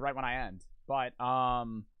on YouTube right when I end. But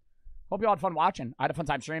hope you all had fun watching. I had a fun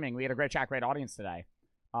time streaming. We had a great chat, great audience today.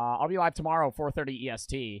 I'll be live tomorrow, 4:30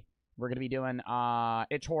 EST. We're gonna be doing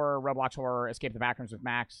Itch Horror, Roblox Horror, Escape the Backrooms with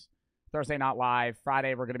Max. Thursday not live.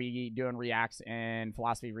 Friday we're gonna be doing reacts and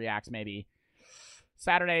philosophy reacts maybe.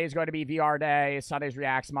 Saturday is going to be VR day. Sunday's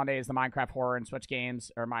reacts. Monday is the Minecraft horror and Switch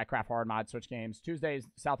games, or Minecraft horror and mod Switch games. Tuesday's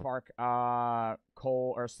South Park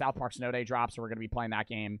South Park Snow Day drops, so we're gonna be playing that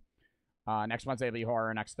game. Next Wednesday will be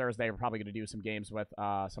horror. Next Thursday we're probably gonna do some games with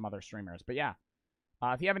some other streamers. But yeah,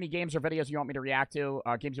 if you have any games or videos you want me to react to,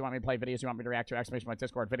 games you want me to play, videos you want me to react to, exclamation point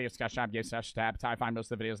Discord, video discussion tab, game session tab. I find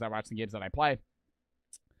most of the videos that I watch the games that I play.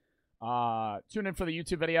 Tune in for the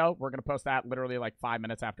YouTube video. We're gonna post that literally like 5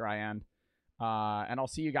 minutes after I end. And I'll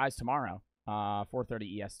see you guys tomorrow,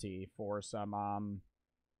 4:30 EST, for some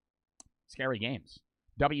scary games.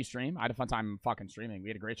 W stream. I had a fun time fucking streaming. We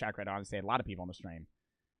had a great chat, great honestly. A lot of people on the stream.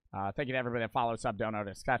 Thank you to everybody that follows, sub, donate,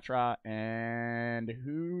 etc. And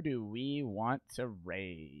who do we want to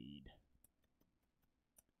raid?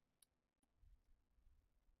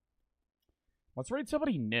 Let's raid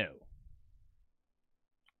somebody new.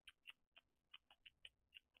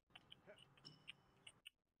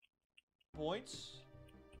 Points.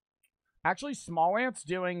 Actually, Small Ant's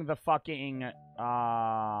doing the fucking,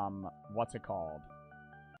 what's it called?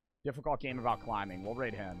 Difficult game about climbing. We'll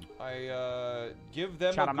raid him. Give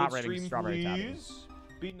them Chat, a I'm not good raiding stream, Strawberry please.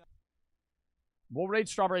 We'll raid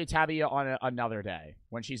Strawberry Tabby on another day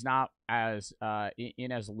when she's not as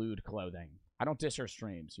in as lewd clothing. I don't diss her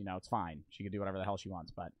streams, you know, it's fine. She can do whatever the hell she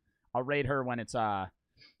wants, but I'll raid her when it's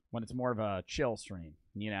more of a chill stream,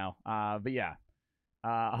 you know. But yeah.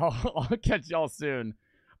 I'll catch y'all soon.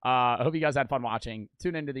 I hope you guys had fun watching.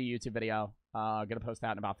 Tune into the YouTube video. Gonna post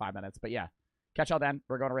that in about 5 minutes. But yeah, catch y'all then.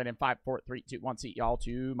 We're going to raid in 5, 4, 3, 2, 1. See y'all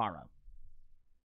tomorrow.